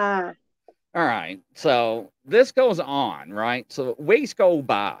 All right. So this goes on, right? So weeks go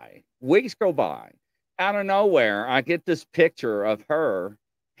by. Out of nowhere, I get this picture of her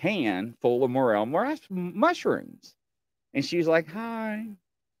hand full of morel mushrooms. And she's like, hi.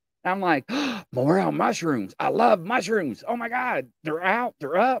 I'm like, oh, morel mushrooms. I love mushrooms. Oh my God. They're out.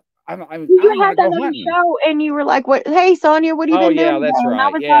 They're up. You had that on the show and you were like, "What? Hey, Sonya, what have you been doing?" Oh, yeah, that's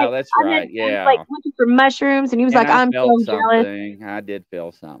right. Yeah, that's right. Yeah. Like looking for mushrooms, and he was like, "I'm so jealous." I did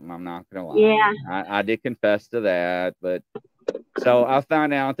feel something. I'm not gonna lie. Yeah. I did confess to that, but so I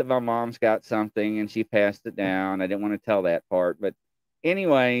found out that my mom's got something and she passed it down. I didn't want to tell that part, but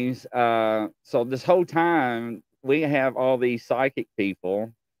anyways, so this whole time we have all these psychic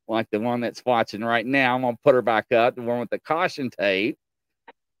people, like the one that's watching right now. I'm gonna put her back up, the one with the caution tape.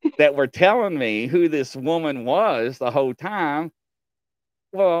 That were telling me who this woman was the whole time.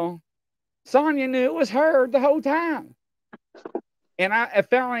 Well, Sonya knew it was her the whole time. And I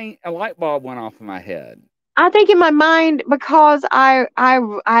felt like a light bulb went off in my head. I think in my mind, because I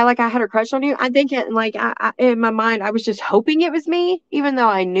had a crush on you, I think in my mind, I was just hoping it was me, even though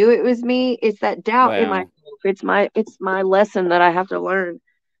I knew it was me. It's that doubt in myself. It's my lesson that I have to learn.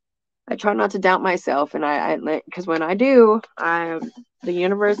 I try not to doubt myself, and because when I do, the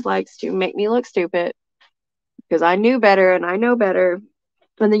universe likes to make me look stupid because I knew better and I know better,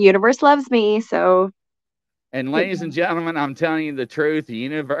 and the universe loves me. So, and ladies and gentlemen, I'm telling you the truth. The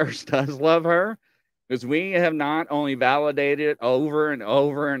universe does love her because we have not only validated it over and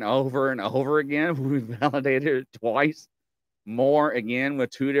over and over and over again. We've validated it twice more again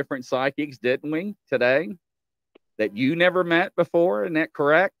with two different psychics, didn't we? Today that you never met before, isn't that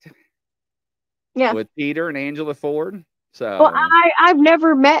correct? Yeah, with Peter and Angela Ford. So, well, I've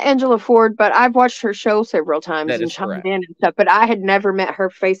never met Angela Ford, but I've watched her show several times and chimed in and stuff. But I had never met her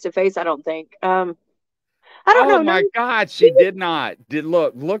face to face. I don't think. I don't know. Oh my God, she did not.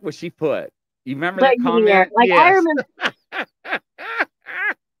 look what she put. You remember that comment? Yeah, like yes. I remember.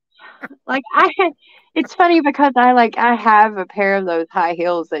 Like it's funny because I have a pair of those high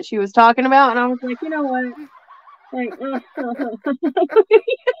heels that she was talking about, and I was like, you know what?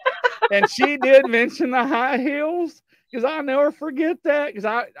 And she did mention the high heels because I'll never forget that because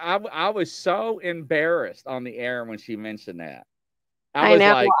I was so embarrassed on the air when she mentioned that. I was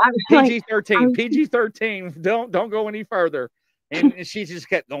like, PG-13, PG-13, don't go any further. And she just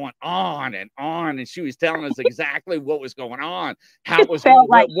kept going on, and she was telling us exactly what was going on, how it was felt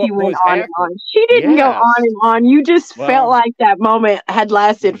like she went on and on. She didn't go on and on. You just felt like that moment had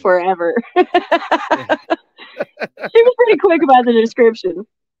lasted forever. She was pretty quick about the description.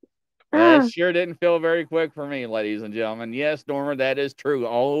 That sure didn't feel very quick for me, ladies and gentlemen. Yes, Norma, that is true.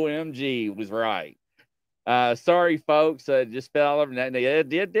 OMG was right. Sorry, folks. Just fell over. It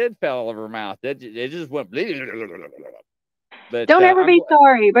did fell over her mouth. It just went. But Don't ever be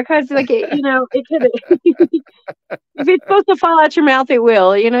sorry, because, like, it could. If it's supposed to fall out your mouth, it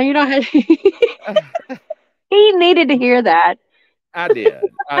will. You don't have. He needed to hear that. I did.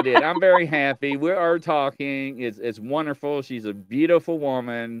 I'm very happy. We are talking. It's wonderful. She's a beautiful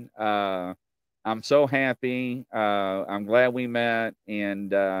woman. I'm so happy. I'm glad we met,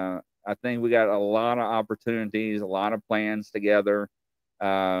 and I think we got a lot of opportunities, a lot of plans together.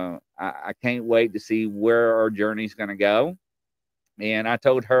 I can't wait to see where our journey's going to go. And I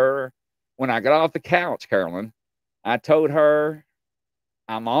told her when I got off the couch, Carolyn, I told her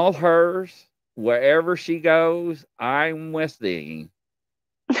I'm all hers. Wherever she goes, I'm with thee.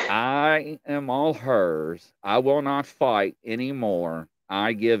 I am all hers. I will not fight anymore.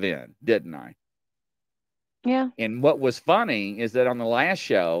 I give in, didn't I? Yeah. And what was funny is that on the last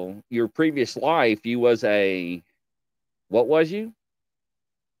show, your previous life, you was what was you?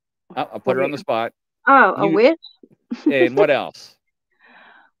 Oh, I'll put her on the spot. Oh, a witch? And what else?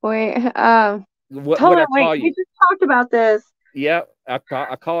 Wait, what I call you? We just talked about this. Yep, I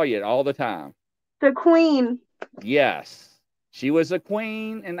call you all the time. The queen. Yes. She was a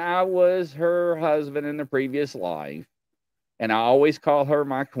queen, and I was her husband in the previous life. And I always call her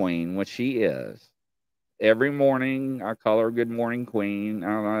my queen, which she is. Every morning, I call her good morning, queen.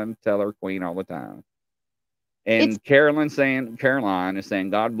 I tell her queen all the time. And Caroline is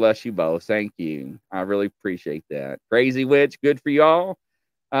saying, God bless you both. Thank you. I really appreciate that. Crazy Witch, good for y'all.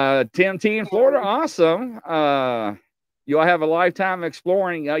 Tim T in Florida, awesome. You all have a lifetime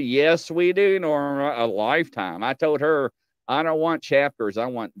exploring. Yes, we do, Norma, a lifetime. I told her I don't want chapters. I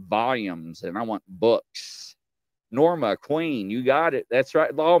want volumes, and I want books. Norma, queen, you got it. That's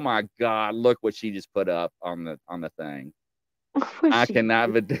right. Oh my God, look what she just put up on the thing. I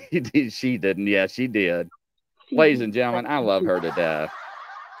cannot, but she didn't. Yeah, she did. Ladies and gentlemen, I love her to death.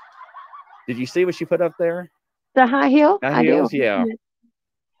 Did you see what she put up there? The high heel? High heels, yeah.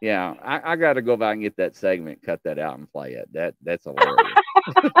 Yeah, I got to go back and get that segment, cut that out, and play it. That's hilarious.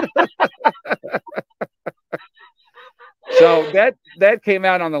 So that came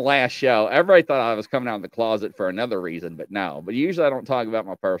out on the last show. Everybody thought I was coming out of the closet for another reason, but no. But usually I don't talk about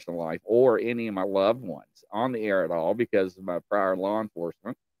my personal life or any of my loved ones on the air at all because of my prior law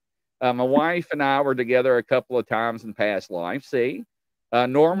enforcement. My wife and I were together a couple of times in past life. See,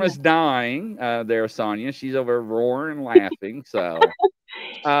 Norma's dying there, Sonya. She's over roaring and laughing. So.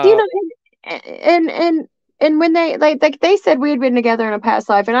 And when they like they said we had been together in a past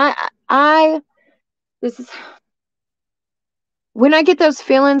life, and this is when I get those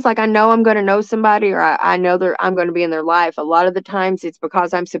feelings like I know I'm going to know somebody, or I know I'm going to be in their life. A lot of the times it's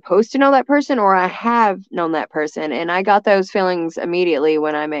because I'm supposed to know that person, or I have known that person, and I got those feelings immediately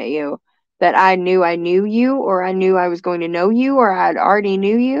when I met you, that I knew you, or I knew I was going to know you, or I'd already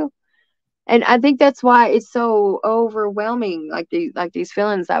knew you. And I think that's why it's so overwhelming, like these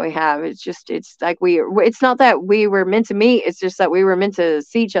feelings that we have. It's like it's not that we were meant to meet. It's just that we were meant to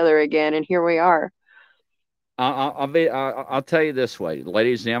see each other again, and here we are. I'll tell you this way,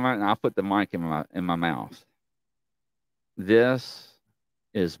 ladies and gentlemen, and I'll put the mic in my mouth. This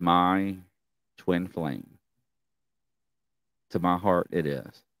is my twin flame. To my heart, it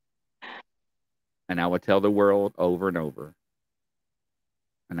is, and I would tell the world over and over,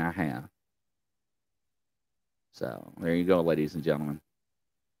 and I have. So there you go, ladies and gentlemen.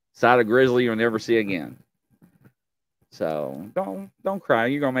 Side of Grizzly you'll never see again. So don't cry.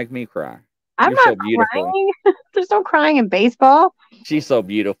 You're gonna make me cry. I'm not so beautiful. Crying. There's no crying in baseball. She's so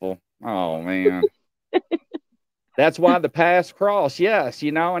beautiful. Oh man. That's why the paths cross. Yes,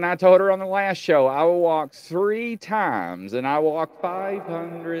 and I told her on the last show I will walk 3 times and I walk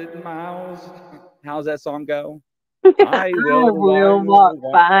 500 miles. How's that song go? I will walk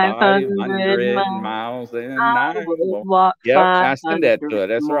 500 miles and I will walk. Yep, I send that to it.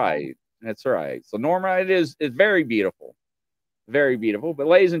 That's right. That's right. So Norma, it's very beautiful. Very beautiful. But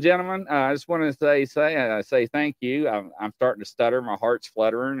ladies and gentlemen, I just want to say thank you. I'm starting to stutter. My heart's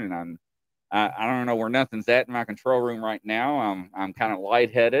fluttering, and I don't know where nothing's at in my control room right now. I'm kind of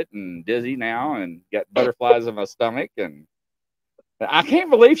lightheaded and dizzy now, and got butterflies in my stomach. And I can't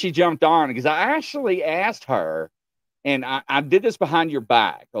believe she jumped on, because I actually asked her, and I did this behind your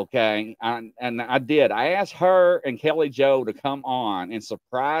back, okay? And I did. I asked her and Kelly Joe to come on and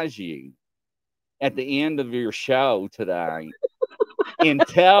surprise you at the end of your show today and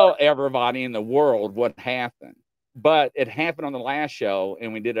tell everybody in the world what happened. But it happened on the last show,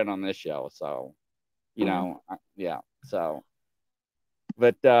 and we did it on this show. So, yeah. So,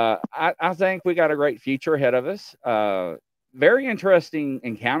 But I think we got a great future ahead of us. Very interesting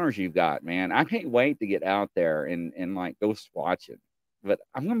encounters you've got, man. I can't wait to get out there and like go watching. But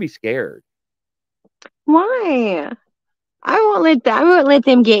I'm gonna be scared. Why? I won't let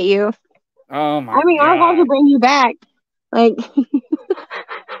them get you. Oh my! I mean, God. I'll have to bring you back. Like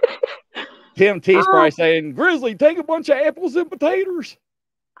Tim T's probably saying, "Grizzly, take a bunch of apples and potatoes."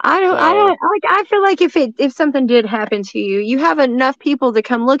 I don't like. I feel like if something did happen to you, you have enough people to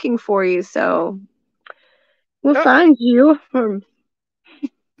come looking for you, so we'll find you.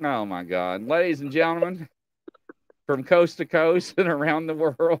 Oh my God, ladies and gentlemen, from coast to coast and around the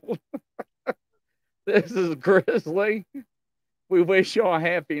world, this is Grizzly. We wish you all a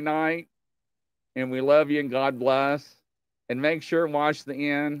happy night, and we love you and God bless. And make sure and watch the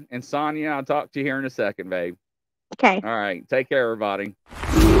end. And Sonya, I'll talk to you here in a second, babe. Okay. All right. Take care, everybody.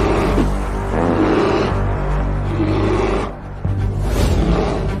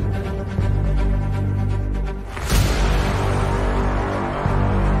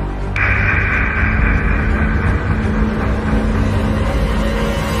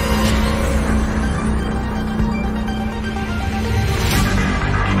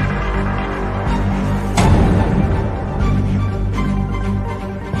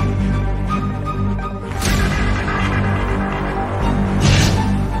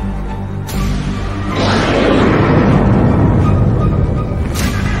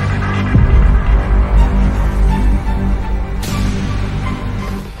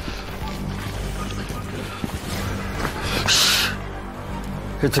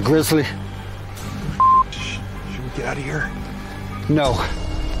 It's a grizzly. Should we get out of here? No.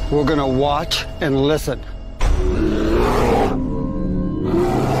 We're gonna watch and listen.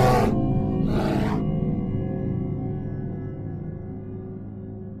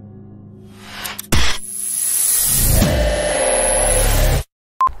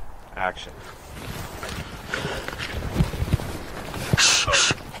 Action.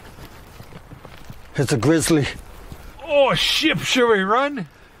 It's a grizzly. Oh, shit, should we run?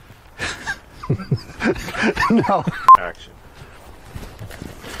 No. Action.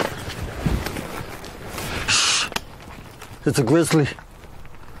 It's a grizzly.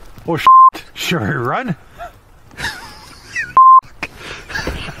 Oh, shit, should we run?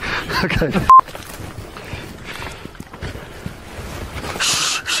 Okay.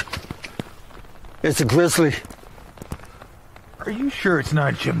 It's a grizzly. Are you sure it's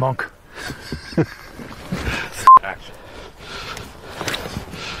not a chipmunk? Action.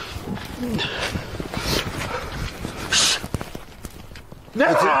 No,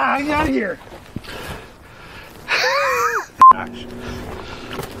 I'm out of here. Action.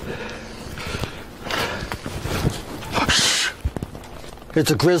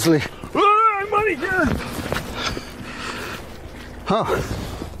 It's a grizzly. I'm out of here. Huh.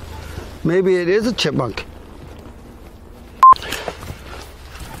 Maybe it is a chipmunk.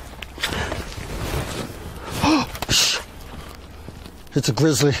 It's a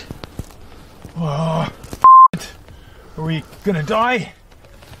grizzly. Are we gonna die?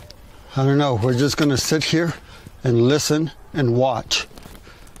 I don't know. We're just gonna sit here and listen and watch.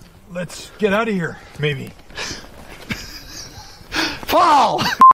 Let's get out of here, maybe. Fall!